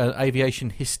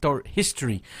aviation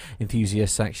history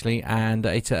enthusiasts, actually. And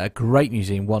it's a great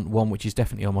museum, one which is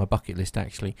definitely on my bucket list,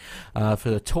 actually, for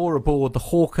the tour aboard the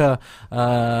Hawker.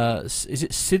 Is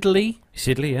it Siddeley?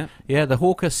 Siddeley, yeah. Yeah, the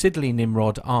Hawker Siddeley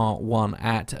Nimrod R1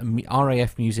 at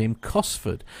RAF Museum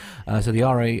Cosford. So the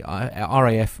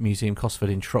RAF Museum Cosford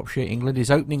in Shropshire, England,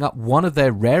 is opening up one of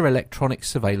their rare electronic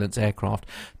surveillance aircraft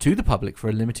to the public for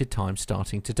a limited time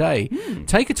starting today.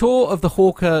 Take a tour of the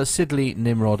Hawker Siddeley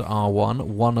Nimrod R1,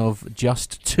 one of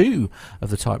just two of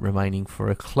the type remaining, for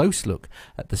a close look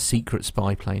at the secret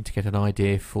spy plane to get an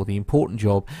idea for the important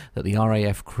job that the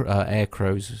RAF air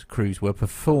crews were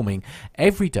performing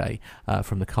every day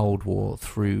from the Cold War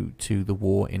through to the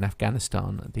war in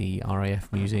Afghanistan. The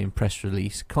RAF Museum press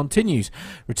release continues.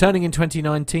 Returning in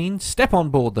 2019, step on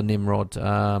board the Nimrod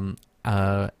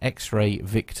X-Ray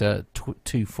Victor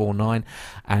 249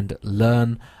 and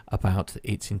learn about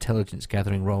its intelligence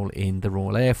gathering role in the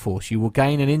Royal Air Force. You will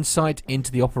gain an insight into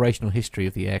the operational history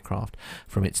of the aircraft,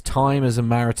 from its time as a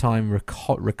maritime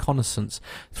reconnaissance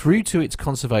through to its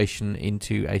conservation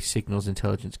into a signals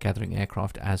intelligence gathering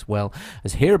aircraft, as well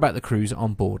as hear about the crews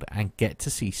on board and get to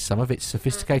see some of its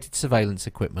sophisticated surveillance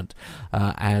equipment.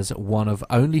 As one of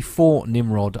only 4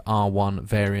 Nimrod R1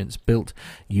 variants built,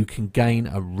 you can gain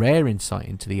a rare insight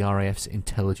into the RAF's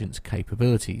intelligence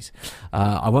capabilities.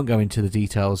 I won't go into the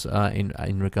details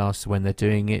in regards to when they're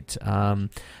doing it,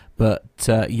 but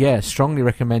strongly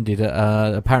recommended.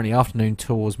 Apparently afternoon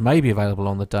tours may be available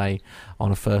on the day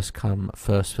on a first come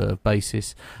first served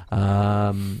basis, it's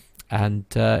an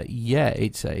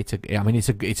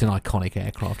iconic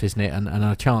aircraft, isn't it? And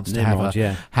a chance to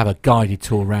have a guided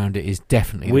tour around it is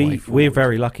definitely the way forward. We're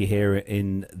very lucky here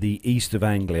in the east of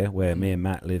Anglia, where me and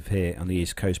Matt live here on the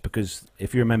east coast, because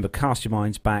if you remember, cast your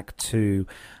minds back to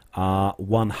our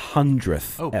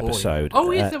 100th episode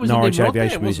at Norwich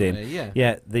Aviation Museum.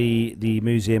 The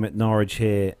museum at Norwich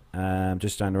here,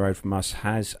 just down the road from us,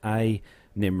 has a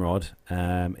Nimrod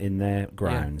in their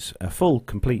grounds, a full,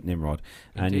 complete Nimrod,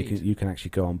 and you can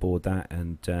actually go on board that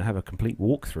and have a complete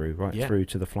walkthrough through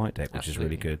to the flight deck, which is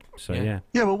really good. So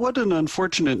but what an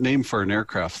unfortunate name for an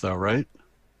aircraft, though, right?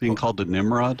 Being called a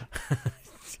Nimrod.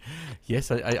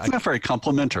 Yes, it's not very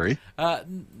complimentary.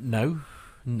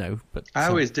 No, but I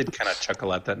always did kind of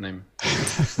chuckle at that name.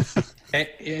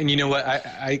 and you know what?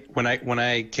 When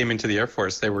I came into the Air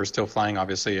Force, they were still flying,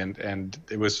 obviously, and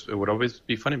it would always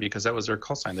be funny because that was their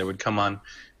call sign. They would come on,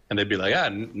 and they'd be like,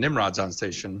 Nimrod's on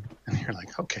station, and you're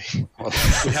like, okay, well,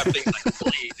 we have things like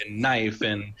blade and knife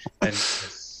and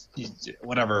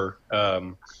whatever,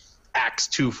 Axe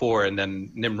 2-4, and then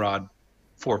Nimrod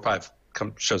 4-5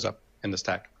 shows up in the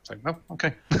stack. It's like, oh,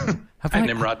 okay.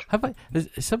 Nimrod. Has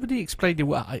somebody explained it?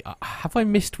 Have I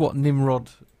missed what Nimrod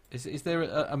is? Is there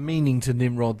a meaning to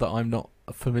Nimrod that I'm not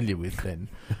familiar with then?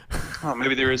 Oh,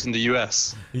 maybe there is in the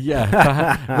US.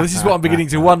 Yeah, well, this is what I'm beginning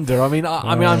to wonder. I mean,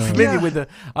 I'm familiar with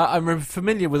I'm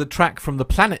familiar with a track from the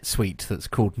Planet Suite that's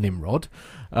called Nimrod.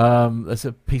 That's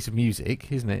a piece of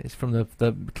music, isn't it? It's from the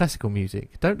classical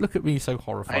music. Don't look at me so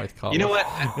horrified, Carl. You know what?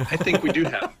 I think we do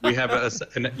have. We have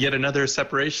yet another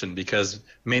separation, because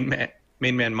main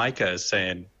man Micah is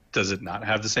saying, does it not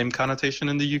have the same connotation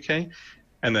in the UK?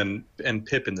 And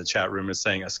Pip in the chat room is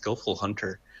saying a skillful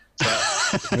hunter.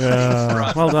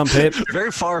 Well done, Pip.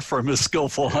 Very far from a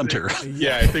skillful hunter.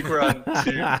 Yeah, I think we're on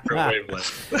 2 different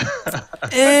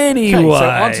wavelengths. Anyway. Okay, so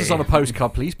answers on a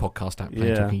postcard, please. Podcast at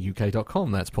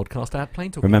planetalkinguk.com. That's podcast at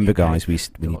planetalkinguk. Remember, guys, we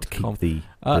need to keep the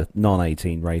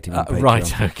non-18 rating on Patreon.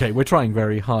 Right, okay. We're trying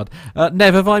very hard.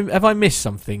 Nev, have I missed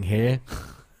something here?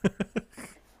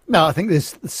 No, I think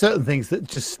there's certain things that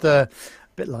just... a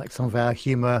bit like some of our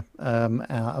humour, our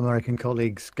American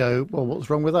colleagues go, well, what's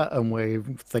wrong with that? And we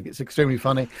think it's extremely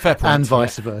funny. Fair point, and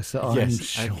vice versa.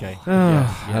 Yes, I'm sure. okay.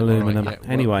 Aluminum. Right,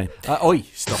 anyway.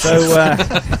 Stop. So,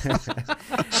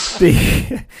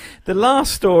 the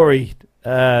last story,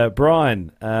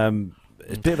 Brian, a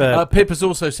bit of Pip has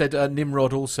also said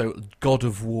Nimrod, also God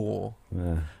of War.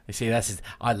 You see,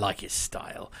 I like his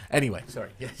style. Anyway,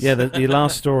 sorry. Yes. Yeah, the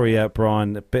last story,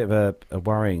 Brian, a bit of a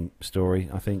worrying story,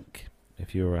 I think.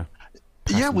 If you're a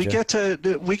passenger.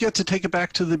 we get to take it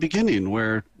back to the beginning,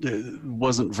 where it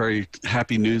wasn't very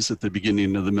happy news at the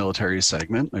beginning of the military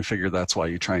segment. I figure that's why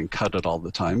you try and cut it all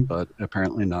the time, but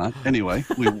apparently not. Anyway,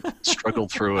 we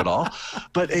struggled through it all.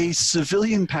 But a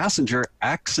civilian passenger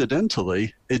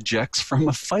accidentally ejects from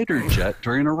a fighter jet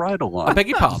during a ride-along. I beg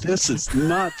your pardon? This is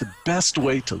not the best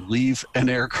way to leave an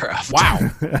aircraft. Wow.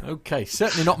 Okay,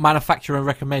 certainly not manufacturer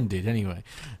recommended, anyway.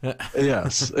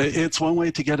 Yes, it's one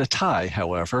way to get a tie,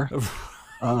 however.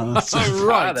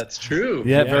 Right, that's true.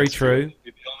 Yeah, very true.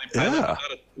 You're the only pilot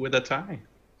with a tie.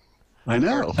 I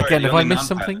know. Sorry, again, have I missed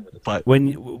something? But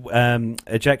when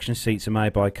ejection seats are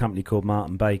made by a company called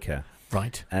Martin Baker,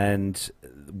 right, and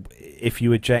if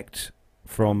you eject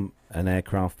from an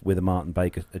aircraft with a Martin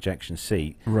Baker ejection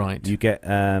seat, right, you get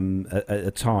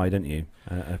a tie, don't you?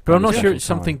 But I'm not sure it's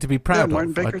something to be proud of.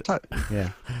 Martin Baker tie.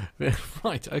 Yeah.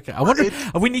 Right. Okay. I wonder.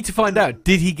 We need to find out.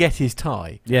 Did he get his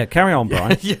tie? Yeah. Carry on,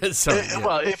 Brian. Yeah. Sorry.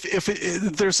 Well, if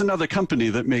there's another company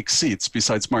that makes seats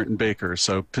besides Martin Baker,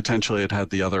 so potentially it had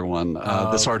the other one.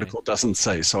 This article doesn't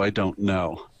say, so I don't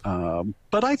know.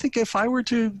 But I think if I were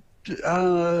to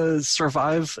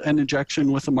survive an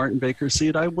ejection with a Martin Baker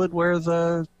seat, I would wear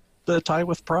the tie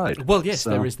with pride. Well, yes,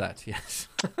 there is that, yes.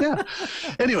 Yeah.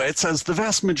 Anyway, it says the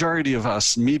vast majority of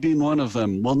us, me being one of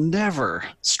them, will never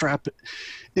strap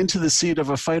into the seat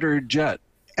of a fighter jet.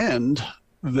 And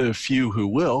the few who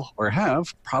will or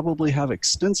have probably have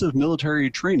extensive military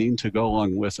training to go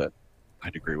along with it.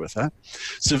 I'd agree with that.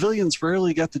 Civilians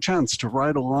rarely get the chance to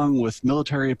ride along with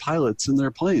military pilots in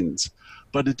their planes,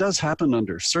 but it does happen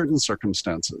under certain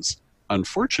circumstances.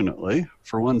 Unfortunately,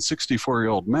 for one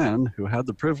 64-year-old man who had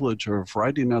the privilege of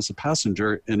riding as a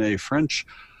passenger in a French,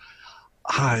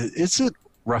 is it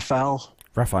Rafale?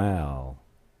 Raphael.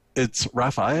 It's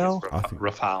Raphael?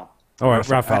 Rafale. All right,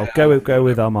 Raphael. Go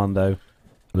with Armando.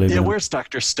 Yeah, where's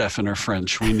Dr. Steph in her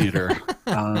French? We need her.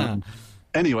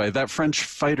 Anyway, that French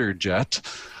fighter jet,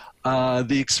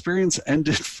 the experience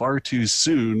ended far too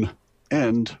soon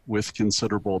and with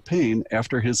considerable pain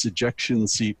after his ejection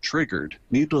seat triggered.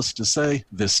 Needless to say,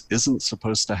 this isn't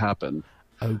supposed to happen.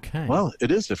 Okay. Well, it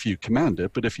is if you command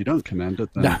it, but if you don't command it,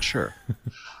 then sure.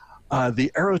 The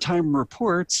Aerotime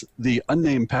reports the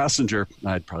unnamed passenger,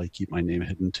 I'd probably keep my name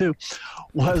hidden too,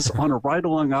 was on a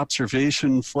ride-along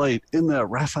observation flight in the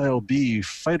Rafale B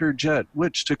fighter jet,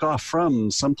 which took off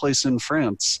from someplace in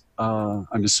France,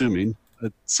 I'm assuming,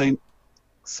 at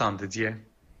Saint-Didier.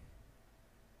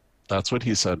 That's what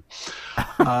he said.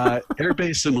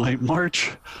 Airbase in late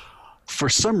March. For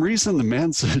some reason, the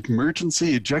man's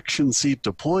emergency ejection seat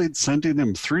deployed, sending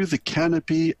him through the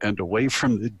canopy and away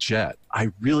from the jet.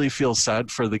 I really feel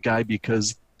sad for the guy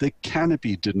because the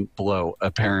canopy didn't blow,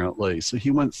 apparently. So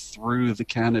he went through the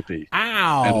canopy.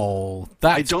 Ow!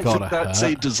 I don't think that's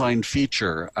a design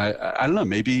feature. I don't know.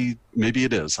 Maybe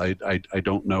it is. I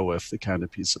don't know if the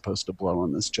canopy is supposed to blow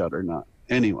on this jet or not.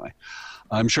 Anyway.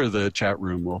 I'm sure the chat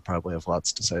room will probably have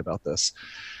lots to say about this.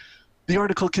 The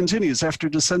article continues. After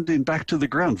descending back to the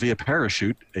ground via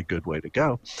parachute, a good way to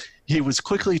go, he was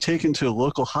quickly taken to a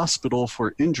local hospital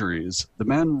for injuries. The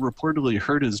man reportedly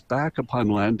hurt his back upon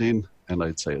landing, and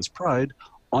I'd say his pride,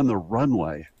 on the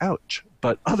runway. Ouch.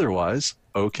 But otherwise,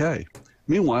 okay.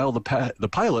 Meanwhile, the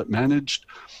pilot managed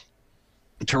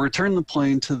to return the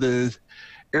plane to the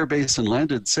airbase and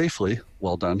landed safely.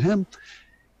 Well done him.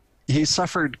 He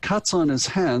suffered cuts on his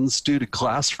hands due to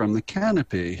glass from the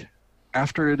canopy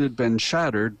after it had been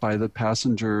shattered by the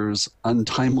passenger's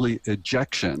untimely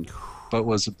ejection, but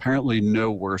was apparently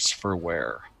no worse for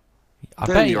wear. I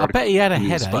bet he had a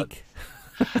headache.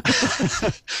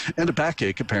 And a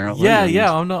backache, apparently.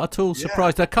 Yeah, I'm not at all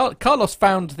surprised. Carlos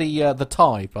found the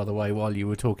tie, by the way, while you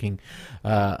were talking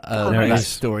that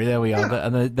story. There we are.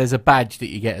 And there's a badge that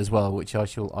you get as well, which I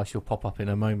shall pop up in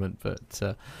a moment.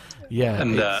 But yeah.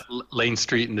 And Lane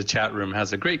Street in the chat room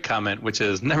has a great comment, which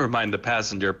is, never mind the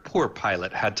passenger, poor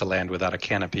pilot had to land without a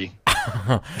canopy.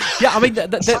 Yeah, I mean... a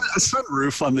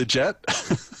sunroof on the jet.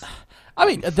 I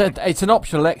mean, it's an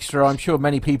optional extra I'm sure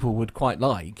many people would quite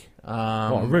like. What,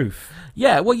 a roof?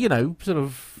 Yeah, well, sort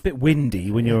of... a bit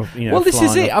windy when you're, well, this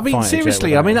is it. I mean,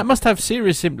 seriously, that must have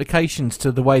serious implications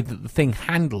to the way that the thing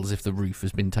handles if the roof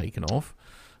has been taken off.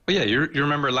 Well, yeah, you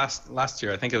remember last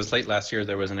year, I think it was late last year,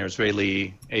 there was an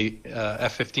Israeli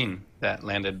F-15 that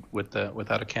landed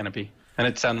without a canopy. And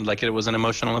it sounded like it was an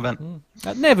emotional event.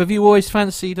 Nev, have you always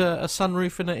fancied a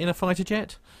sunroof in a fighter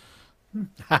jet?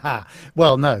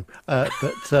 Well, no, but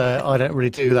I don't really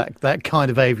do that kind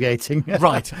of aviating.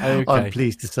 Right, okay. I'm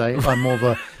pleased to say I'm more of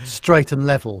a straight and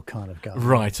level kind of guy.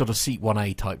 Right, sort of seat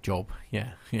 1A type job.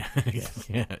 Yeah.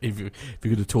 If you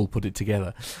could at all put it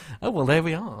together. Oh well, there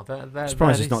we are.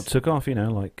 Surprised it's not took off.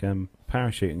 Like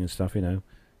parachuting and stuff.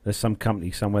 There's some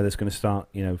company somewhere that's going to start,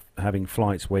 having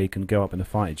flights where you can go up in a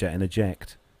fighter jet and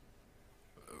eject.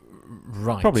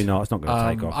 Right. Probably not. It's not going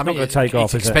to take off. I mean,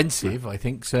 it's expensive. I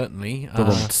think certainly.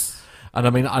 And I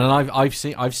mean, I've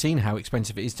seen how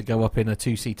expensive it is to go up in a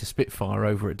 2-seater Spitfire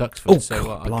over at Duxford. Oh,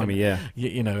 so, blimey, yeah.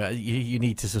 You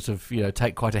need to sort of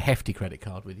take quite a hefty credit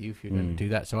card with you if you're going to do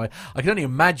that. So I can only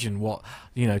imagine what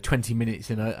 20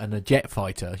 minutes in a jet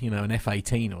fighter, an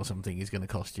F-18 or something, is going to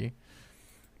cost you.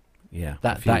 Yeah,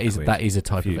 that is a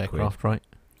type of aircraft, right?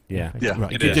 Yeah,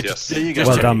 right. It is. Yes. There you go.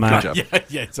 Well done, Matt.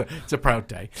 Yeah, it's a proud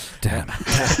day. Damn.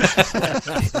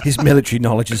 His military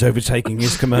knowledge is overtaking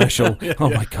his commercial. Oh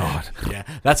my God. Yeah,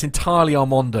 that's entirely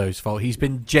Armando's fault. He's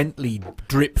been gently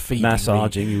drip feeding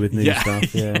massaging you with new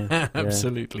stuff. Yeah,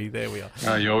 absolutely. There we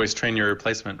are. You always train your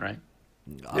replacement, right?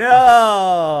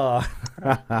 Yeah.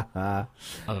 I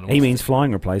don't know he means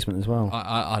flying replacement as well.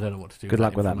 I don't know what to do. Good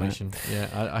luck with that, mate.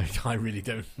 Yeah, I really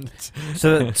don't.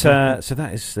 so that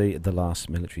is the last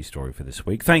military story for this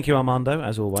week. Thank you, Armando,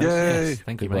 as always. Yay. Yes,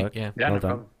 thank you, mate. Work. Yeah, well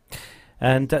done.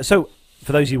 And so,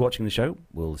 for those of you watching the show,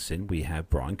 we'll listen. We have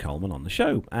Brian Coleman on the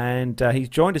show, and he's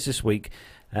joined us this week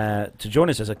to join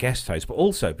us as a guest host, but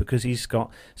also because he's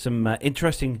got some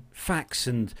interesting facts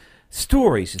and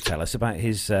stories to tell us about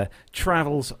his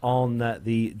travels on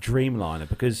the Dreamliner,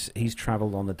 because he's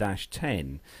travelled on the Dash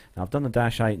 10. Now, I've done the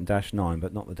Dash 8 and Dash 9,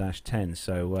 but not the Dash 10.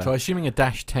 So assuming a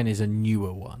Dash 10 is a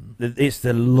newer one. It's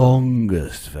the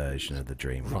longest version of the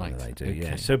Dreamliner right, they do, okay.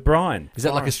 yeah. So, Brian. Is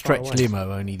that like a stretch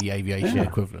limo, only the aviation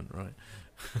equivalent, right?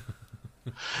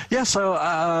 Yeah,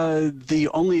 so the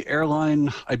only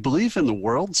airline, I believe, in the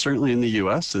world, certainly in the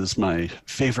U.S., is my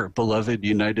favorite beloved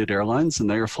United Airlines, and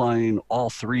they are flying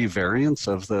all three variants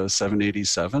of the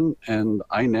 787, and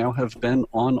I now have been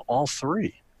on all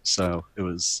three. So it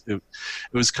was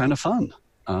kind of fun.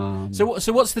 So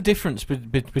what's the difference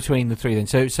between the three then?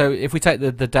 So if we take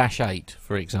the Dash 8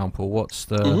 for example, what's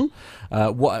the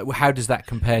how does that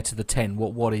compare to the 10?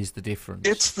 What is the difference?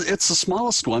 It's the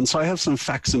smallest one. So I have some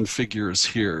facts and figures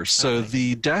here. So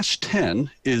the Dash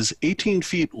 10 is 18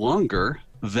 feet longer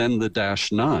than the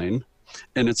Dash 9,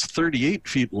 and it's 38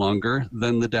 feet longer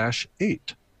than the Dash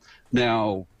 8.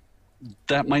 Now,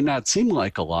 that might not seem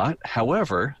like a lot.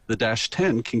 However, the Dash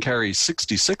 10 can carry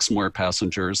 66 more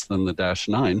passengers than the Dash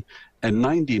 9 and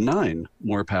 99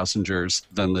 more passengers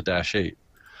than the Dash 8.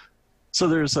 So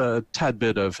there's a tad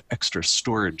bit of extra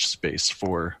storage space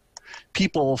for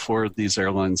people, for these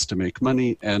airlines to make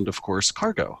money, and of course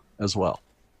cargo as well.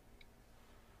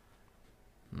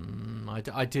 Matt's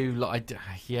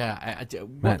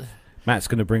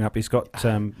going to bring up. He's got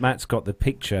Matt's got the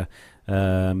picture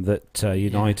that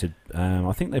United.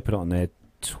 I think they put it on their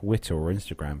Twitter or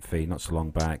Instagram feed not so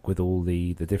long back, with all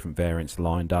the different variants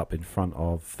lined up in front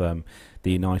of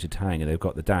the United hangar. They've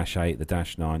got the Dash 8, the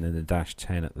Dash 9, and the Dash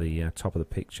 10 at the top of the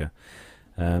picture.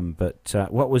 But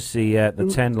what was the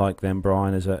 10 like then,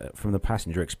 Brian? From the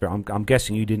passenger experience, I'm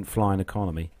guessing you didn't fly in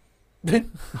economy.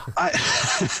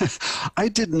 I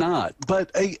did not, but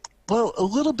a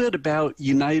little bit about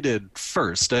United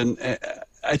first, and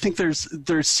I think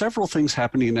there's several things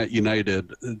happening at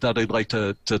United that I'd like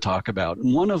to talk about.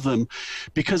 And one of them,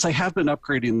 because I have been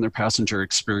upgrading their passenger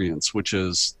experience, which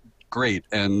is great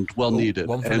and well needed.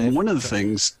 And one of the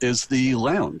things is the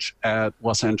lounge at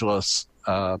Los Angeles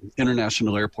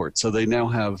International Airport. So they now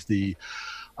have the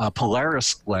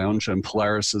Polaris lounge, and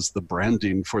Polaris is the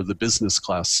branding for the business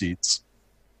class seats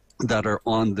that are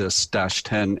on this Dash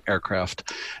 10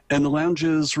 aircraft. And the lounge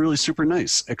is really super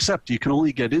nice, except you can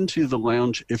only get into the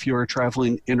lounge if you are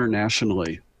traveling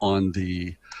internationally on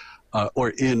the or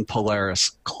in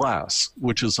Polaris class,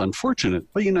 which is unfortunate,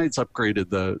 but United's upgraded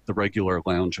the regular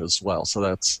lounge as well. So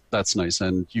that's nice.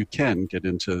 And you can get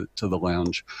into the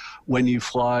lounge when you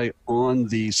fly on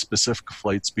the specific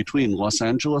flights between Los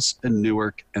Angeles and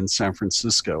Newark and San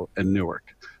Francisco and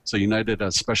Newark. So United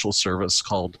has special service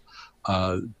called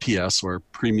PS, or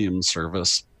premium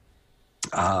service.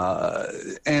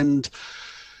 And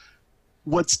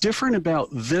what's different about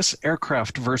this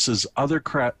aircraft versus other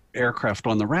aircraft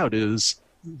on the route is,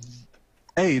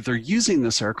 they're using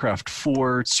this aircraft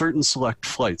for certain select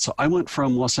flights. So I went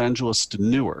from Los Angeles to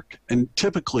Newark, and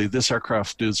typically this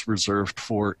aircraft is reserved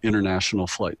for international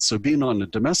flights. So being on a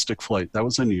domestic flight, that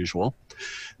was unusual.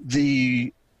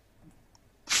 The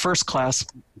first class,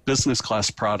 business class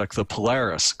product, the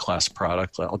Polaris class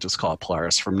product, I'll just call it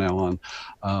Polaris from now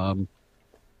on,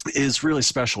 is really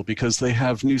special because they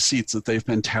have new seats that they've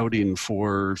been touting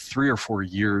for 3 or 4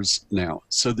 years now.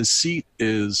 So the seat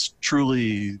is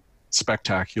truly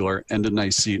spectacular and a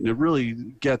nice seat, and it really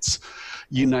gets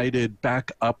United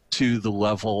back up to the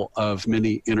level of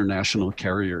many international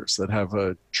carriers that have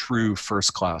a true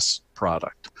first class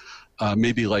product.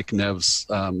 Maybe like Nev's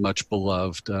much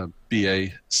beloved BA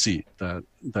seat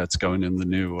that's going in the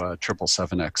new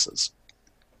 777Xs.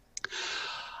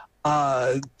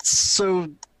 So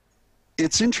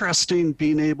it's interesting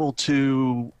being able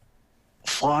to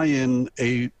fly in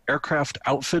a aircraft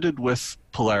outfitted with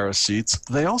Polaris seats.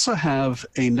 They also have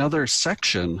another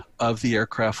section of the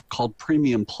aircraft called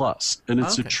Premium Plus, and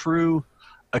it's a true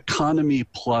economy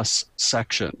plus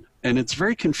section. And it's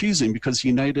very confusing because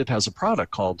United has a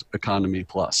product called Economy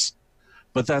Plus,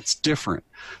 but that's different.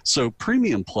 So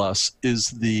Premium Plus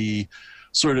is the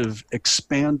sort of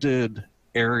expanded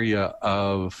area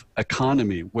of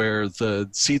economy where the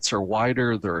seats are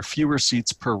wider, there are fewer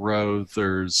seats per row,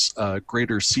 there's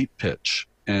greater seat pitch.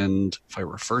 And if I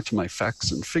refer to my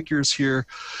facts and figures here,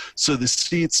 so the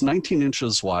seat's 19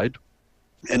 inches wide,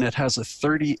 and it has a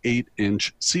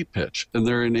 38-inch seat pitch, and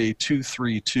they're in a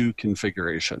 2-3-2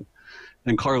 configuration.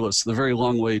 And Carlos, the very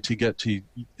long way to get to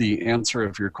the answer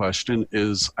of your question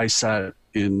is I sat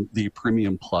in the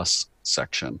Premium Plus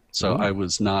section, so I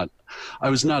was not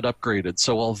upgraded.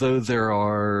 So although there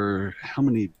are, how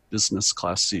many business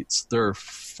class seats? There are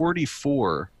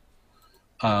 44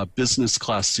 business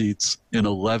class seats in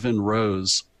 11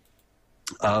 rows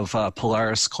of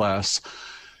Polaris class.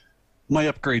 My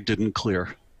upgrade didn't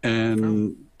clear.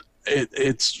 And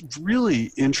it's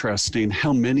really interesting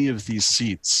how many of these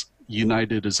seats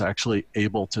United is actually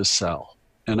able to sell.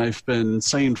 And I've been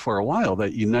saying for a while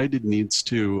that United needs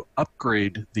to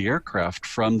upgrade the aircraft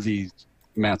from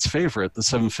Matt's favorite, the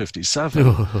 757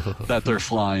 that they're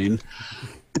flying,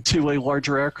 to a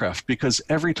larger aircraft, because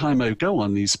every time I go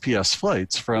on these PS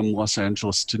flights from Los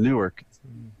Angeles to Newark,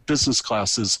 business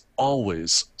class is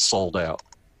always sold out.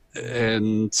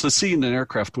 And so seeing an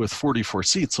aircraft with 44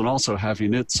 seats and also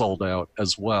having it sold out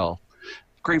as well,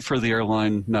 great for the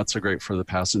airline, not so great for the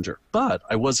passenger. But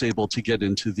I was able to get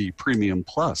into the Premium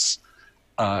Plus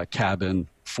cabin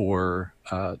for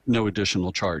no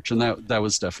additional charge, and that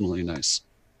was definitely nice.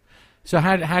 So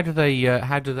how does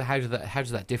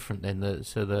that different then?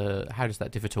 How does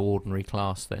that differ to ordinary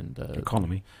class then?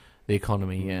 Economy. The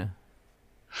economy, yeah.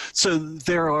 So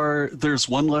there's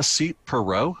one less seat per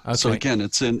row. Okay. So again,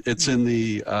 it's in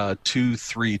the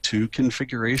 2-3-2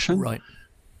 configuration, right?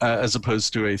 As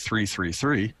opposed to a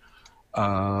 3-3-3.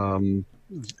 And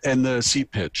the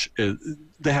seat pitch,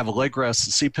 they have a leg rest.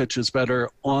 The seat pitch is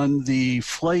better on the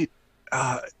flight.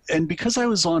 And because I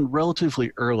was on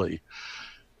relatively early,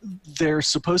 they're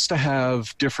supposed to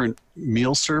have different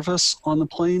meal service on the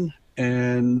plane,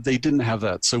 and they didn't have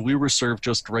that. So we were served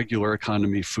just regular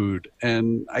economy food.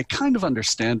 And I kind of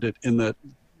understand it in that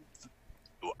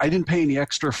I didn't pay any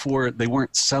extra for it. They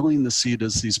weren't selling the seat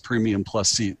as these Premium Plus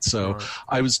seats. So right.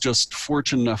 I was just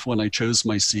fortunate enough when I chose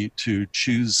my seat to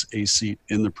choose a seat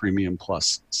in the Premium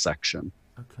Plus section.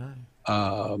 Okay.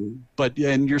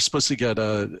 And you're supposed to get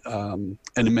an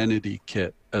amenity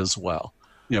kit as well,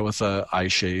 with eye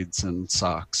shades and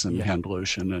socks and hand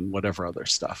lotion and whatever other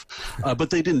stuff. But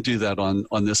they didn't do that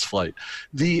on this flight.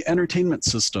 The entertainment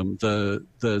system, the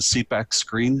seatback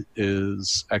screen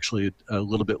is actually a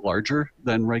little bit larger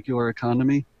than regular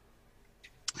economy.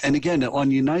 And again,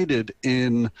 on United,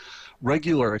 in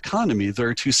regular economy, there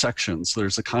are two sections.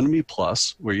 There's Economy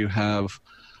Plus, where you have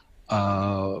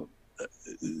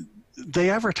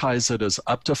they advertise it as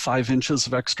up to 5 inches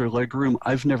of extra legroom.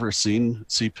 I've never seen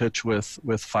seat pitch with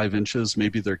 5 inches.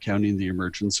 Maybe they're counting the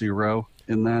emergency row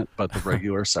in that, but the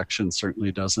regular section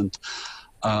certainly doesn't.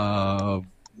 So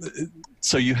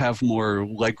you have more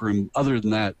legroom. Other than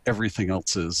that, everything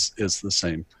else is the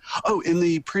same. Oh, in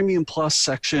the Premium Plus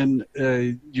section,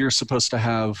 you're supposed to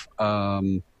have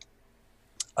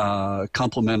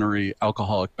complimentary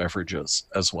alcoholic beverages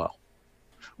as well,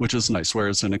 which is nice,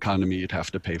 whereas in economy you'd have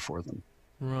to pay for them.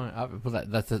 Right, well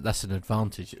that's an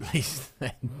advantage at least.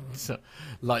 Then. So,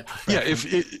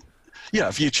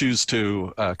 if you choose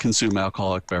to consume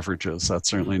alcoholic beverages, that's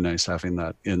certainly nice having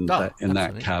that in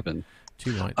that cabin.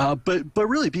 Too right. But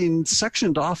really being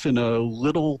sectioned off in a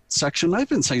little section, I've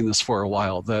been saying this for a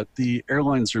while, that the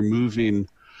airlines are moving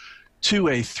to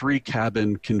a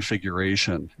 3-cabin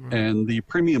configuration. Right. And the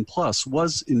Premium Plus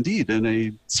was indeed in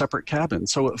a separate cabin.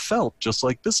 So it felt just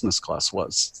like business class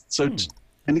was. So,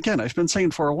 and again, I've been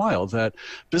saying for a while that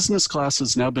business class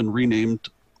has now been renamed,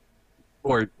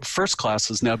 or first class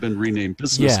has now been renamed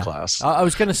business class. I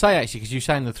was going to say, actually, because you're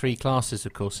saying the 3 classes,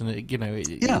 of course, and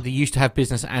they used to have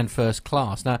business and first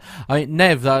class. Now,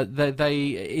 Nev,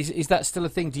 is that still a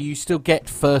thing? Do you still get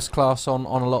first class on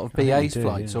a lot of BA's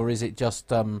flights, or is it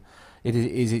just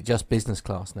is it just business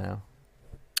class now?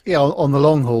 Yeah, on the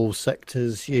long haul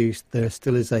sectors, there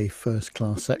still is a first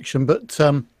class section, but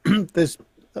I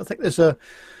think there's a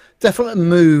definite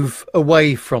move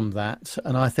away from that,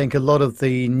 and I think a lot of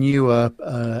the newer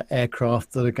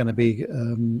aircraft that are going to be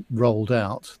rolled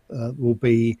out will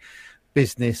be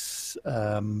business,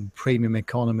 premium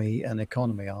economy, and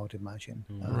economy, I would imagine.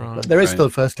 But there is still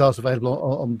first class available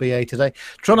on BA today.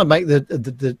 Trying to make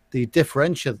the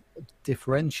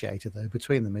differentiator, though,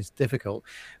 between them is difficult.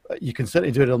 You can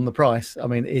certainly do it on the price. I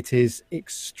mean, it is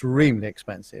extremely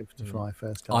expensive to fly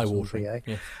first class on BA.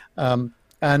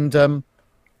 Yeah.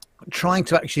 Trying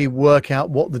to actually work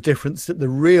out what the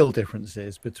real difference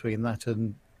is between that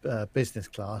and business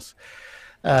class,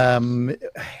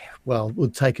 well,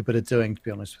 would take a bit of doing, to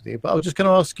be honest with you. But I was just going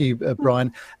to ask you,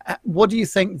 Brian, what do you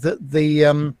think that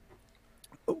the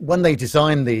when they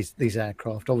design these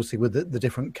aircraft, obviously with the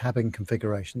different cabin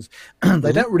configurations,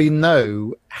 they don't really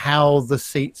know how the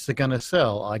seats are going to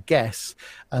sell, I guess,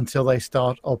 until they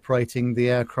start operating the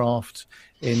aircraft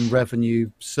in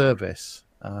revenue service.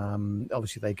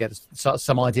 Obviously, they get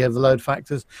some idea of the load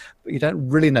factors, but you don't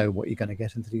really know what you're going to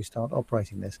get until you start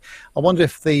operating this. I wonder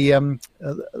if the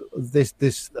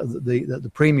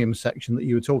premium section that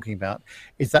you were talking about,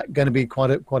 is that going to be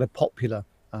quite a popular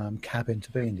cabin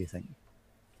to be in, do you think?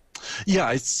 Yeah,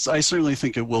 I certainly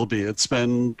think it will be. It's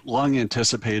been long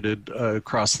anticipated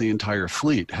across the entire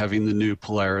fleet, having the new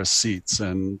Polaris seats,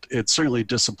 and it's certainly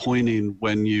disappointing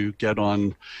when you get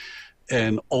on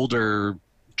an older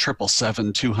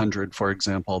 777-200, for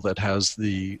example, that has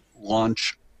the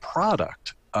launch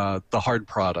product, the hard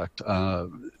product,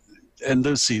 and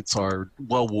those seats are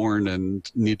well worn and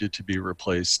needed to be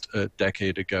replaced a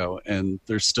decade ago, and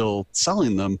they're still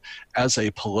selling them as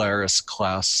a Polaris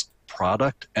class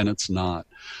product, and it's not.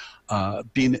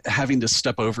 Having to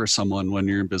step over someone when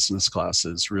you're in business class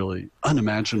is really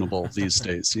unimaginable these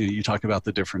days. You talk about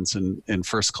the difference in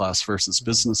first class versus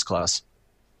business class.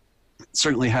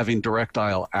 Certainly having direct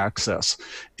aisle access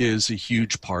is a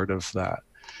huge part of that.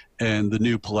 And the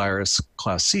new Polaris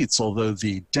class seats, although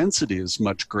the density is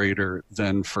much greater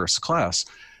than first class,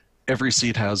 every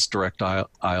seat has direct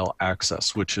aisle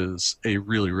access, which is a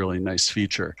really, really nice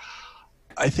feature.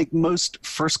 I think most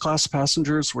first class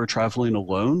passengers were traveling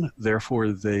alone,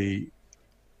 therefore they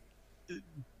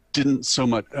didn't so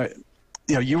much...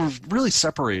 you were really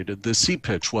separated. The seat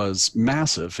pitch was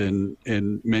massive in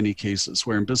many cases,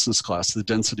 where in business class, the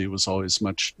density was always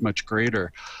much, much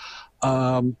greater.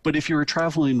 But if you were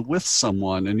traveling with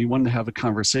someone and you wanted to have a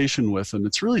conversation with them,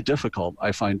 it's really difficult,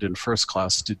 I find, in first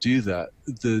class to do that.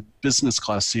 The business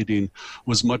class seating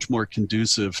was much more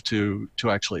conducive to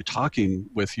actually talking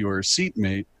with your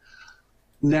seatmate.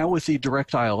 Now with the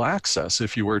direct aisle access,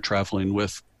 if you were traveling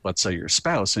with, let's say, your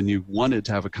spouse, and you wanted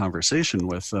to have a conversation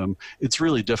with them, it's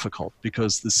really difficult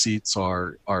because the seats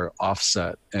are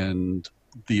offset, and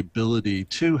the ability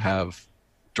to have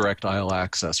direct aisle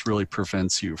access really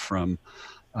prevents you from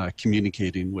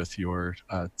communicating with your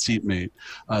seatmate.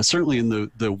 Certainly in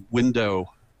the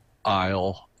window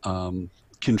aisle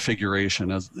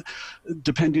configuration,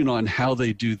 depending on how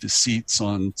they do the seats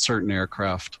on certain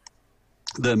aircraft,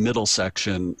 the middle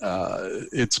section,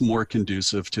 it's more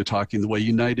conducive to talking the way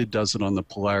United does it on the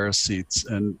Polaris seats.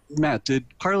 And Matt, did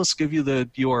Carlos give you the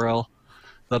URL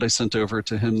that I sent over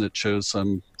to him that shows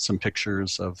some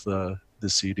pictures of the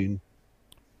seating?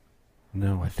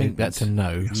 No, I think that's a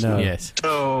no. No. Yes.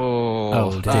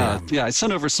 Oh, damn. Yeah, I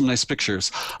sent over some nice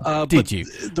pictures. Did you?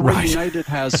 The way United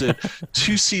has it,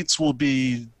 two seats will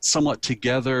be somewhat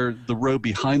together. The row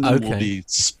behind them will be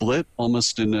split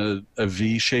almost in a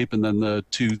V shape, and then the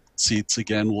two seats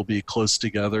again will be close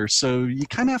together. So you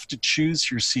kind of have to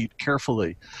choose your seat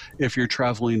carefully if you're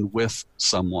traveling with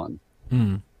someone.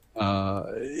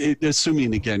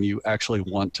 Assuming, again, you actually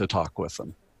want to talk with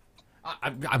them.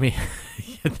 I mean,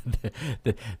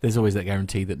 there's always that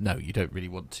guarantee that no, you don't really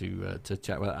want to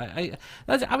chat with. I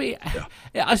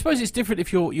suppose it's different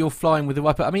if you're flying with a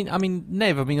wife. I mean,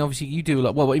 Nev. I mean, obviously you do a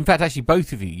lot. Well, in fact, actually,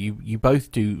 both of you both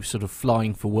do sort of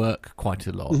flying for work quite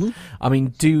a lot. I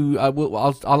mean,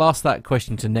 I'll ask that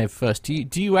question to Nev first. Do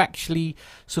you actually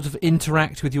sort of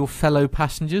interact with your fellow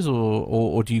passengers,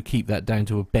 or do you keep that down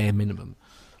to a bare minimum?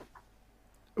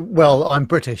 Well, I'm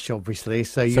British, obviously,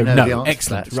 so you know the answer.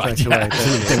 Excellent, to that right?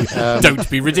 Straight away, don't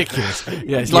be ridiculous.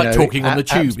 Yeah, it's like talking on the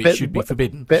tube; it should be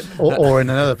forbidden. Or in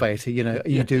an elevator,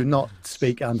 you do not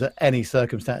speak under any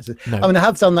circumstances. No. I mean, I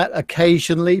have done that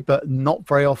occasionally, but not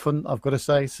very often, I've got to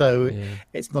say. So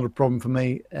it's not a problem for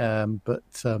me. But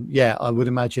I would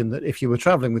imagine that if you were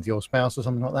travelling with your spouse or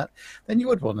something like that, then you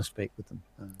would want to speak with them.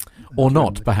 Or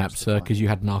not, perhaps, because you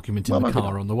had an argument in the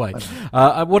car on the way.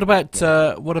 What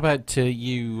about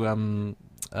you?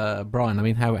 Brian, I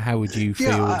mean, how would you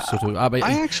feel?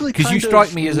 I actually, because you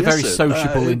strike me as a very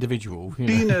sociable individual.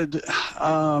 Being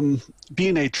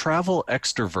a travel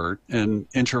extrovert and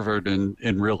introvert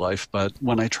in real life, but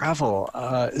when I travel,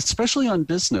 especially on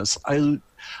business, I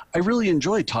really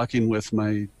enjoy talking with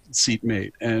my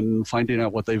seatmate and finding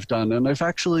out what they've done. And I've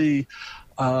actually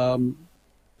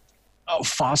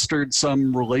fostered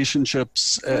some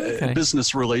relationships,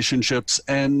 business relationships,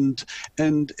 and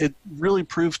it really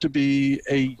proved to be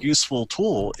a useful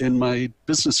tool in my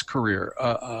business career.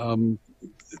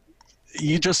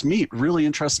 You just meet really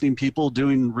interesting people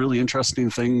doing really interesting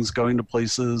things, going to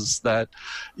places that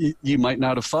you might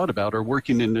not have thought about, or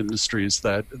working in industries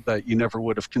that you never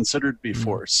would have considered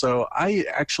before. So I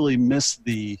actually miss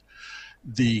the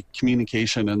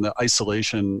communication, and the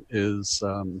isolation is,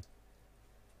 I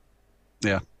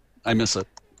miss it.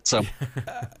 So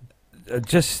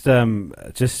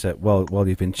while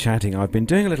you've been chatting, I've been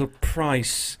doing a little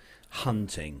price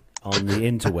hunting on the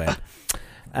interweb.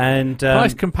 And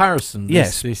price comparison.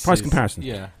 Yes, price comparison.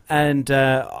 Yeah. And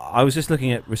I was just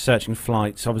looking at researching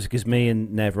flights, obviously, because me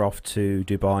and Nev are off to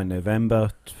Dubai in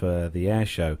November for the air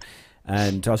show.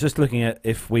 And I was just looking at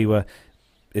if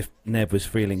Nev was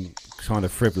feeling kind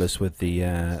of frivolous with the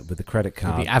credit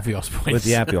card, with the Avios points. With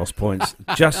the Avios points.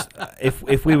 Just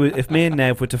if me and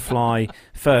Nev were to fly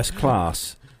first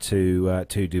class to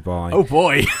Dubai. Oh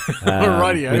boy.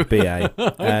 Rightio. With BA.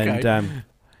 Okay. And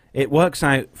it works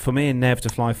out for me and Nev to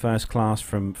fly first class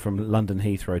from London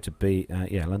Heathrow to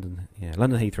London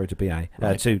Heathrow to BA,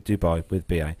 to Dubai with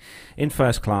BA in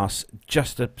first class,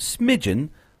 just a smidgen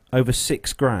over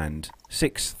 £6,000,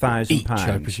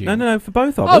 £6,000. No, for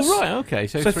both of us. Oh right, okay.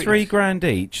 So £3,000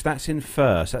 each. That's in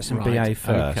first. That's in BA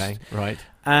first. Okay, right.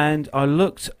 And I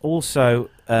looked also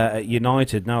at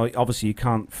United. Now, obviously, you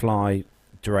can't fly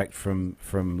direct from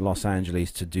Los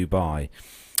Angeles to Dubai.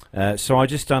 So I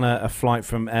just done a flight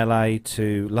from LA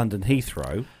to London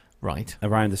Heathrow, right,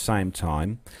 around the same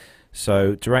time.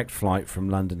 So direct flight from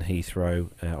London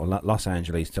Heathrow or Los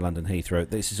Angeles to London Heathrow.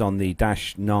 This is on the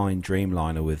Dash 9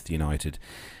 Dreamliner with United,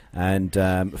 and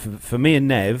for me and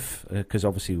Nev, because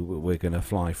obviously we're going to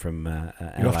fly from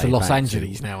you're off to Los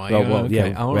Angeles now, are you?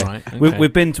 Yeah, all right. Okay.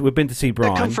 We've been to see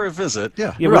Brian. Come for a visit.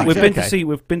 Yeah, right, we've been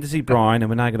to see Brian, and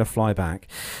we're now going to fly back.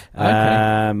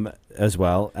 As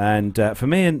well, and for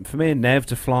me and Nev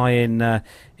to fly in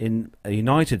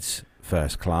United's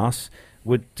first class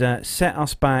would set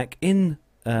us back in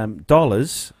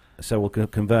dollars. So we'll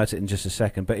convert it in just a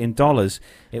second, but in dollars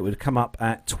it would come up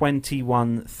at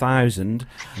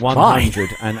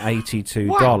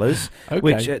 $21,182,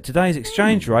 which at today's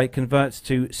exchange rate converts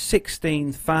to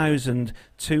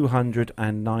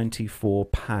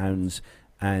 £16,294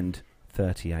 and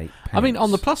 38 pence. I mean,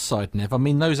 on the plus side, Nev,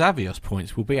 those Avios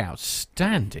points will be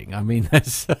outstanding.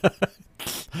 There's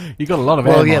you got a lot of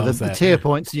air miles the tier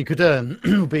points you could earn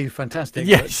will be fantastic.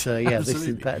 Yes, but,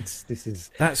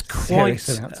 that's quite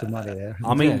amounts of money there.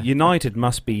 United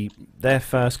must be their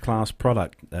first class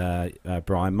product.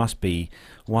 Brian, must be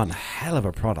one hell of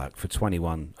a product for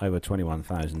over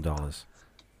 $21,000.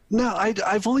 No,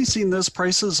 I've only seen those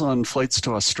prices on flights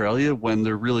to Australia when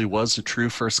there really was a true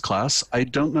first class. I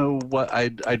don't know what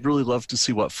I'd really love to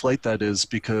see what flight that is,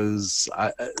 because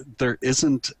there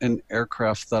isn't an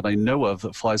aircraft that I know of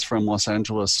that flies from Los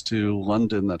Angeles to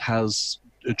London that has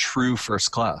a true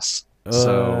first class.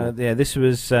 This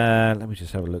was. Let me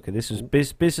just have a look at this. Was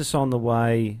business on the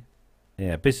way.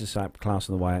 Yeah, business class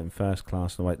on the way out and first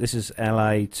class on the way. This is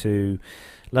LA to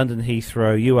London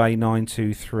Heathrow, UA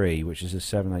 923, which is a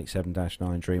 787-9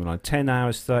 Dreamliner. 10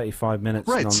 hours, 35 minutes.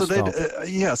 Right, non-stop.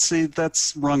 So see,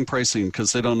 that's wrong pricing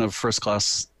because they don't have first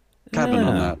class cabin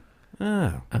on that.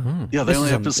 Oh. Yeah, they only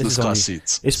have business class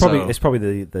seats. It's probably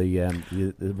the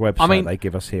website they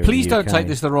give us here. Please in the don't UK. take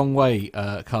this the wrong way,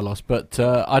 Carlos. But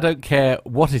I don't care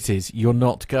what it is. You're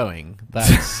not going.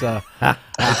 That's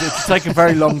it's taken a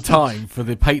very long time for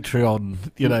the Patreon.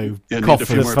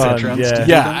 coffers.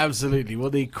 Yeah, absolutely.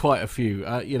 We'll need quite a few.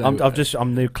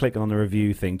 I'm new clicking on the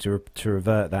review thing to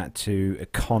revert that to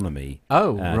economy.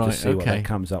 Oh, right. To see what that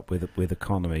comes up with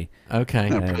economy. Okay.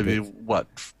 Maybe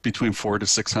between $400 to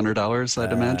 $600.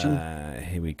 I'd imagine.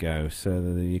 Here we go. So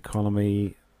the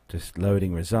economy, just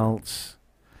loading results.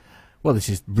 Well, this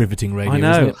is riveting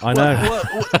radio. I know.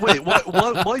 Wait,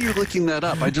 while you're looking that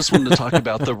up, I just wanted to talk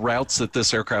about the routes that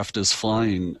this aircraft is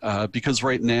flying. Because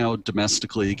right now,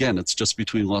 domestically, again, it's just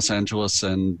between Los Angeles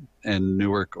and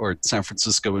Newark, or San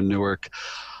Francisco and Newark.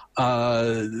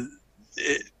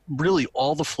 Really,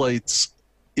 all the flights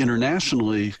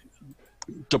internationally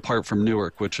depart from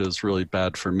Newark, which is really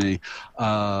bad for me.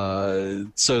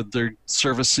 So they're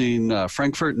servicing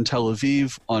Frankfurt and Tel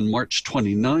Aviv. On March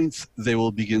 29th, they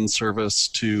will begin service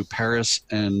to Paris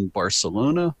and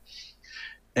Barcelona.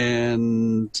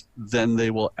 And then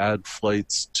they will add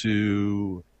flights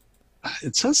to,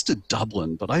 it says to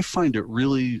Dublin, but I find it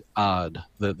really odd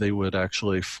that they would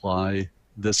actually fly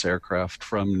this aircraft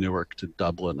from Newark to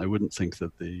Dublin. I wouldn't think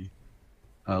that the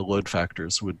load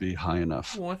factors would be high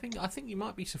enough. Well, I think you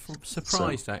might be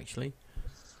surprised actually.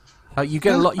 You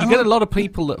get a lot. You get a lot of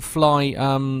people that fly.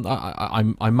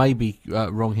 I may be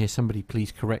wrong here. Somebody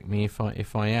please correct me if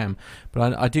I am.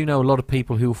 But I do know a lot of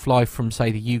people who will fly from,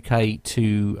 say, the UK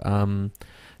to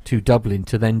Dublin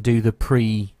to then do the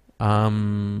pre.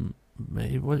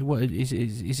 What is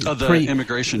it? The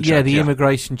immigration check. Yeah, the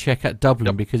immigration check at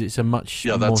Dublin, because it's a much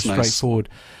more straightforward.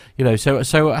 Nice. You know, so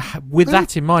with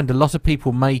that in mind, a lot of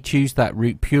people may choose that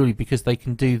route purely because they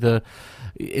can do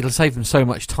it'll save them so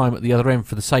much time at the other end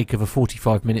for the sake of a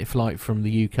 45-minute flight from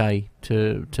the UK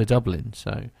to Dublin.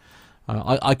 So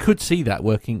I could see that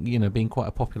working, being quite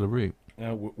a popular route.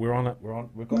 We're on.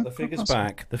 We've got the figures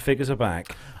back. The figures are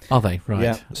back. Are they? Right.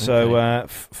 Yeah. So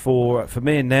for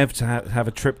me and Nev to have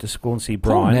a trip to school and see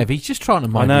Brian. Poor Nev, he's just trying to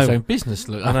mind his own business.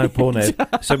 Look, I know, poor Nev.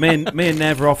 So me and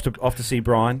Nev are off to see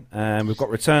Brian. We've got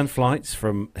return flights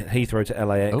from Heathrow to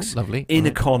LAX. Oh, lovely. In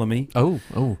economy.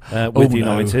 With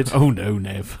United. No. Oh no,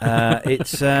 Nev.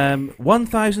 It's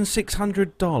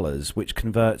 $1,600, which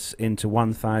converts into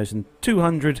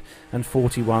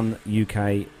 1,241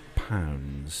 UK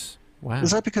pounds. Wow.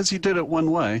 Is that because you did it one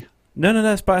way? No,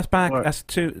 that's back. What? That's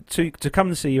to come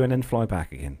to see you and then fly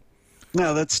back again.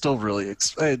 No, that's still really.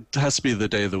 It has to be the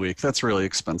day of the week. That's really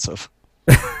expensive.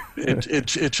 It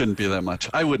shouldn't be that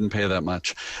much. I wouldn't pay that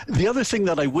much. The other thing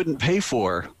that I wouldn't pay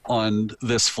for on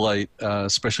this flight,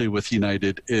 especially with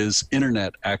United, is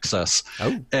internet access.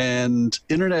 Oh. And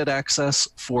internet access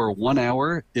for 1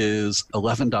 hour is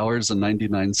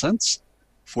 $11.99.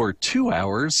 For 2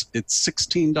 hours, it's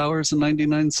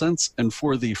 $16.99, and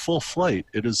for the full flight,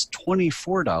 it is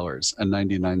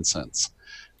 $24.99.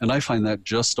 And I find that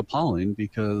just appalling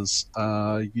because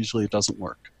usually it doesn't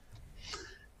work.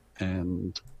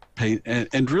 And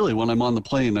really, when I'm on the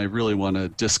plane, I really want to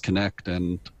disconnect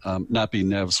and not be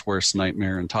Nev's worst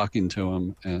nightmare and talking to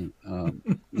him. And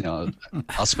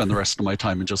I'll spend the rest of my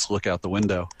time and just look out the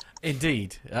window.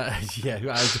 Indeed,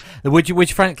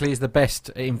 which frankly is the best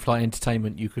in-flight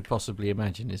entertainment you could possibly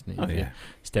imagine, isn't it? Oh, yeah.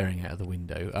 Staring out of the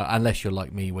window, unless you're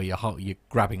like me, where you're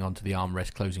grabbing onto the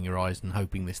armrest, closing your eyes, and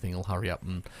hoping this thing will hurry up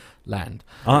and land.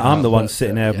 I'm the one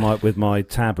sitting there with my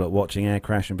tablet watching Air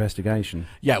Crash Investigation.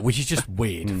 Yeah, which is just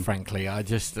weird, frankly.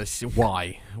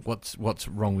 Why? What's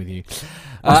wrong with you?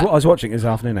 I was watching it this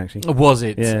afternoon, actually. Was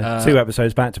it? Yeah, 2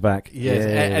 episodes back to back. Yes.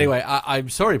 Yeah. Anyway, I'm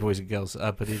sorry, boys and girls,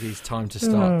 but it is time to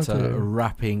start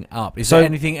wrapping up. Is there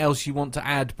anything else you want to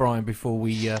add, Brian, before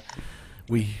we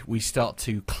start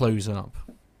to close up?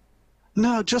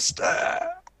 No, just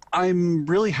I'm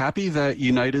really happy that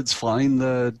United's flying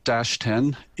the Dash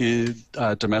 10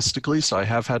 domestically, so I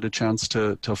have had a chance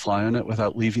to fly on it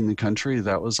without leaving the country.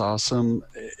 That was awesome.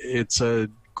 It's a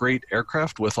great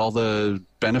aircraft with all the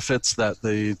benefits that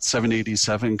the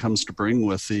 787 comes to bring,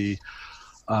 with the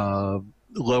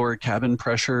lower cabin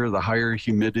pressure, the higher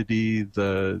humidity,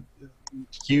 the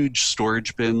huge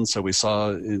storage bins. So we saw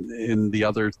in the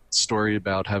other story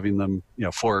about having them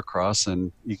 4 across,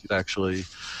 and you could actually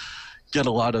get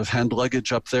a lot of hand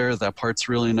luggage up there. That part's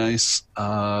really nice.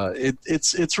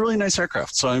 It's really nice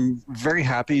aircraft. So I'm very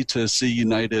happy to see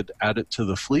United add it to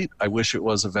the fleet. I wish it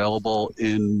was available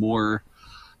in more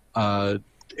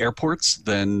airports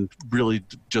than really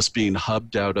just being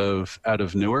hubbed out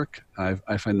of Newark.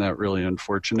 I find that really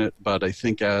unfortunate, but I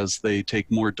think as they take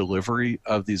more delivery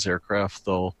of these aircraft,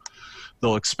 they'll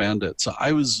expand it. So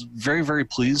I was very, very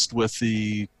pleased with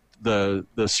the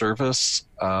service.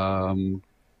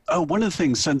 One of the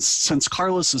things, since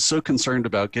Carlos is so concerned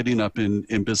about getting up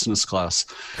in business class,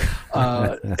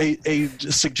 a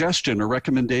suggestion or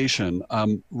recommendation,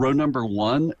 row number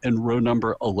 1 and row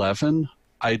number 11,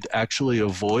 I'd actually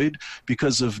avoid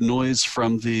because of noise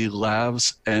from the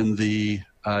lavs and the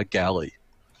galley.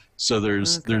 So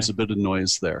there's a bit of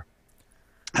noise there.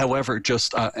 However,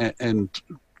 just and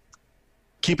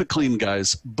keep it clean,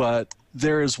 guys, but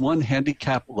there is one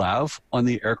handicap lav on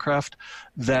the aircraft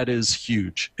that is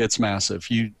huge. It's massive.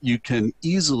 You can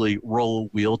easily roll a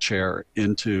wheelchair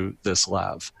into this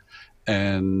lav.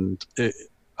 And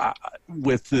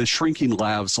with the shrinking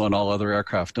lavs on all other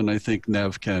aircraft, and I think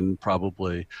Nev can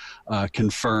probably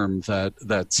confirm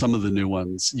that some of the new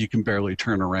ones, you can barely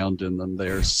turn around in them. They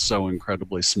are so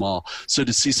incredibly small. So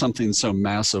to see something so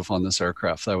massive on this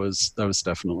aircraft, that was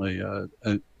definitely a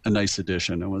nice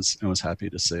addition. I was happy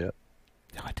to see it.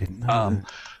 I didn't know.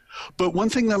 But one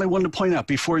thing that I wanted to point out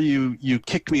before you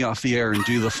kick me off the air and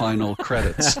do the final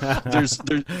credits, there's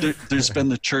been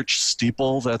the church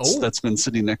steeple that's been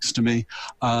sitting next to me.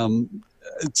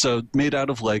 So made out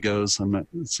of Legos.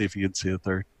 Let's see if you can see it.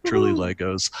 They're truly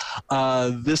Legos.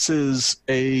 This is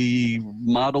a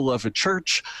model of a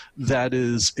church that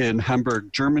is in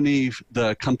Hamburg, Germany.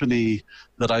 The company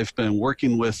that I've been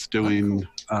working with doing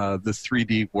the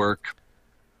 3D work.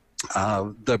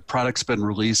 The product's been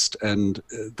released, and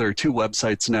there are 2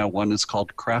 websites now. One is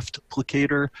called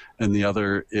Craftplicator, and the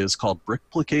other is called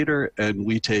Brickplicator. And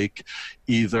we take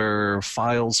either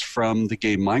files from the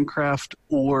game Minecraft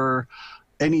or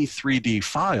any 3D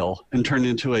file and turn it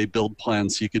into a build plan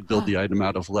so you could build the item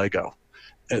out of Lego.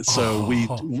 And so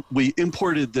we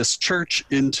imported this church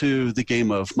into the game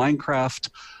of Minecraft,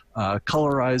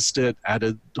 colorized it,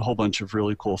 added a whole bunch of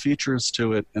really cool features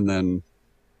to it, and then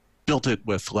built it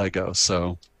with Lego.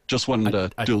 So just wanted to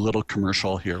do a little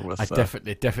commercial here with. I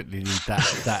definitely need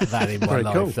that in my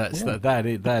life. Cool.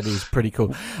 That is pretty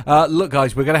cool. Look,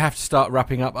 guys, we're going to have to start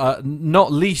wrapping up.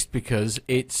 Not least because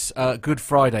it's Good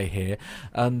Friday here,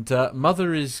 and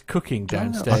Mother is cooking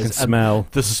downstairs. I can smell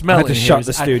the smell. I had to shut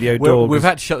the studio door. We've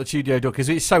had to shut the studio door because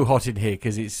it's so hot in here.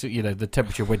 Because it's the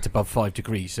temperature went above 5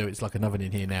 degrees, so it's like an oven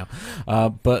in here now.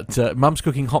 But Mum's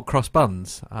cooking hot cross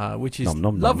buns, which is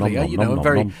lovely.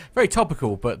 Very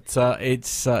topical, but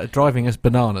it's driving us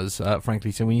bananas, frankly,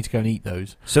 so we need to go and eat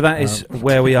those. So that is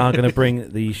where we are going to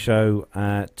bring the show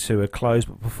to a close.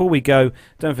 But before we go,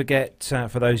 don't forget,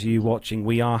 for those of you watching,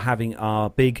 we are having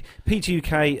our big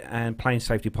PTUK and Plane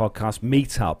Safety Podcast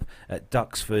meetup at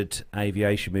Duxford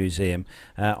Aviation Museum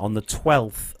on the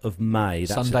 12th of May.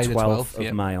 That's Sunday, the 12th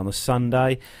of May, on a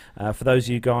Sunday. For those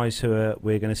of you guys who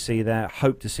we're going to see there,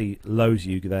 hope to see loads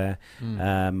of you there.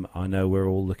 I know we're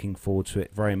all looking forward to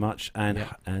it very much,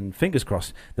 and fingers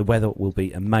crossed the weather will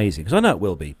be amazing, because I know it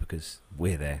will be, because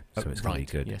we're there, so it's going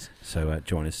to be good. Yes. So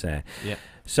join us there. Yeah.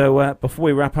 So before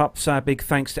we wrap up, so a big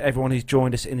thanks to everyone who's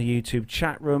joined us in the YouTube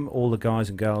chat room. All the guys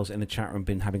and girls in the chat room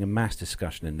been having a mass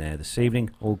discussion in there this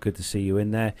evening. All good to see you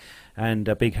in there. And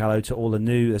a big hello to all the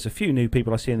there's a few new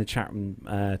people I see in the chat room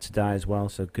today as well,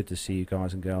 so good to see you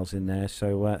guys and girls in there.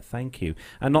 So thank you.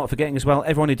 And not forgetting as well,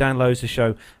 everyone who downloads the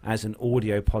show as an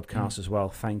audio podcast as well,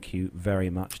 thank you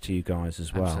very much to you guys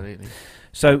as well. Absolutely.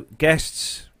 So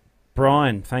guests,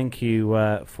 Brian, thank you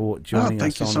for joining us on the show.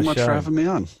 Thank you so much for having me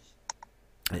on.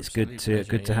 It's good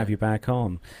to have you back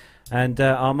on. And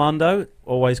Armando,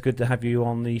 always good to have you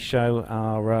on the show,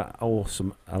 our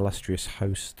awesome, illustrious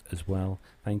host as well.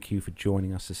 Thank you for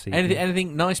joining us this evening.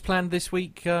 Anything nice planned this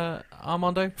week,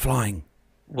 Armando? Flying.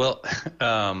 Well,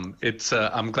 it's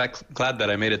I'm glad that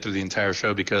I made it through the entire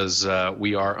show, because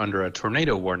we are under a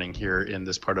tornado warning here in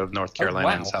this part of North Carolina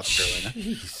and South Carolina.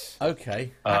 Jeez.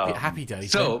 Okay. Happy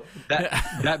days. So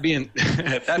that being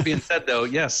said, though,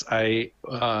 yes, I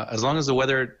as long as the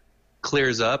weather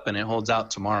clears up and it holds out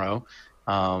tomorrow,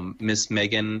 Miss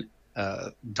Megan,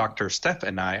 Dr. Steph,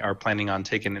 and I are planning on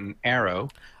taking an Arrow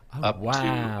up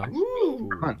to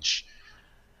lunch.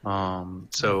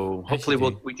 So hopefully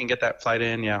we can get that flight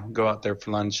in. Yeah, go out there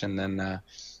for lunch, and then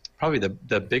probably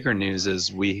the bigger news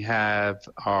is we have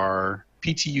our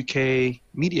PTUK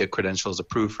media credentials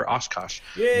approved for Oshkosh.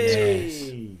 Yay!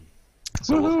 Yes.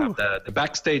 So we'll have the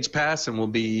backstage pass, and we'll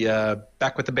be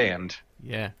back with the band.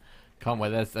 Yeah. Can't wait.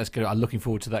 That's good. I'm looking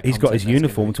forward to that. He's got his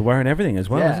uniform to wear and everything as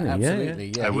well, hasn't he?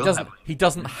 Absolutely. Yeah. He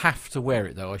doesn't have to wear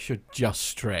it, though. I should just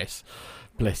stress.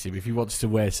 Bless him, if he wants to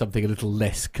wear something a little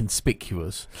less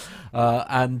conspicuous.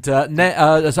 Brian,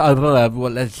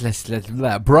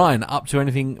 up to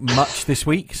anything much this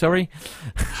week? Sorry.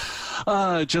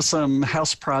 Just some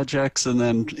house projects, and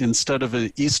then instead of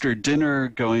an Easter dinner,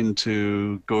 going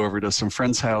to go over to some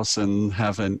friend's house and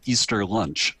have an Easter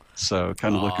lunch. So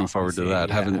kind of looking forward to that.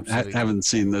 Yeah, haven't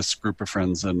seen this group of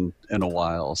friends in a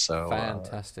while. So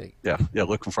fantastic. Yeah,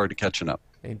 looking forward to catching up.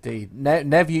 Indeed.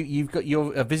 Nev,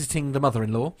 you're visiting the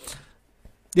mother-in-law.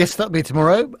 Yes, that'll be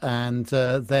tomorrow, and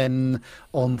then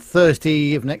on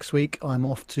Thursday of next week, I'm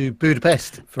off to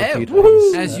Budapest for a few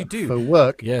days. As you do. For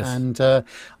work. Yes. And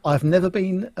I've never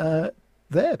been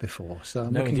there before, so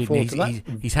I'm looking forward to that.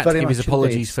 He's had to give his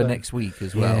apologies for next week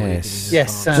as well.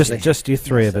 Yes, just you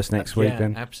three of us next week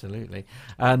then. Absolutely.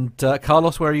 And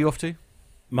Carlos, where are you off to?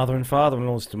 Mother and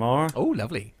father-in-law's tomorrow. Oh,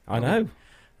 lovely. I know.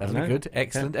 That'll be good.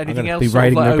 Excellent. Yeah. Anything else? Be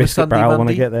raiding their biscuit barrel when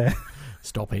I get there.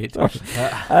 Stop it.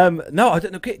 No, I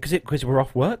don't know, because we're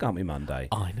off work, aren't we, Monday?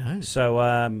 I know. So,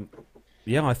 I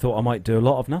thought I might do a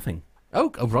lot of nothing. Oh,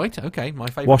 right. Okay, my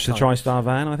favourite. Wash the TriStar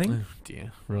van, I think. Oh,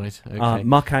 dear. Right. Okay.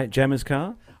 Muck out Gemma's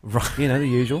car. Right. You know, the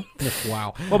usual.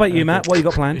 Wow. What about you, Matt? What you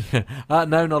got planned? No,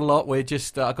 not a lot. We're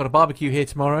just I've got a barbecue here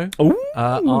tomorrow. Ooh.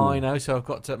 I know. So I've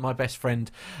got my best friend,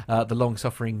 the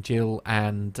long-suffering Jill,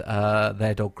 and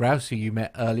their dog Grouse, who you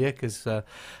met earlier, because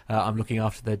I'm looking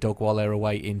after their dog while they're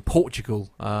away in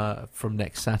Portugal from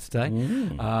next Saturday.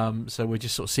 So we're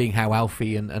just sort of seeing how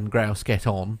Alfie and Grouse get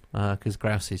on, because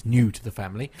Grouse is new to the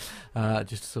family,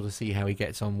 just to sort of see how he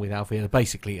gets on with Alfie.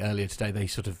 Basically, earlier today they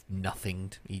sort of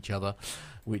nothinged each other,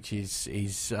 which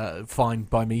is fine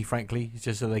by me, frankly. It's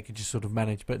just so they could just sort of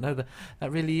manage. But no,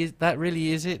 that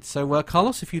really is it. So,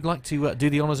 Carlos, if you'd like to do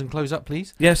the honours and close up,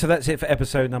 please. Yeah, so that's it for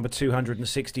episode number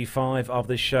 265 of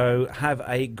the show. Have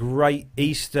a great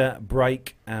Easter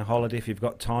break holiday if you've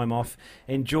got time off.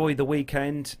 Enjoy the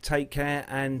weekend. Take care.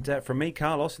 And from me,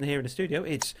 Carlos, and here in the studio,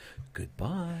 it's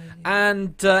goodbye.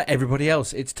 And everybody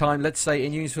else, it's time. Let's say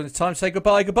in unison, it's time to say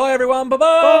goodbye. Goodbye, everyone.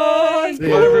 Bye-bye. Bye,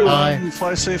 everyone.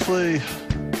 Fly safely.